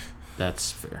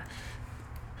 That's fair.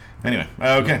 Anyway,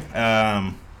 okay.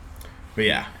 But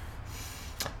yeah,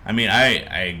 I mean,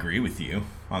 I agree with you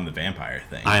on the vampire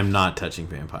thing. I am not touching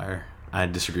vampire. I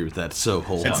disagree with that so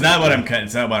wholeheartedly. It's not what I'm cutting.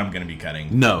 It's not what I'm going to be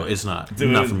cutting. No, it's not.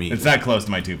 Not for me. It's not close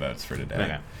to my 2 votes for today.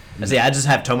 Okay. See, I just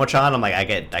have Tomo-chan. I'm like, I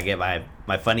get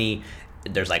my funny.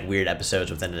 There's like weird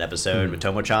episodes within an episode with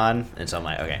Tomo-chan, and so I'm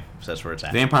like, okay, so that's where it's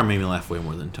at. Vampire made me laugh way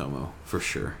more than Tomo, for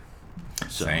sure.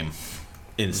 So, Same.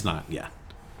 And it's not, yeah.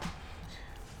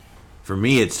 For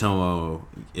me, it's Tomo.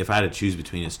 If I had to choose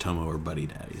between it's Tomo or Buddy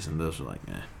Daddies, and those are like,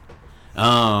 yeah.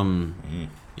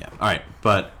 All right,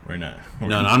 but We're not.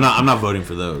 I'm not voting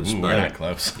for those. Ooh, but we're not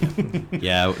close.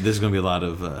 yeah, this is gonna be a lot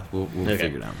of. We'll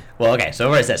figure it out. Well, okay, so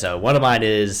what I said. So one of mine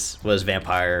was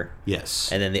Vampire.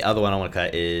 Yes. And then the other one I want to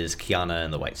cut is Kiana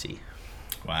and the White Sea.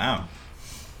 Wow.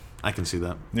 I can see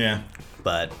that. Yeah.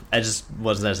 But I just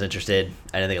wasn't as interested.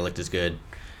 I didn't think it looked as good.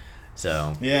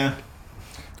 So Yeah.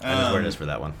 that's where it is for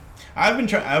that one. I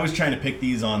was trying to pick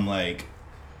these on like,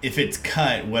 if it's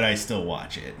cut, would I still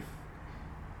watch it,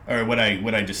 or would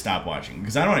I just stop watching?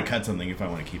 Because I don't want to cut something if I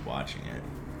want to keep watching it.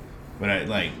 But I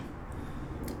like.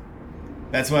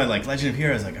 That's why like Legend of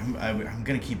Heroes, like I'm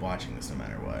gonna keep watching this no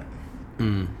matter what.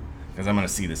 Because I'm gonna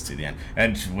see this to the end,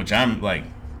 and which I'm like,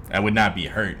 I would not be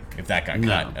hurt if that got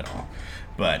cut at all.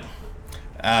 But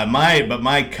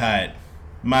my cut,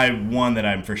 my one that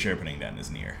I'm for sure putting down is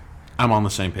Nier. I'm on the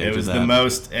same page. It was with that. the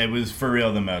most. It was for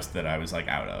real the most that I was like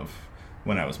out of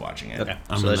when I was watching it. Okay,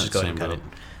 I'm so in let's just that go ahead and same cut it.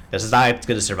 boat. This is not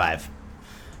going to survive.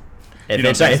 You If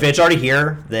don't think if it's already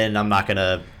here, then I'm not going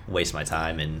to waste my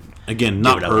time and Again, do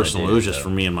not what I wanna personal. do, It was just so. for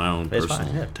me and my own It's personal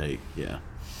fine, yeah. take. Yeah.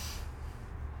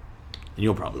 And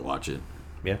you'll probably watch it.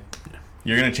 yeah,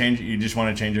 You're gonna change. You just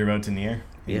want to change your vote to Nier?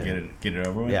 Yeah. Get it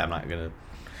over with. yeah. I'm not going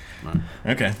to.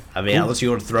 Okay. I mean, unless you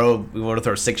want to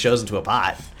throw 6 shows into a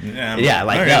pot. Yeah,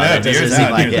 like, okay, no, no, that doesn't Nier's seem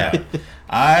out, like- Nier's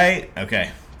yeah. out.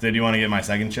 Okay. So do you want to get my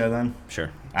second show then?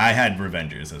 Sure. I had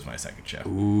Revengers as my second show.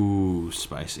 Ooh,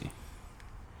 spicy.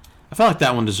 I feel like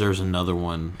that one deserves another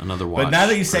one, another watch. But now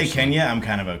that you say personally. Kenya, I'm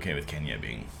kind of okay with Kenya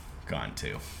being gone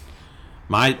too.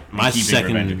 my Keeping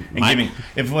second, Revengers. And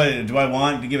giving, do I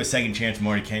want to give a second chance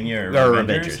more to Kenya or Revengers?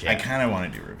 Revengers, yeah. I kind of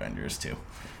want to do Revengers too.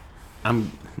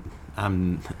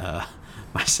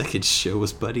 my second show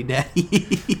was Buddy Daddy.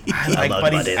 I love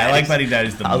like Buddy Buddy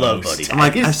Daddies the I most. love Buddy I'm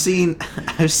like,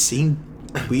 I've seen.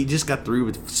 We just got through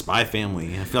with Spy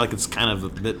Family. I feel like it's kind of a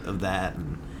bit of that,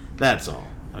 and that's all.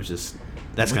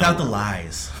 That's Without kind the of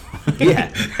lies. Yeah.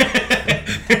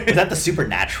 Is that the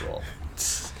supernatural?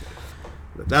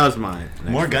 that was mine.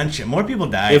 More gunshot. More people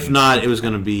died. If not, it was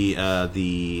going to be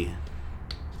the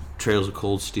Trails of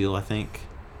Cold Steel. I think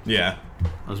Yeah.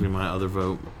 that was gonna be my other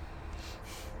vote.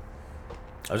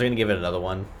 I was going to give it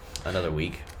another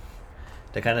week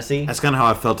to kind of see. That's kind of how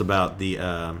I felt about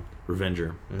the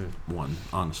Revenger one,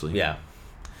 honestly. Yeah.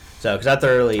 So, because I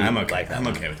thoroughly I'm okay. like that I'm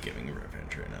one. okay with giving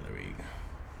Revenger another week.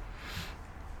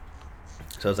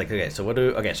 So it's like, okay, so what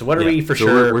are Yeah, we for so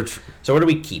sure? So what are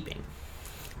we keeping?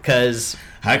 Because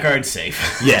High card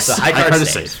safe. Yes, the high card card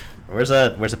is safe. Where's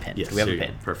a pen? Yes, Do we have there a you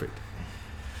pen? go. Perfect.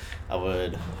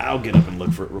 I'll get up and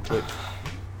look for it real quick.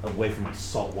 Away from my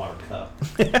saltwater cup.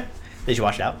 Did you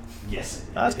wash it out? Yes.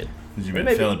 Oh, that's good. Did you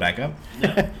Maybe. fill it back up?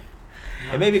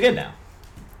 It may be good now.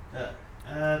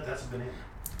 That's a banana.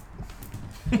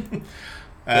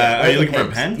 Are you looking for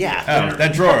a pen? Yeah. Oh,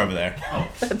 that drawer over there.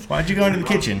 Why'd you go into the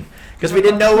kitchen? Because we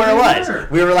didn't know where it was.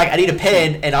 We were like, I need a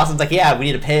pen, and Austin's like, yeah, we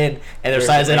need a pen. And there's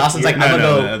signs, and Austin's like, I'm gonna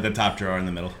go. The top drawer in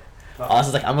the middle.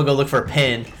 Austin's like, I'm gonna go look for a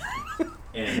pen.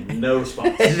 And no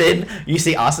response. And then you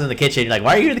see Austin in the kitchen. You're like,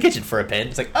 why are you in the kitchen for a pen?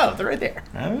 It's like, oh, they're right there.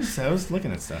 I was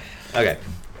looking at stuff. Okay.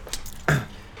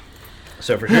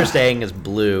 So for sure, staying is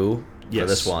blue for Yes.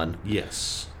 this one.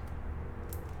 Yes.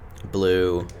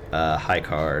 Blue, high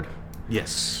card.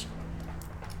 Yes.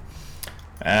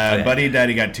 Buddy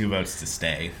Daddy got 2 votes to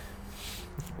stay.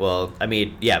 Well, I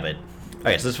mean, yeah, but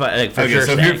okay. So this for Okay, sure.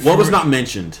 so staying. here- What was not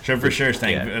mentioned? So for sure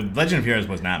staying. Yeah. Legend of Heroes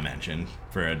was not mentioned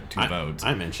for 2 votes.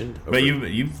 I mentioned. But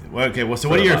you okay? Well, so For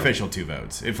what are the your vote. official 2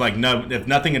 votes? If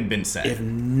nothing had been said, If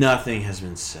nothing has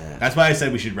been said. that's why I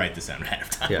said we should write this down ahead of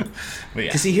time. Yeah. But yeah,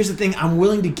 Because see, here's the thing. I'm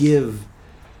willing to give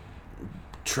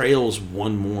Trails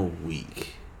one more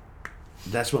week.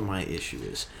 That's what my issue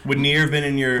is. would Nier have been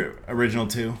in your original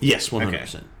 2? Yes,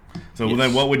 100%. So Yes.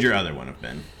 then, what would your other one have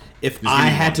been? If Just give I me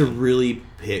had to one. really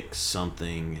pick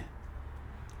something,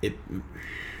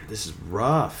 this is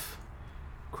rough.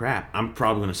 Crap. I'm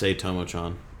probably going to say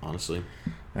Tomo-chan, honestly.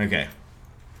 Okay.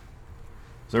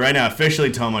 So right now,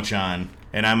 officially Tomo-chan,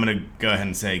 and I'm gonna go ahead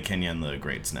and say Kenya and the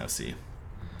Great Snow Sea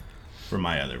for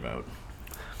my other vote.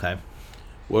 Okay.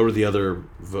 What were the other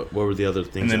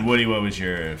things? And then Woody, what was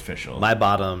your official? My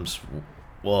bottoms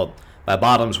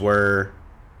were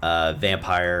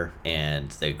Vampire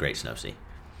and the Great Snow Sea.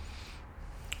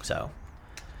 So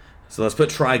let's put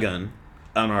Trigun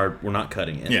on our. We're not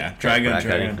cutting it. Yeah,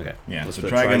 Trigun. Okay. Yeah, let's so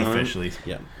put Trigun on. officially.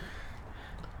 Yeah.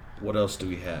 What else do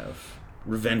we have?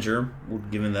 Revenger. We're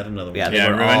giving that another week. Yeah,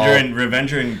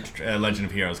 Revenger and Legend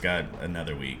of Heroes got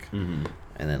another week. Mm-hmm.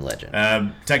 And then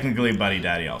Legend. Technically, Buddy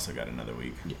Daddy also got another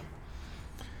week. Yeah.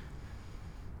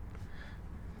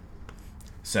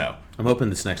 So I'm hoping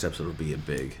this next episode will be a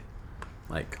big,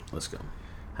 let's go.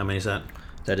 How many is that?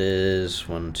 That is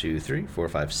 1, 2, 3, 4,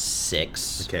 5,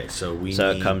 6. Okay, so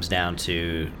it comes down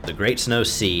to the Great Snow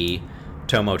Sea,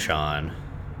 Tomo-chan.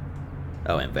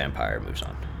 Oh, and Vampire moves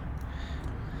on.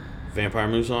 Vampire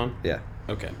moves on? Yeah.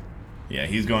 Okay. yeah,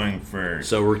 he's going for.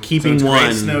 So we're keeping so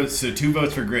one. So 2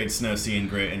 votes for Great Snow Sea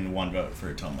and 1 vote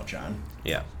for Tomo-chan.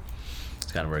 Yeah.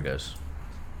 That's kind of where it goes.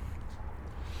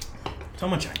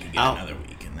 Tomo-chan could get another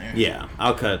week in there. Yeah,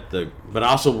 I'll cut but I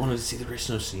also wanted to see the Great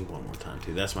Snow Sea one more time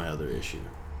too. That's my other issue.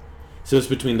 So it's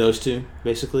between those two,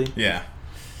 basically. Yeah.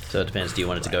 So it depends. Do you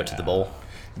want it to go to the bowl?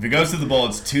 If it goes to the bowl,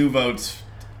 it's 2 votes.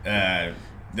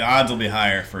 The odds will be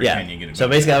higher for yeah. can you get a So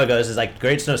vote. basically how it goes is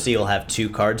Great Snow Sea will have 2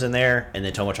 cards in there, and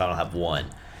then Tomo-chan will have 1.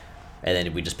 And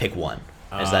then we just pick 1.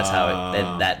 And so that's how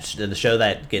it... And the show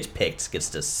that gets picked gets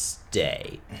to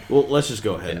stay. Well, let's just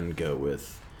go ahead and go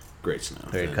with Great Snow.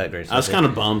 Great Snow. I was kind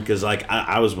of bummed because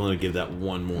I was willing to give that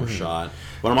one more shot,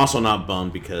 but I'm also not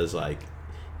bummed because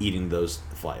eating those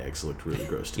fly eggs looked really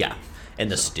gross to me. Yeah, and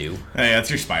the stew. Hey, that's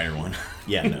your spider one.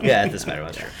 Yeah, no. Yeah, the spider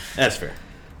one. Sure. That's fair.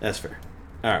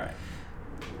 All right.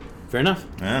 Fair enough.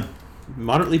 Yeah.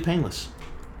 Moderately painless.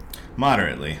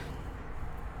 Moderately.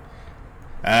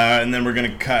 And then we're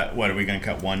gonna cut. What are we gonna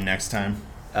cut 1 next time?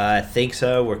 I think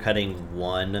so. We're cutting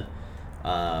 1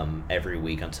 every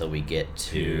week until we get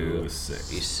to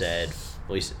 6. You said.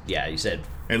 Well, you said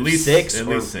at least 6. At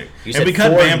least 6. You If said we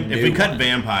cut 4 if we cut ones.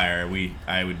 Vampire,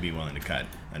 I would be willing to cut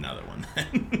another one.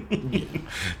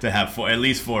 To have at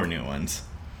least 4 new ones.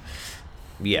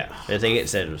 Yeah, I think it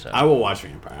said so. I will watch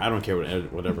Vampire. I don't care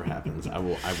whatever happens. I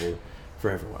will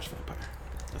forever watch Vampire.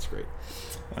 That's great.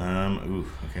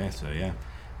 Okay, so yeah.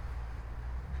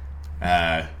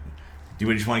 Do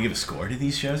we just want to give a score to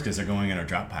these shows because they're going in our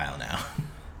drop pile now?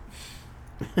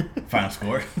 Final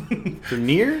score For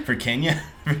Nier? for Kenya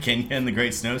and the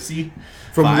Great Snow Sea.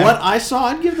 From 5? what I saw,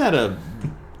 I'd give that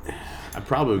I'd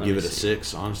probably give it a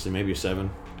 6, honestly, maybe a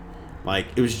 7.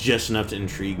 It was just enough to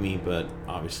intrigue me, but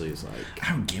obviously it's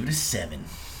I would give it a 7.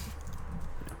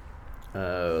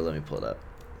 Let me pull it up.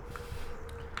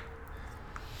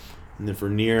 And then for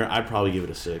Nier, I'd probably give it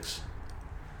a 6.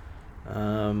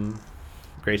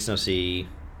 Great Snow Sea.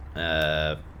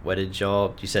 What did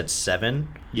y'all? You said 7.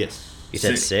 Yes. You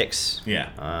said 6. 6.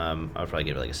 Yeah. I would probably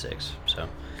give it a 6. So.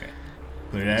 Okay.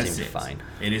 Put it at Seems 6. fine.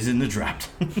 It is in the drop.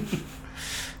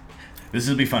 This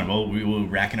will be fun. We will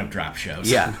racking up drop shows.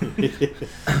 Yeah.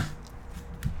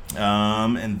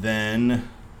 And then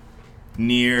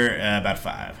Nier about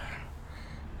 5.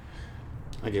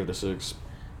 I gave it a 6.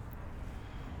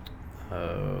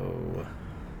 Oh.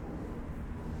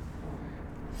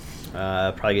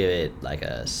 Probably give it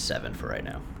a 7 for right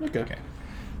now. Okay.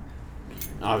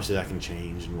 Obviously that can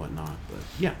change and whatnot, but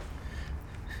yeah.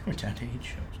 We're down to 8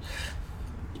 shows.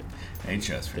 8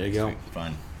 shows for There you next go. week.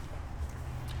 Fun.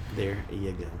 There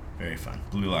you go. Very fun.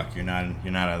 Blue Lock, you're not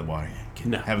out of the water yet.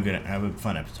 No. Have a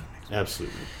fun episode next week.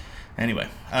 Absolutely. Anyway,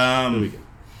 There we go.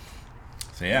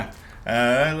 so yeah.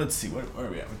 Let's see where are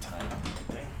we at with time.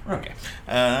 Okay.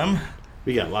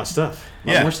 We got a lot of stuff. A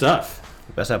lot Yeah. more stuff.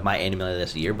 We also have my Anime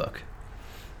List yearbook.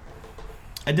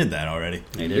 I did that already.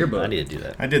 I need to do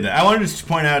that. I did that. I wanted to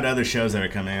point out other shows that are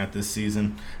coming out this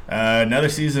season. Another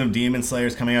season of Demon Slayer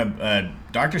is coming up.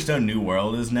 Dr. Stone New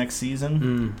World is next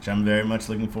season, which I'm very much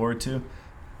looking forward to.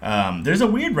 There's a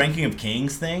weird Ranking of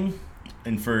Kings thing,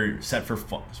 and for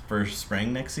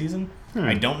spring next season.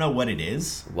 I don't know what it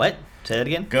is. What? Say that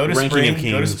again? Go to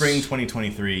Ranking of spring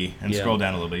 2023 and Yeah. scroll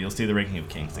down a little bit. You'll see the Ranking of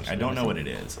Kings thing. I don't know what it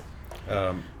is,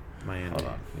 Hold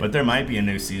on. but there might be a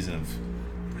new season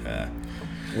of.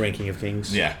 Ranking of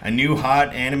Kings. Yeah, a new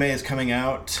hot anime is coming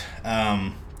out.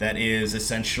 That is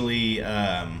essentially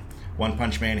One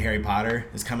Punch Man. Harry Potter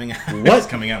is coming out. What? It's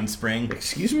coming out in spring.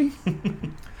 Excuse me?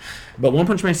 But One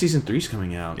Punch Man Season 3 is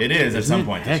coming out. It is at Isn't some it?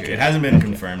 point Heck this year. It yeah. hasn't been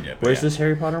confirmed yet. but Where's yeah. this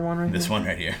Harry Potter one right This here? one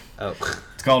right here. Oh.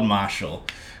 It's called Marshall.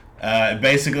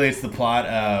 Basically, it's the plot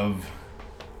of.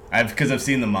 Because I've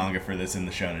seen the manga for this in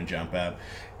the Shonen Jump app.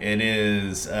 It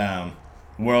is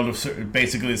world of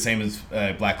basically the same as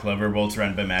Black Clover. World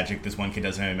surrounded by magic. This one kid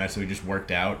doesn't have any magic, so he just worked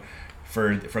out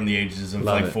from the ages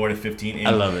of 4 to 15. And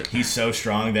I love it. He's so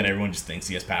strong that everyone just thinks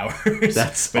he has powers. But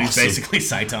Awesome. he's basically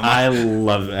Saitama. I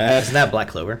love that. Isn't that Black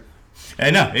Clover?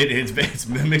 No, it's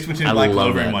mixed between Black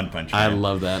Clover and One Punch Man. I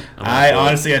love that.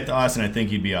 Honestly, Austin, I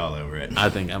think you'd be all over it. I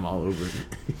think I'm all over it.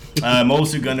 Mobile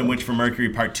Suit Gundam Witch for Mercury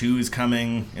Part 2 is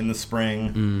coming in the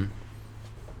spring.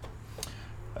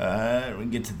 We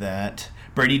get to that.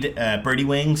 Birdie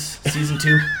Wings Season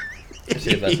 2. I was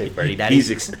about to say Birdie Daddy.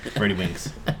 Birdie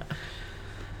Wings.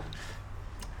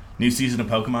 New season of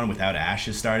Pokemon without Ash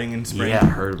is starting in spring. Yeah, I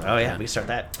heard about that. We can start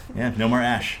that. Yeah, no more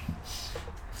Ash.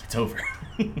 It's over.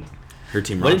 Her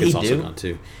Team Rocket's also gone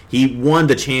too. He won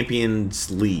the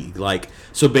Champions League.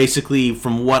 So basically,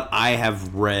 from what I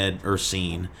have read or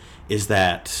seen, is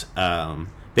that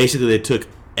basically they took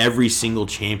every single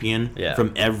champion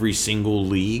from every single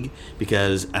league,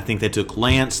 because I think they took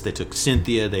Lance, they took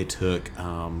Cynthia, they took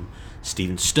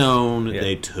Steven Stone,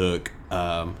 they took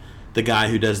the guy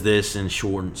who does this in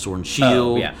Sword and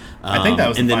Shield. I think that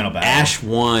was the final battle. Ash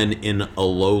won in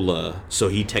Alola, so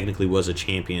he technically was a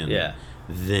champion.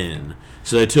 Then.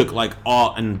 So they took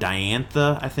and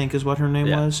Diantha, I think is what her name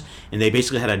was, and they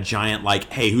basically had a giant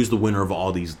hey, who's the winner of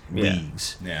all these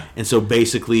leagues? And so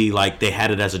basically they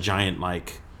had it as a giant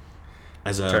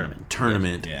as a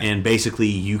tournament. And basically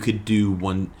you could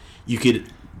you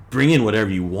could bring in whatever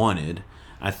you wanted.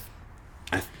 I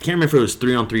can't remember if it was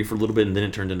 3-on-3 for a little bit and then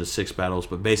it turned into 6 battles,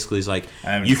 but basically it's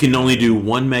you can only do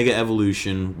 1 Mega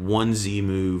Evolution, 1 Z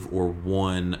move, or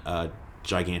 1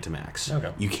 Gigantamax.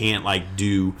 Okay. You can't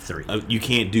do 3. You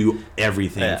can't do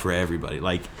everything for everybody.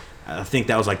 I think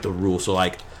that was the rule. So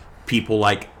people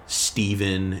like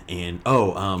Steven and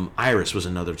Iris was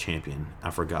another champion. I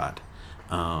forgot.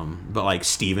 But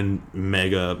Steven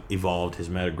Mega evolved his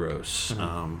Metagross.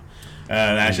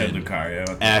 Ash had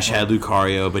Lucario. Ash had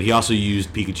Lucario, but he also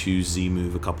used Pikachu's Z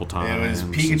move a couple times. It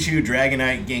was Pikachu,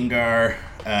 Dragonite, Gengar,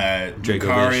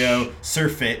 Lucario,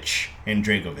 Sirfetch, and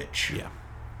Dragovich. Yeah.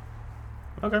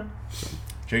 Okay.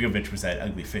 Dragovich was that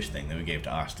ugly fish thing that we gave to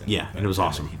Austin. Yeah, and it was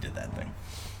awesome. He did that thing.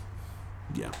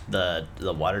 Yeah.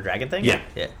 The water dragon thing? Yeah.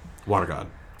 Yeah. Water god.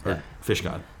 Or fish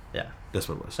god. Yeah. That's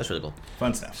what it was. That's really cool.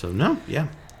 Fun stuff. So,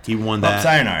 he won that.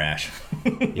 Sayonara, Ash.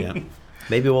 Yeah.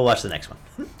 Maybe we'll watch the next one.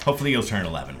 Hopefully you'll turn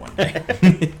 11 one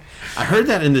day. I heard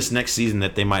that in this next season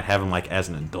that they might have him as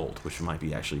an adult, which might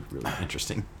be actually really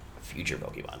interesting. Future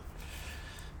Pokemon.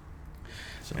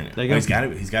 So, there you go.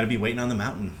 He's got to be waiting on the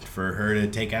mountain for her to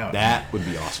take out. That would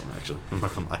be awesome, actually. I'm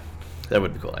not gonna lie. That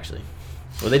would be cool, actually.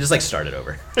 Well, they just start it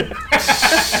over.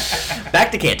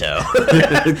 Back to Kanto.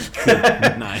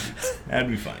 Nice. That'd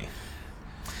be funny.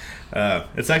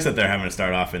 It sucks that they're having to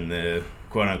start off in the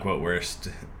quote-unquote worst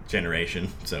generation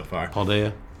so far.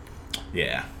 Paldea?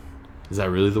 Yeah. Is that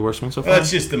really the worst one so far? Well,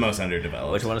 it's just the most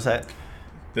underdeveloped. Which one is that?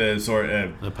 The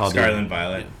Scarlet and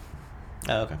Violet.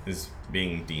 Yeah. Oh, okay. Is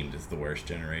being deemed as the worst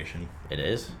generation. It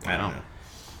is? I don't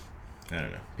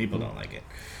know. People don't like it.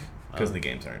 Because the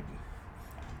games aren't...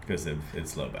 Because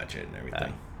it's low budget and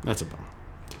everything. That's a bummer.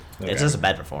 Okay. It's just a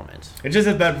bad performance. It's just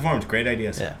a bad performance. Great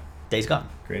ideas. Yeah. Days Gone.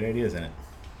 Great ideas in it.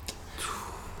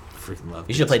 Freaking love it.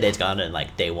 You should have played Days Gone in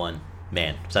day one.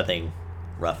 Man, something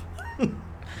rough.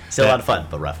 Still a lot of fun,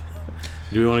 but rough.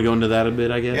 Do we want to go into that a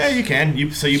bit, I guess? Yeah, you can. You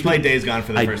played Days Gone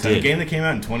for the first time. A game that came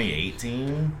out in 2018?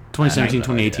 2017,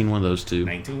 2018, one of those two.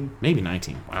 19? Maybe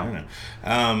 19. Wow. I don't know.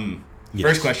 Yes.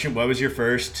 First question, what was your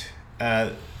first...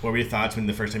 what were your thoughts when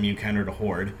the first time you encountered a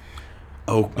horde?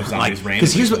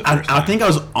 Because here's what I think I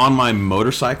was on my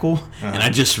motorcycle and I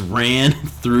just ran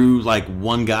through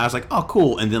one guy. I was like, oh,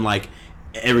 cool. And then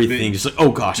everything just oh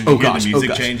gosh, the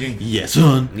music changing? Yes,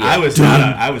 son. Yeah. I was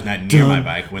not near my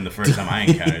bike when the first time I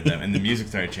encountered them, and the music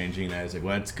started changing, and I was like,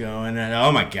 what's going on?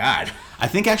 Oh my god. I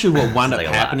think actually what wound up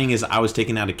happening is I was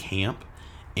taken out of camp,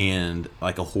 and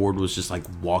a horde was just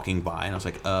walking by, and I was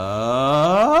like,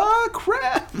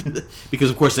 crap. Because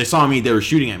of course they saw me, they were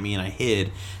shooting at me, and I hid,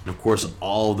 and of course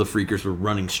all the freakers were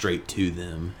running straight to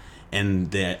them,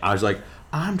 and I was like,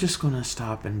 I'm just gonna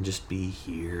stop and just be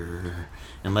here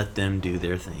and let them do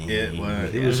their thing. It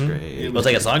was great. It was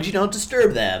as long as you don't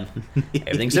disturb them,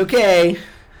 everything's okay.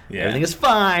 Yeah. Everything is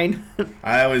fine.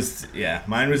 Mine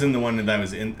was in the one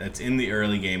that's in the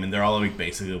early game, and they're all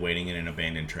basically waiting in an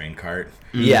abandoned train cart.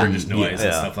 Yeah. For just noise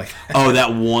and stuff like that. Oh,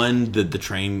 that one, the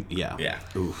train, yeah. Yeah.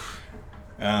 Oof.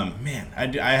 Man,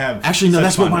 I have... Actually, no,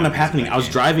 that's what wound up happening. I was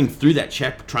driving through that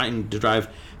trying to drive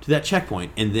to that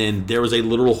checkpoint, and then there was a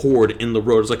literal horde in the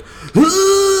road. It was like,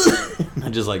 I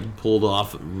just like pulled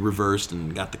off, reversed,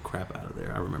 and got the crap out of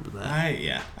there. I remember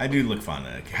that. I do look fun.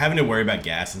 Having to worry about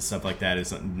gas and stuff like that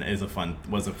was a fun.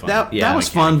 That was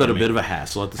fun, but a bit of a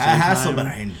hassle at the same time.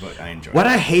 But I enjoyed. What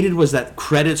I hated was that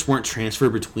credits weren't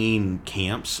transferred between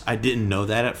camps. I didn't know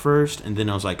that at first, and then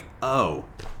I was like, oh,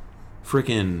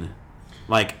 freaking.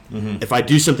 Like, if I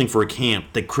do something for a camp,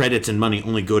 the credits and money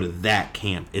only go to that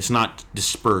camp. It's not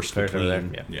dispersed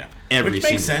between every Which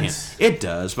single makes sense. camp. It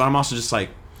does, but I'm also just like,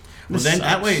 well, then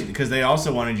that way, because they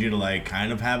also wanted you to like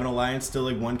kind of have an alliance to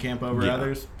like one camp over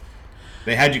others.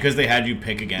 They had you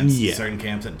pick against certain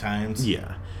camps at times.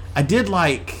 Yeah, I did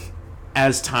like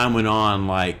as time went on,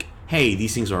 like, hey,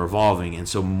 these things are evolving, and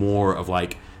so more of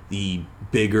like the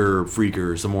bigger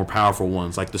freakers, the more powerful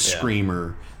ones, like the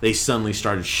Screamer, they suddenly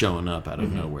started showing up out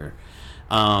of nowhere.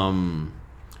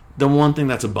 The one thing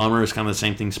that's a bummer is kind of the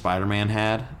same thing Spider-Man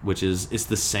had, which is it's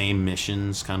the same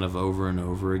missions kind of over and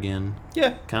over again.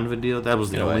 Yeah. Kind of a deal. That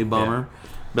was the only bummer. Yeah.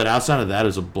 But outside of that, it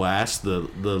was a blast.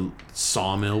 The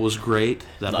sawmill was great.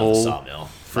 That Love whole the sawmill.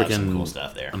 Freaking cool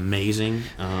stuff there. Amazing.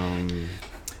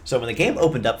 So when the game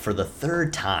opened up for the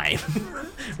third time,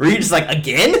 were you just like,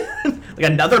 again? Like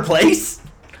another place?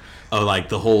 Oh, like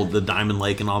the Diamond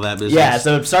Lake and all that business? Yeah,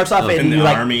 so it starts off in the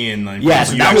like, army and like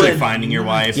so you actually finding your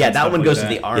wife. Yeah, that one goes like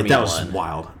to the army. That was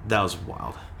wild. That was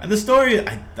wild. And the story,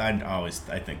 I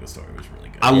think the story was really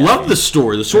good. I love the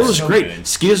story. The story was so great. good.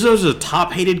 Schizo's a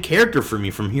top hated character for me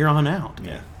from here on out.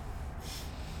 Yeah.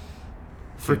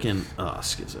 Freaking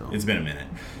Schizo. It's been a minute.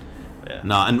 Yeah.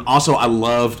 Nah, and also I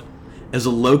loved, as a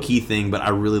low-key thing, but I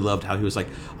really loved how he was like,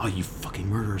 oh, you fucking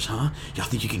murderers, huh? Y'all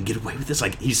think you can get away with this?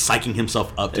 Like, he's psyching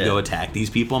himself up to go attack these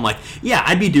people. I'm like, yeah,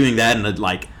 I'd be doing that, and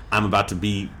like, I'm about to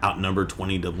be outnumbered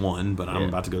 20-1, but I'm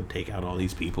about to go take out all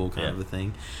these people, kind of a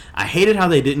thing. I hated how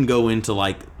they didn't go into,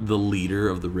 like, the leader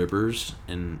of the Rippers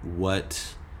and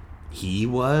what he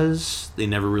was. They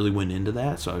never really went into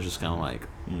that, so I was just kind of like...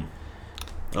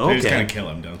 They just kind of kill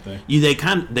him, don't they?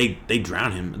 They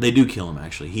drown him. They do kill him,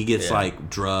 actually. He gets like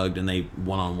drugged, and they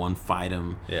one-on-one fight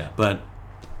him. Yeah. But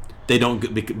they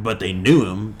don't. But they knew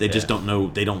him. They just don't know.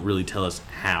 They don't really tell us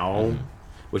how.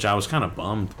 Which I was kind of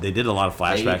bummed. They did a lot of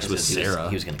flashbacks with Sarah.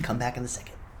 He was going to come back in a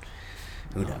second.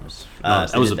 Who knows?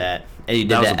 That was that. And you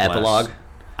did that epilogue.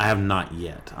 I have not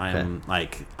yet. I am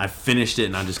like, I finished it,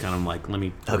 and I'm just kind of like, let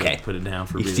me put it down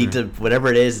for. You see, whatever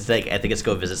it is, it's like, I think it's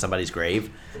go visit somebody's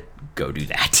grave. Go do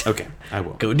that. Okay, I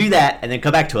will. Go do that, and then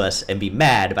come back to us and be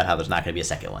mad about how there's not going to be a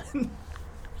second one.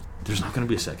 There's not going to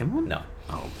be a second one? No.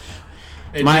 Oh.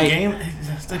 The game,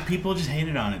 it's like people just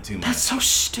hated on it too much. That's so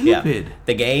stupid. Yeah.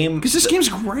 The game... Because this game's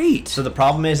great. So the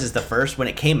problem is the first, when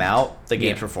it came out, the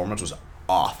game's performance was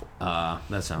awful.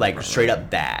 That sounds like, straight up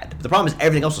bad. But the problem is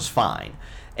everything else was fine.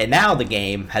 And now the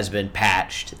game has been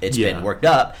patched. It's been worked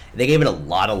up. They gave it a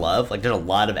lot of love. Like, there's a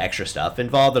lot of extra stuff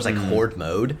involved. There's, like, Horde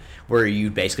mode, where you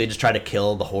basically just try to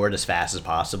kill the Horde as fast as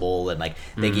possible. And, like,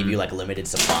 they give you, like, limited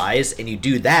supplies. And you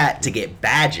do that to get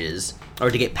badges,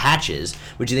 or to get patches,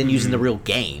 which you then use in the real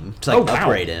game to, like,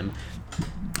 upgrade him.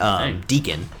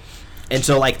 Deacon. And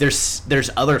so, like, there's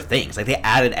other things. Like, they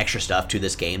added extra stuff to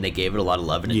this game. They gave it a lot of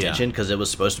love and attention because it was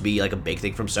supposed to be, like, a big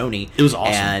thing from Sony. It was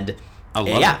awesome. And... I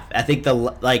love it. I think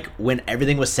when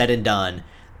everything was said and done,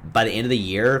 by the end of the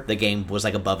year, the game was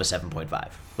like above a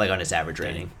 7.5, like on its average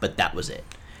rating. But that was it.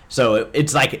 So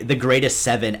it's like the greatest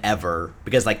 7 ever,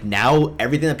 because like now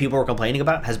everything that people were complaining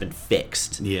about has been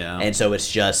fixed. Yeah. And so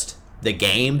it's just the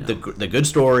game, the good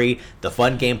story, the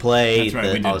fun gameplay. That's right. We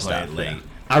all did play stuff. it late.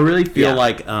 I really feel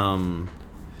like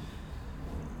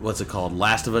what's it called?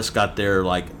 Last of Us got their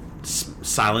like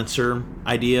silencer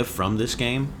idea from this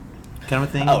game. Kind of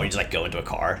a thing. Oh, you just like go into a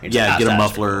car. Get a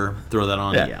muffler, throw that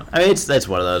on. Yeah. I mean, that's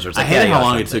one of those. Where it's like, I hated how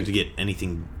long it took to get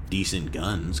anything decent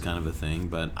guns, kind of a thing.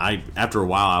 But after a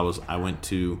while, I went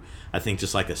to, I think,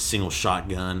 just like a single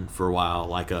shotgun for a while,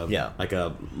 like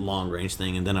a long range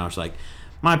thing, and then I was like,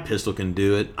 my pistol can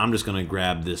do it. I'm just gonna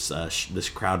grab this this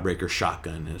Crowdbreaker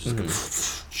shotgun. And it was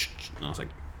just and I was like,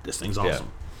 this thing's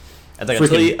awesome. I think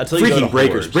until you go to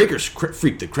breakers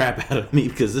freaked the crap out of me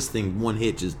because this thing one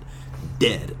hit just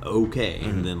dead.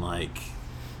 And then like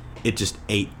it just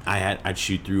ate. I'd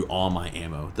shoot through all my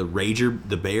ammo. The Rager,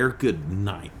 the bear, good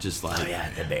night. Just like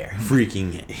the bear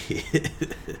freaking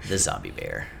the zombie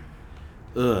bear.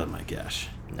 Oh my gosh.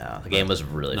 No, the game was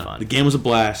really fun. The game was a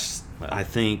blast. I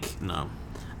think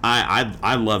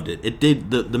I loved it. It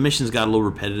did the missions got a little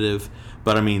repetitive,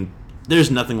 but I mean,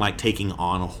 there's nothing like taking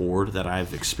on a horde that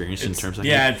I've experienced in terms of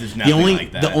there's nothing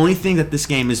like that. The only thing that this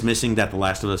game is missing that The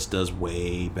Last of Us does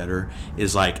way better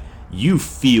is like you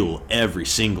feel every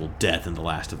single death in The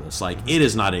Last of Us. Like it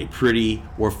is not a pretty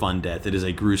or fun death. It is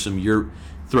a gruesome. You're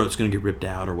throat's going to get ripped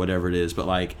out or whatever it is. But,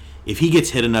 like, if he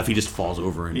gets hit enough, he just falls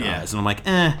over and dies. And I'm like,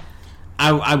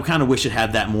 I kind of wish it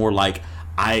had that more, like,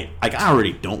 I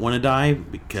already don't want to die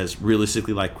because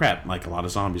realistically, like, crap, like, a lot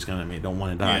of zombies kind of don't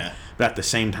want to die. Yeah. But at the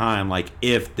same time, like,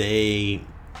 if it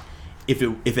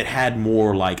had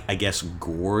more, like, I guess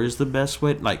gore is the best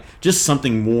way, like, just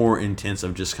something more intense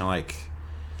of just kind of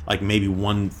like maybe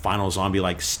one final zombie,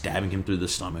 like, stabbing him through the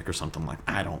stomach or something, like,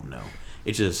 I don't know.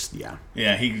 It just, Yeah,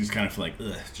 he just kind of like,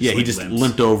 ugh. He just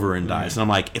limped over and dies. And I'm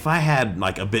like, if I had,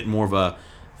 like, a bit more of a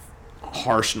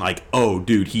harsh, like, oh,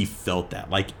 dude, he felt that.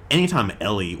 Like, anytime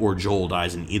Ellie or Joel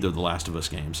dies in either of the Last of Us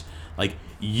games, like,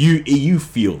 you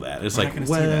feel that. It's like,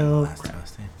 well, in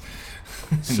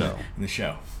the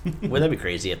show. Wouldn't that be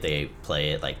crazy if they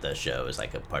play it like the show is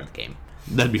like a part of the game?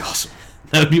 That'd be awesome.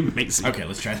 That'd be amazing. Okay,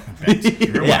 let's try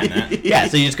that. Yeah,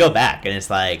 so you just go back and it's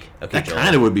like, okay, that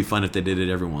kind of would be fun if they did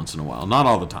it every once in a while. Not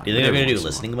all the time. Do you think they're going to do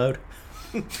listening mode?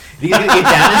 You going to get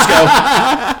down and just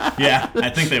go? Yeah, I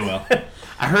think they will.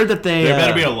 I heard that there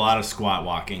better be a lot of squat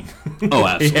walking. Oh,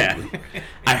 absolutely. Yeah.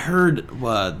 I heard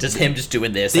just him just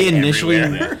doing this. They I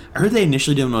heard they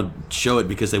initially didn't want to show it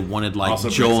because they wanted, like, also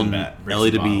Joel and Ellie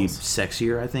to be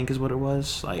sexier, I think is what it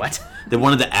was. Like, what? They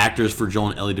wanted the actors for Joel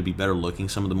and Ellie to be better looking,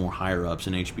 some of the more higher ups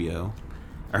in HBO.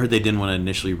 I heard they didn't want to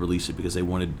initially release it because they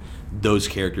wanted those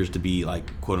characters to be,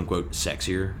 like, quote unquote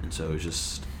sexier, and so it was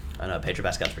just. I know Pedro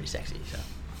Pascal's pretty sexy, so.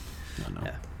 No.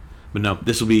 Yeah. But no,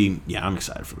 this will be. Yeah, I'm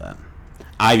excited for that.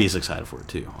 Ivy's excited for it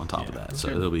too. On top of that, so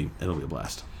it'll be a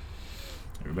blast.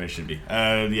 Everybody should be.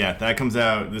 That comes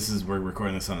out. We're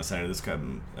recording this on the Saturday.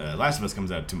 Last of Us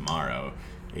comes out tomorrow,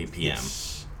 8 p.m.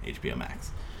 Yes. HBO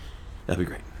Max. That'd be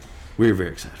great. We're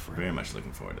very excited for it. Very much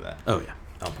looking forward to that. Oh yeah,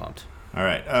 I'm pumped. All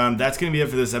right, that's gonna be it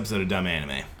for this episode of Dumb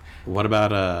Anime. What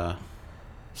about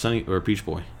Sunny or Peach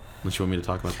Boy? Unless you want me to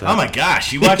talk about that. Oh my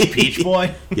gosh, you watched Peach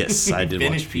Boy? Yes, I did.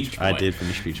 Finish Peach Boy. I did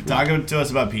finish Peach Boy. Talk to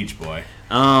us about Peach Boy.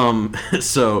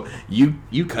 So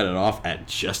you cut it off at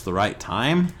just the right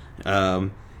time.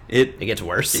 It gets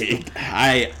worse.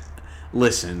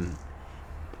 Listen.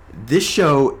 This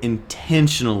show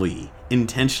intentionally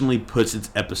puts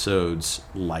its episodes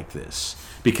like this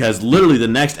because literally the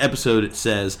next episode it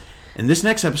says, in this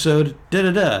next episode, da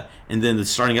da da, and then the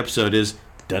starting episode is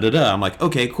da da da. I'm like,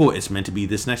 okay, cool. It's meant to be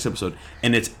this next episode,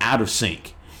 and it's out of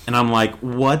sync. And I'm like,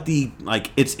 what the,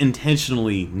 like, it's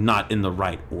intentionally not in the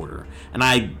right order.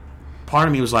 And part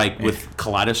of me was like, with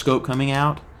Kaleidoscope coming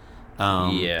out,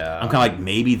 I'm kind of like,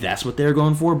 maybe that's what they're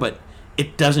going for, but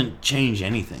it doesn't change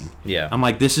anything. Yeah. I'm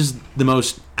like, this is the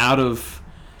most out of,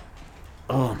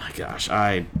 oh my gosh,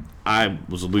 I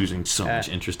was losing so much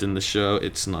interest in the show.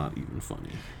 It's not even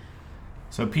funny.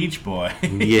 So Peach Boy.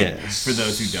 Yes. For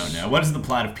those who don't know, what is the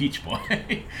plot of Peach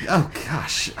Boy? Oh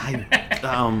gosh,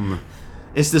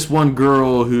 it's this one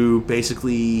girl who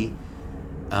basically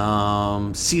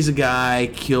sees a guy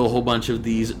kill a whole bunch of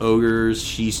these ogres.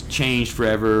 She's changed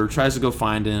forever. Tries to go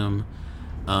find him.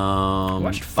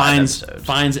 Finds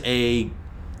a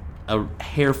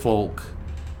hair folk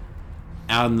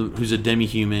out who's a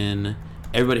demi-human.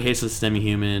 Everybody hates this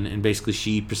demi-human, and basically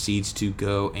she proceeds to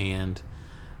go and.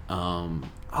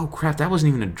 Oh crap! That wasn't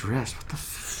even addressed. What the?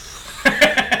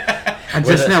 I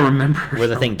just now remember. Where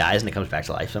the thing dies and it comes back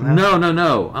to life somehow.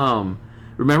 No.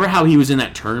 Remember how he was in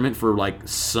that tournament for like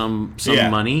some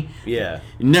money? Yeah.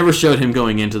 You never showed him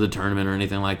going into the tournament or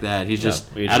anything like that. He's just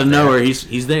out of nowhere.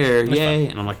 He's there. That's yay!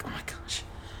 Fun. And I'm like, oh my gosh.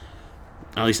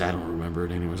 At least I don't remember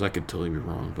it anyways. I could totally be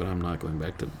wrong, but I'm not going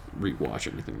back to rewatch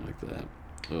or anything like that.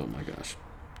 Oh my gosh.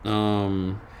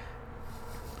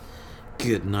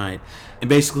 Good night. And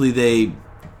basically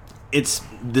it's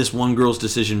this one girl's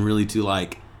decision really to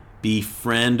like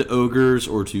befriend ogres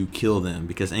or to kill them,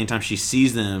 because anytime she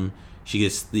sees them, she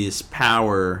gets this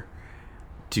power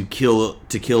to kill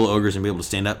ogres and be able to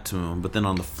stand up to them. But then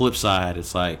on the flip side,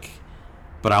 it's like,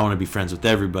 but I want to be friends with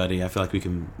everybody. I feel like we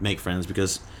can make friends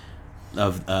because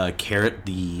of Carrot,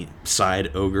 the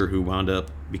side ogre who wound up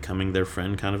becoming their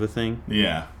friend, kind of a thing.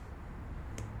 Yeah.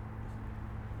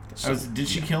 Did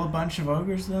she kill a bunch of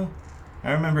ogres, though?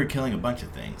 I remember killing a bunch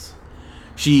of things.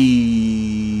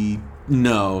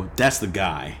 No, that's the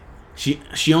guy.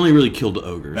 She only really killed the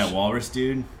ogres. That walrus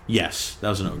dude? Yes, that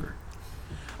was an ogre.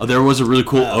 Oh, there was a really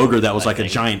cool ogre that was like a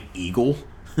giant eagle.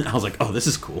 I was like, oh, this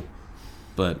is cool.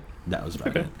 But that was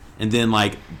about it. And then,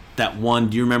 like, that one,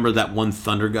 do you remember that one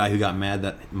thunder guy who got mad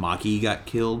that Maki got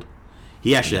killed?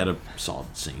 He actually had a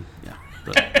solid scene. Yeah.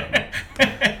 But,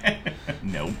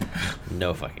 nope.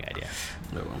 No fucking idea.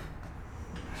 No.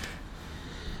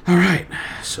 All right.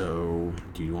 So,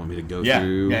 do you want me to go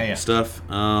through stuff?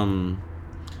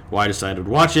 Well, I decided to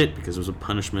watch it because it was a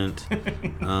punishment.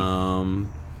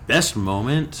 Best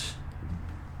moment.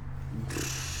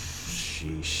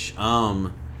 Sheesh.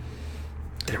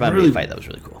 There's about to be a fight that was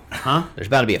really cool. Huh? There's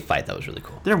about to be a fight that was really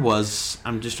cool. There was.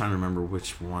 I'm just trying to remember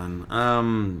which one.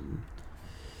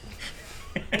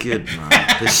 Good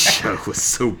night. This show was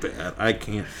so bad. I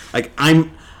can't.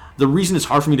 The reason it's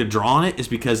hard for me to draw on it is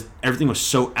because everything was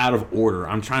so out of order.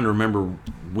 I'm trying to remember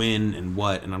when and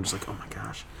what, and I'm just like, oh my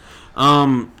gosh.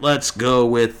 Let's go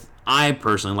with. I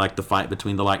personally like the fight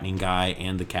between the lightning guy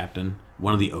and the captain.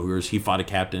 One of the ogres. He fought a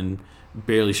captain,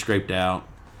 barely scraped out.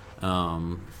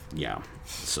 Yeah.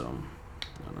 So,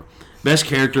 I don't know. Best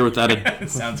character without a... It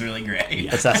sounds really great.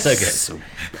 Yeah, that sounds so good. So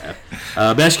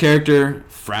bad. Best character,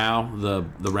 Frau, the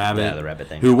rabbit. Yeah, the rabbit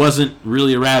thing. Who wasn't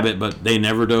really a rabbit, but they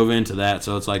never dove into that.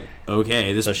 So it's like,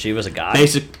 okay. So she was a god?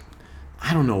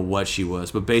 I don't know what she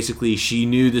was, but basically she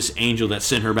knew this angel that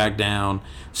sent her back down.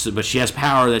 So, but she has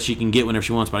power that she can get whenever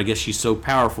she wants. But I guess she's so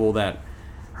powerful that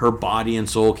her body and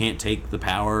soul can't take the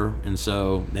power. And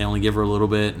so they only give her a little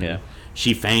bit. And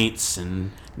she faints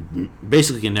and...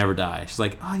 basically can never die. She's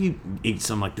like, oh, you eat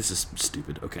some. Like, this is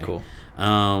stupid. Okay, cool.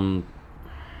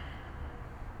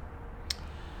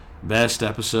 Best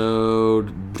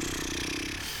episode.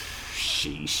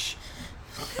 Sheesh.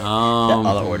 All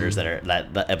the orders that are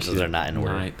the episodes that are not in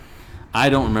order. Right. I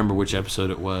don't remember which episode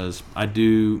it was. I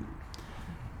don't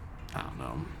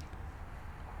know.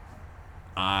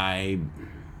 I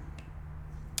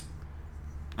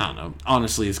don't know.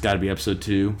 Honestly, it's got to be episode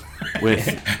 2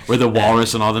 with where the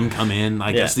walrus and all them come in.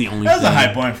 Like that's the only. That was a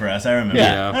high point for us. I remember.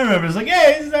 Yeah. I remember. It's like,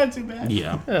 hey, it's not too bad.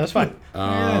 Yeah, that's fine.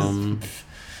 That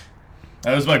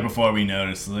was like before we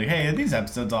noticed. Like, hey, are these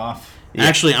episodes off? Yeah.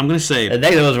 Actually, I'm gonna say the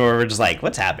next ones where we're just like,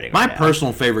 what's happening? My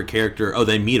personal favorite character. Oh,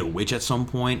 they meet a witch at some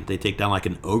point. They take down like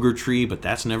an ogre tree, but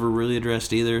that's never really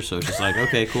addressed either. So it's just like,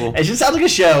 okay, cool. It just sounds like a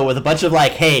show with a bunch of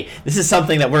like, hey, this is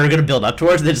something that we're gonna build up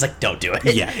towards. And they're just like, don't do it.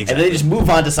 Yeah, exactly. And then they just move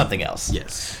on to something else.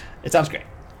 Yes, it sounds great.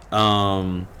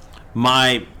 You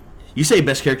say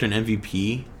best character in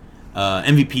MVP.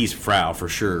 MVP's Frau for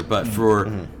sure, but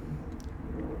for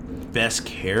best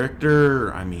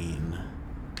character, I mean.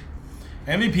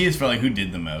 MVP is for like who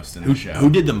did the most in the show. Who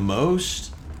did the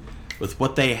most with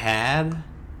what they had?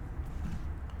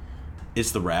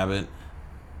 It's the rabbit.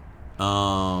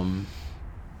 The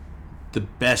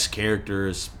best character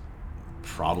is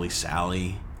probably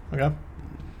Sally. Okay.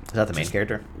 Is that the main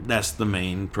character? That's the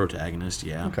main protagonist,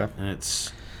 yeah. Okay.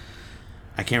 And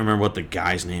I can't remember what the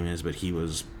guy's name is, but he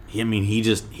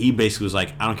basically was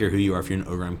like, I don't care who you are. If you're an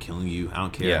ogre, I'm killing you. I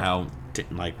don't care how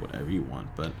like whatever you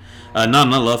want. But not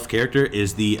love character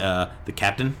is the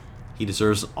captain. He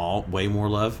deserves way more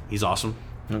love. He's awesome.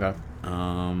 Okay.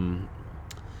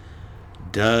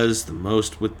 Does the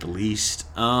most with the least.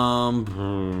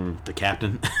 The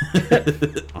captain.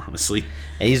 Honestly,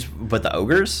 and he's with the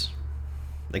ogres.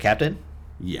 The captain.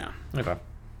 Yeah. Okay.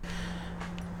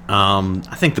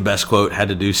 I think the best quote had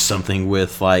to do something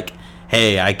with like,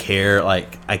 hey, I care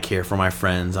for my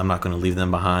friends. I'm not going to leave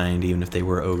them behind, even if they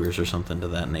were ogres or something to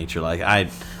that nature. Like I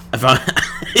found.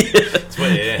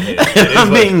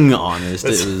 I'm being honest.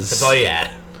 That's all you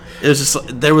had. It was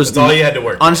just there was. That's all you had to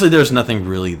work. Honestly, there was nothing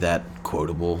really that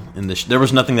quotable in this. There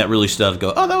was nothing that really stood out to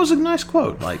go, oh, that was a nice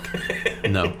quote. Like,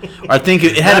 no. Or I think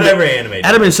it had to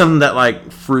have been something that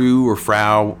like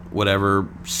Frau, whatever,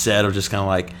 said, or just kind of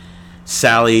like.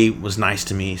 Sally was nice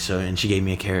to me, and she gave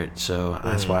me a carrot, so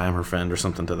that's why I'm her friend, or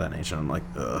something to that nature. I'm like,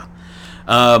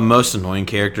 ugh. Most annoying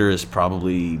character is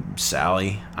probably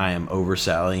Sally. I am over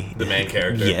Sally. The main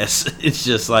character. Yes, it's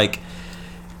just like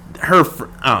her.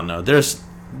 I don't know. There's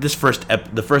this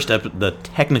the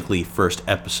technically first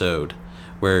episode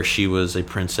where she was a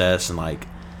princess and like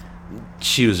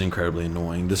she was incredibly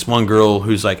annoying. This one girl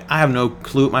who's like, I have no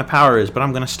clue what my power is, but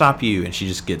I'm gonna stop you, and she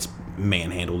just gets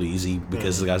manhandled easy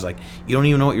because the guy's like, you don't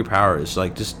even know what your power is.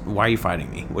 Like, just why are you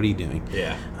fighting me? What are you doing?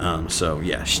 Yeah. So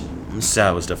yeah,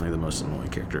 Sal was definitely the most annoying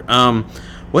character.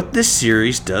 What this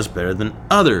series does better than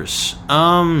others?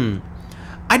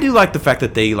 I do like the fact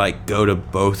that they like go to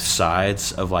both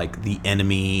sides of like the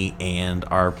enemy and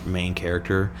our main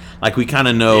character. Like we kind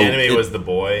of know the enemy was the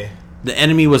boy. The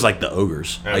enemy was like the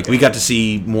ogres. Okay. Like we got to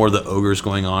see more of the ogres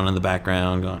going on in the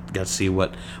background. Got to see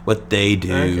what they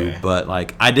do. Okay. But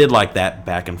like I did like that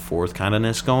back and forth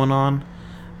kindness going on.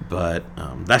 But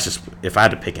that's just if I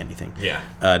had to pick anything. Yeah.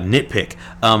 Nitpick.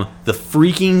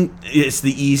 It's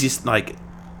the easiest. Like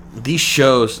these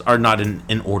shows are not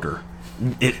in order.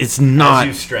 It's not. As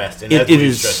you stressed, and as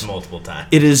we've stressed multiple times.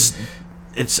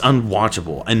 It's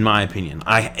unwatchable in my opinion.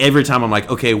 Every time I'm like,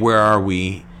 okay, where are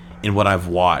we in what I've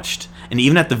watched? And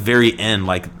even at the very end,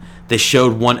 like they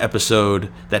showed one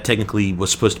episode that technically was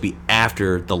supposed to be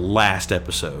after the last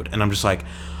episode, and I'm just like,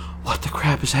 what the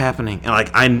crap is happening?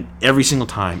 And every single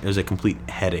time it was a complete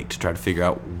headache to try to figure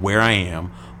out where I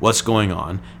am, what's going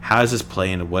on, how does this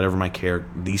play into whatever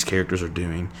these characters are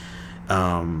doing.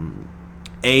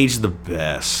 Aged the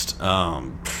best.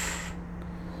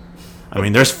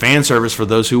 There's fan service for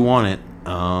those who want it.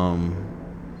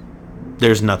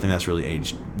 There's nothing that's really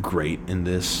aged great in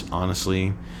this,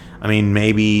 honestly.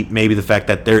 Maybe the fact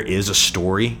that there is a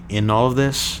story in all of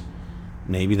this,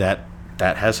 maybe that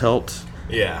has helped.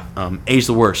 Yeah. Aged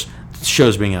the worst. The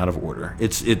show's being out of order.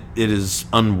 It is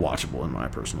unwatchable in my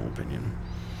personal opinion.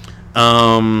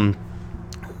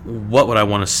 What would I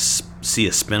want to see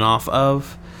a spinoff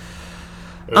of?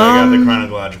 I got the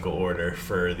chronological order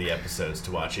for the episodes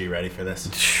to watch. Are you ready for this?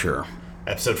 Sure.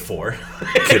 Episode 4.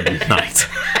 Good night.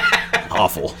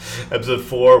 Awful. Episode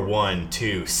 4, 1,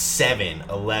 2, 7,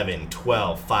 11,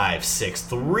 12, 5, 6,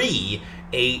 3,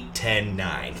 8, 10,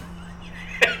 9.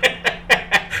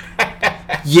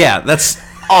 Yeah, that's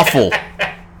awful.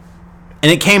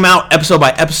 And it came out episode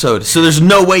by episode, so there's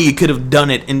no way you could have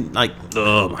done it in,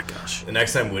 oh my gosh. The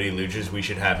next time Woody loses, we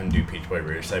should have him do Peach Boy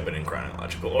Riverside, but in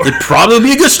chronological order. It'd probably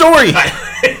be a good story.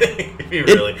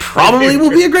 It probably will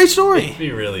be a great story. It'd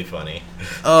be really funny.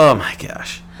 Oh my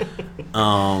gosh.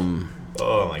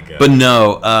 Oh my god. But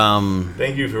no.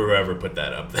 Thank you for whoever put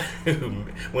that up there, who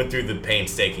went through the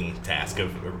painstaking task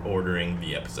of ordering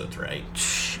the episodes right.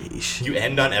 Sheesh. You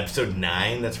end on episode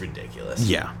 9? That's ridiculous.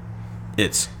 Yeah.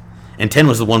 And 10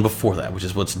 was the one before that, which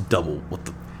is what's double. What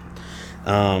the?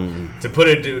 To put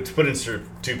into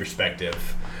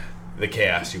perspective, the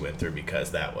chaos you went through,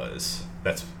 because that's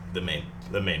the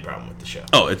main problem with the show.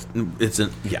 Oh, it's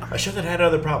yeah. A show that had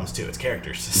other problems too. Its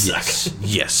characters suck.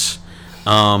 Yes.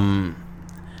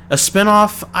 A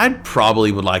spinoff, I'd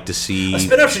probably would like to see. A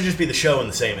spinoff should just be the show in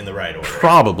the right order.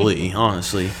 Probably,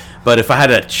 honestly. But if I had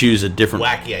to choose a different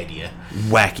wacky idea,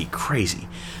 crazy.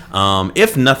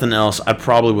 If nothing else, I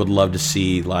probably would love to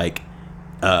see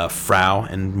Frau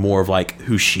and more of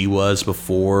who she was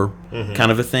before,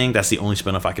 kind of a thing. That's the only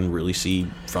spinoff I can really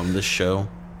see from this show,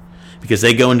 because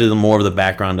they go into more of the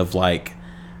background of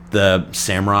the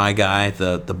samurai guy,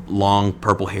 the long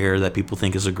purple hair that people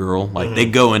think is a girl. They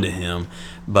go into him,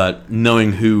 but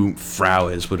knowing who Frau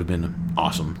is would have been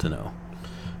awesome to know.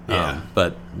 Yeah.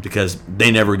 But because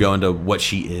they never go into what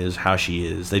she is, how she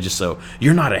is, they just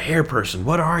you're not a hair person,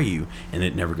 what are you? And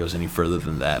it never goes any further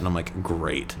than that. And I'm like,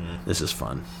 great, this is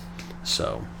fun.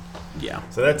 So, yeah.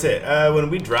 So that's it. When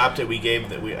we dropped it,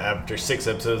 after 6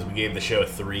 episodes, we gave the show a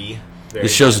 3.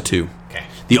 This show's a 2. Okay.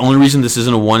 The only reason this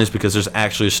isn't a 1 is because there's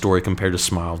actually a story compared to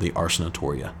Smile, the Ars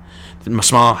Notoria.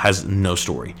 Smile has no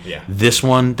story. Yeah. This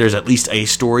one, there's at least a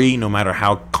story, no matter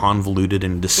how convoluted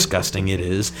and disgusting it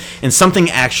is. And something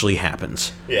actually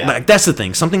happens. Yeah. That's the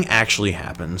thing. Something actually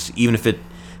happens, even if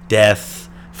death,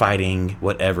 fighting,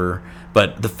 whatever.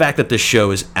 But the fact that this show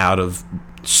is out of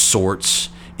sorts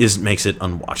makes it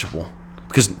unwatchable.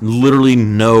 Because literally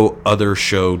no other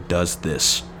show does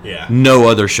this. Yeah. No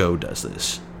other show does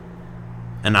this.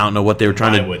 And I don't know what they were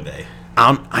trying to... Why would they?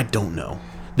 I don't know.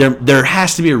 There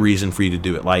has to be a reason for you to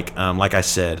do it. Like I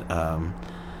said,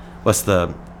 what's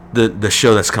the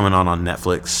show that's coming on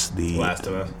Netflix? The Last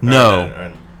of Us?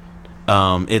 No.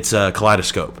 It's a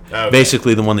Kaleidoscope. Okay.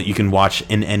 Basically the one that you can watch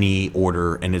in any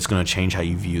order, and it's going to change how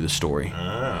you view the story.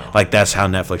 Oh. That's how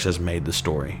Netflix has made the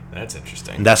story. That's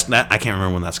interesting. That I can't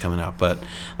remember when that's coming out, but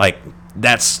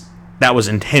that was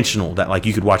intentional, that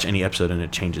you could watch any episode and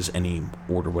it changes any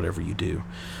order, whatever you do.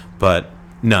 But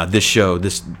no, this show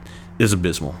is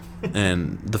abysmal.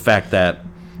 And the fact that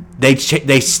they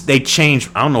changed,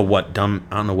 I don't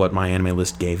know what my anime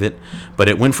list gave it, but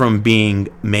it went from being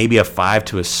maybe a 5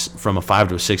 to a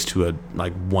 6 to a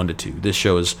 1 to 2. This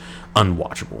show is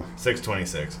unwatchable.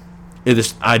 626.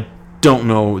 I don't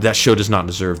know, that show does not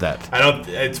deserve that.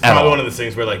 It's probably one of those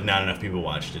things where not enough people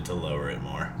watched it to lower it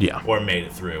more. Yeah. Or made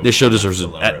it through. This show deserves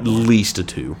at least a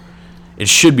 2. It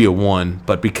should be a 1,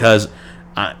 but because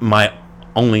my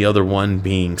only other one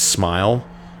being Smile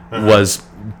was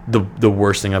the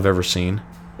worst thing I've ever seen.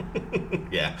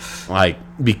 Yeah.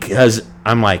 Because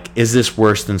I'm is this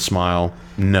worse than Smile?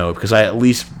 No, because I at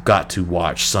least got to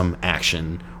watch some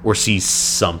action or see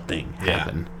something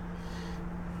happen.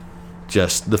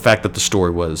 Just the fact that the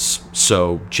story was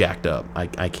so jacked up,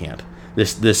 I can't.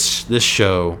 This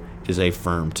show is a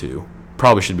firm 2.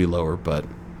 Probably should be lower, but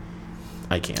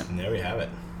I can't. And there we have it.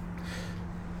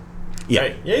 Yeah.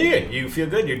 Right. Yeah. You feel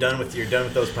good. You're done with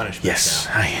those punishments. Yes,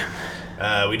 now. I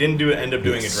am. We didn't end up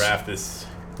doing a draft this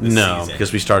no, season,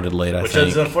 because we started late. Which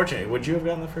is unfortunate. Would you have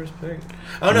gotten the first pick?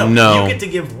 Oh no! No. You get to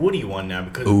give Woody one now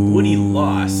because Woody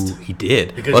lost. He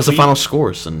did. Because What's the final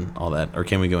scores and all that? Or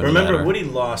can we go into that? Remember, Woody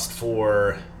lost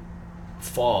for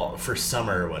fall, for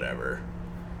summer or whatever,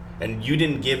 and you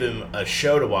didn't give him a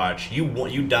show to watch. You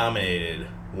dominated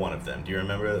one of them. Do you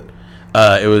remember?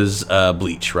 It was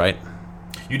Bleach, right?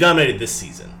 You dominated this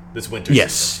season, this winter.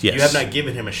 Yes, season. yes. You have not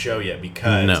given him a show yet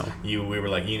because we were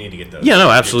like, you need to get those. Yeah, no,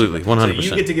 absolutely, 100%. So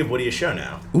you get to give Woody a show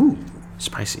now. Ooh,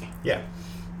 spicy. Yeah.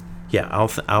 Yeah,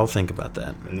 I'll think about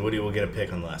that. And Woody will get a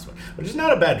pick on the last one, which is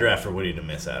not a bad draft for Woody to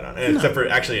miss out on. Except for,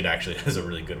 it actually is a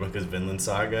really good one because Vinland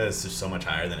Saga is just so much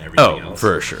higher than everything else. Oh,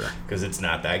 for sure. Because it's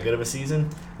not that good of a season.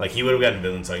 Like, he would have gotten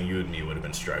Vinland Saga, you and me would have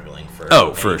been struggling for.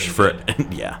 Oh, for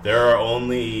yeah. There are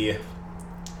only.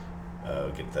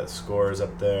 Get the scores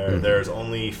up there. Mm-hmm. There's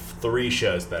only 3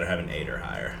 shows that have an 8 or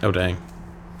higher. Oh, dang.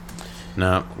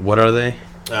 Now, what are they?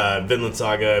 Vinland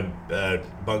Saga,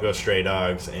 Bungo Stray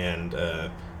Dogs, and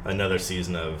another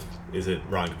season of Is It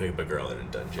Wrong to Pick Up a Girl in a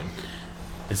Dungeon?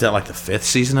 Is that like the 5th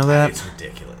season of that? It's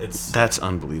ridiculous. That's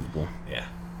unbelievable. Yeah.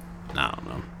 I don't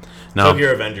know. No.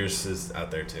 Tokyo Avengers is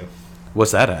out there too.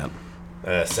 What's that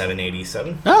at?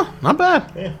 787. Oh, not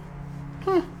bad. Yeah.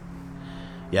 Huh.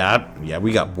 Yeah,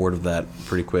 we got bored of that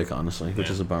pretty quick, honestly, which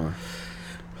is a bummer.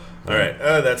 All right,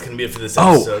 that's gonna be it for this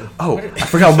episode. I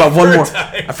forgot about one more.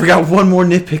 I forgot one more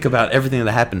nitpick about everything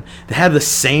that happened. They had the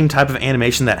same type of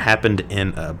animation that happened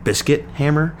in Biscuit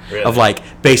Hammer, really? Of like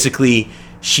basically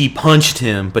she punched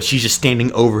him, but she's just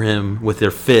standing over him with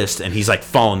their fist, and he's like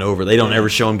falling over. They don't ever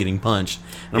show him getting punched.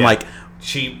 And I'm like,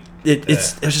 it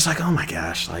was just like, oh my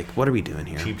gosh, like what are we doing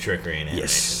here? Cheap trickery in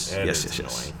animation.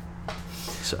 Yes.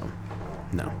 So,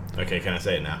 no. Okay, can I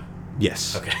say it now?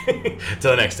 Yes. Okay.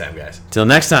 Till next time, guys. Till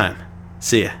next time.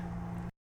 See ya.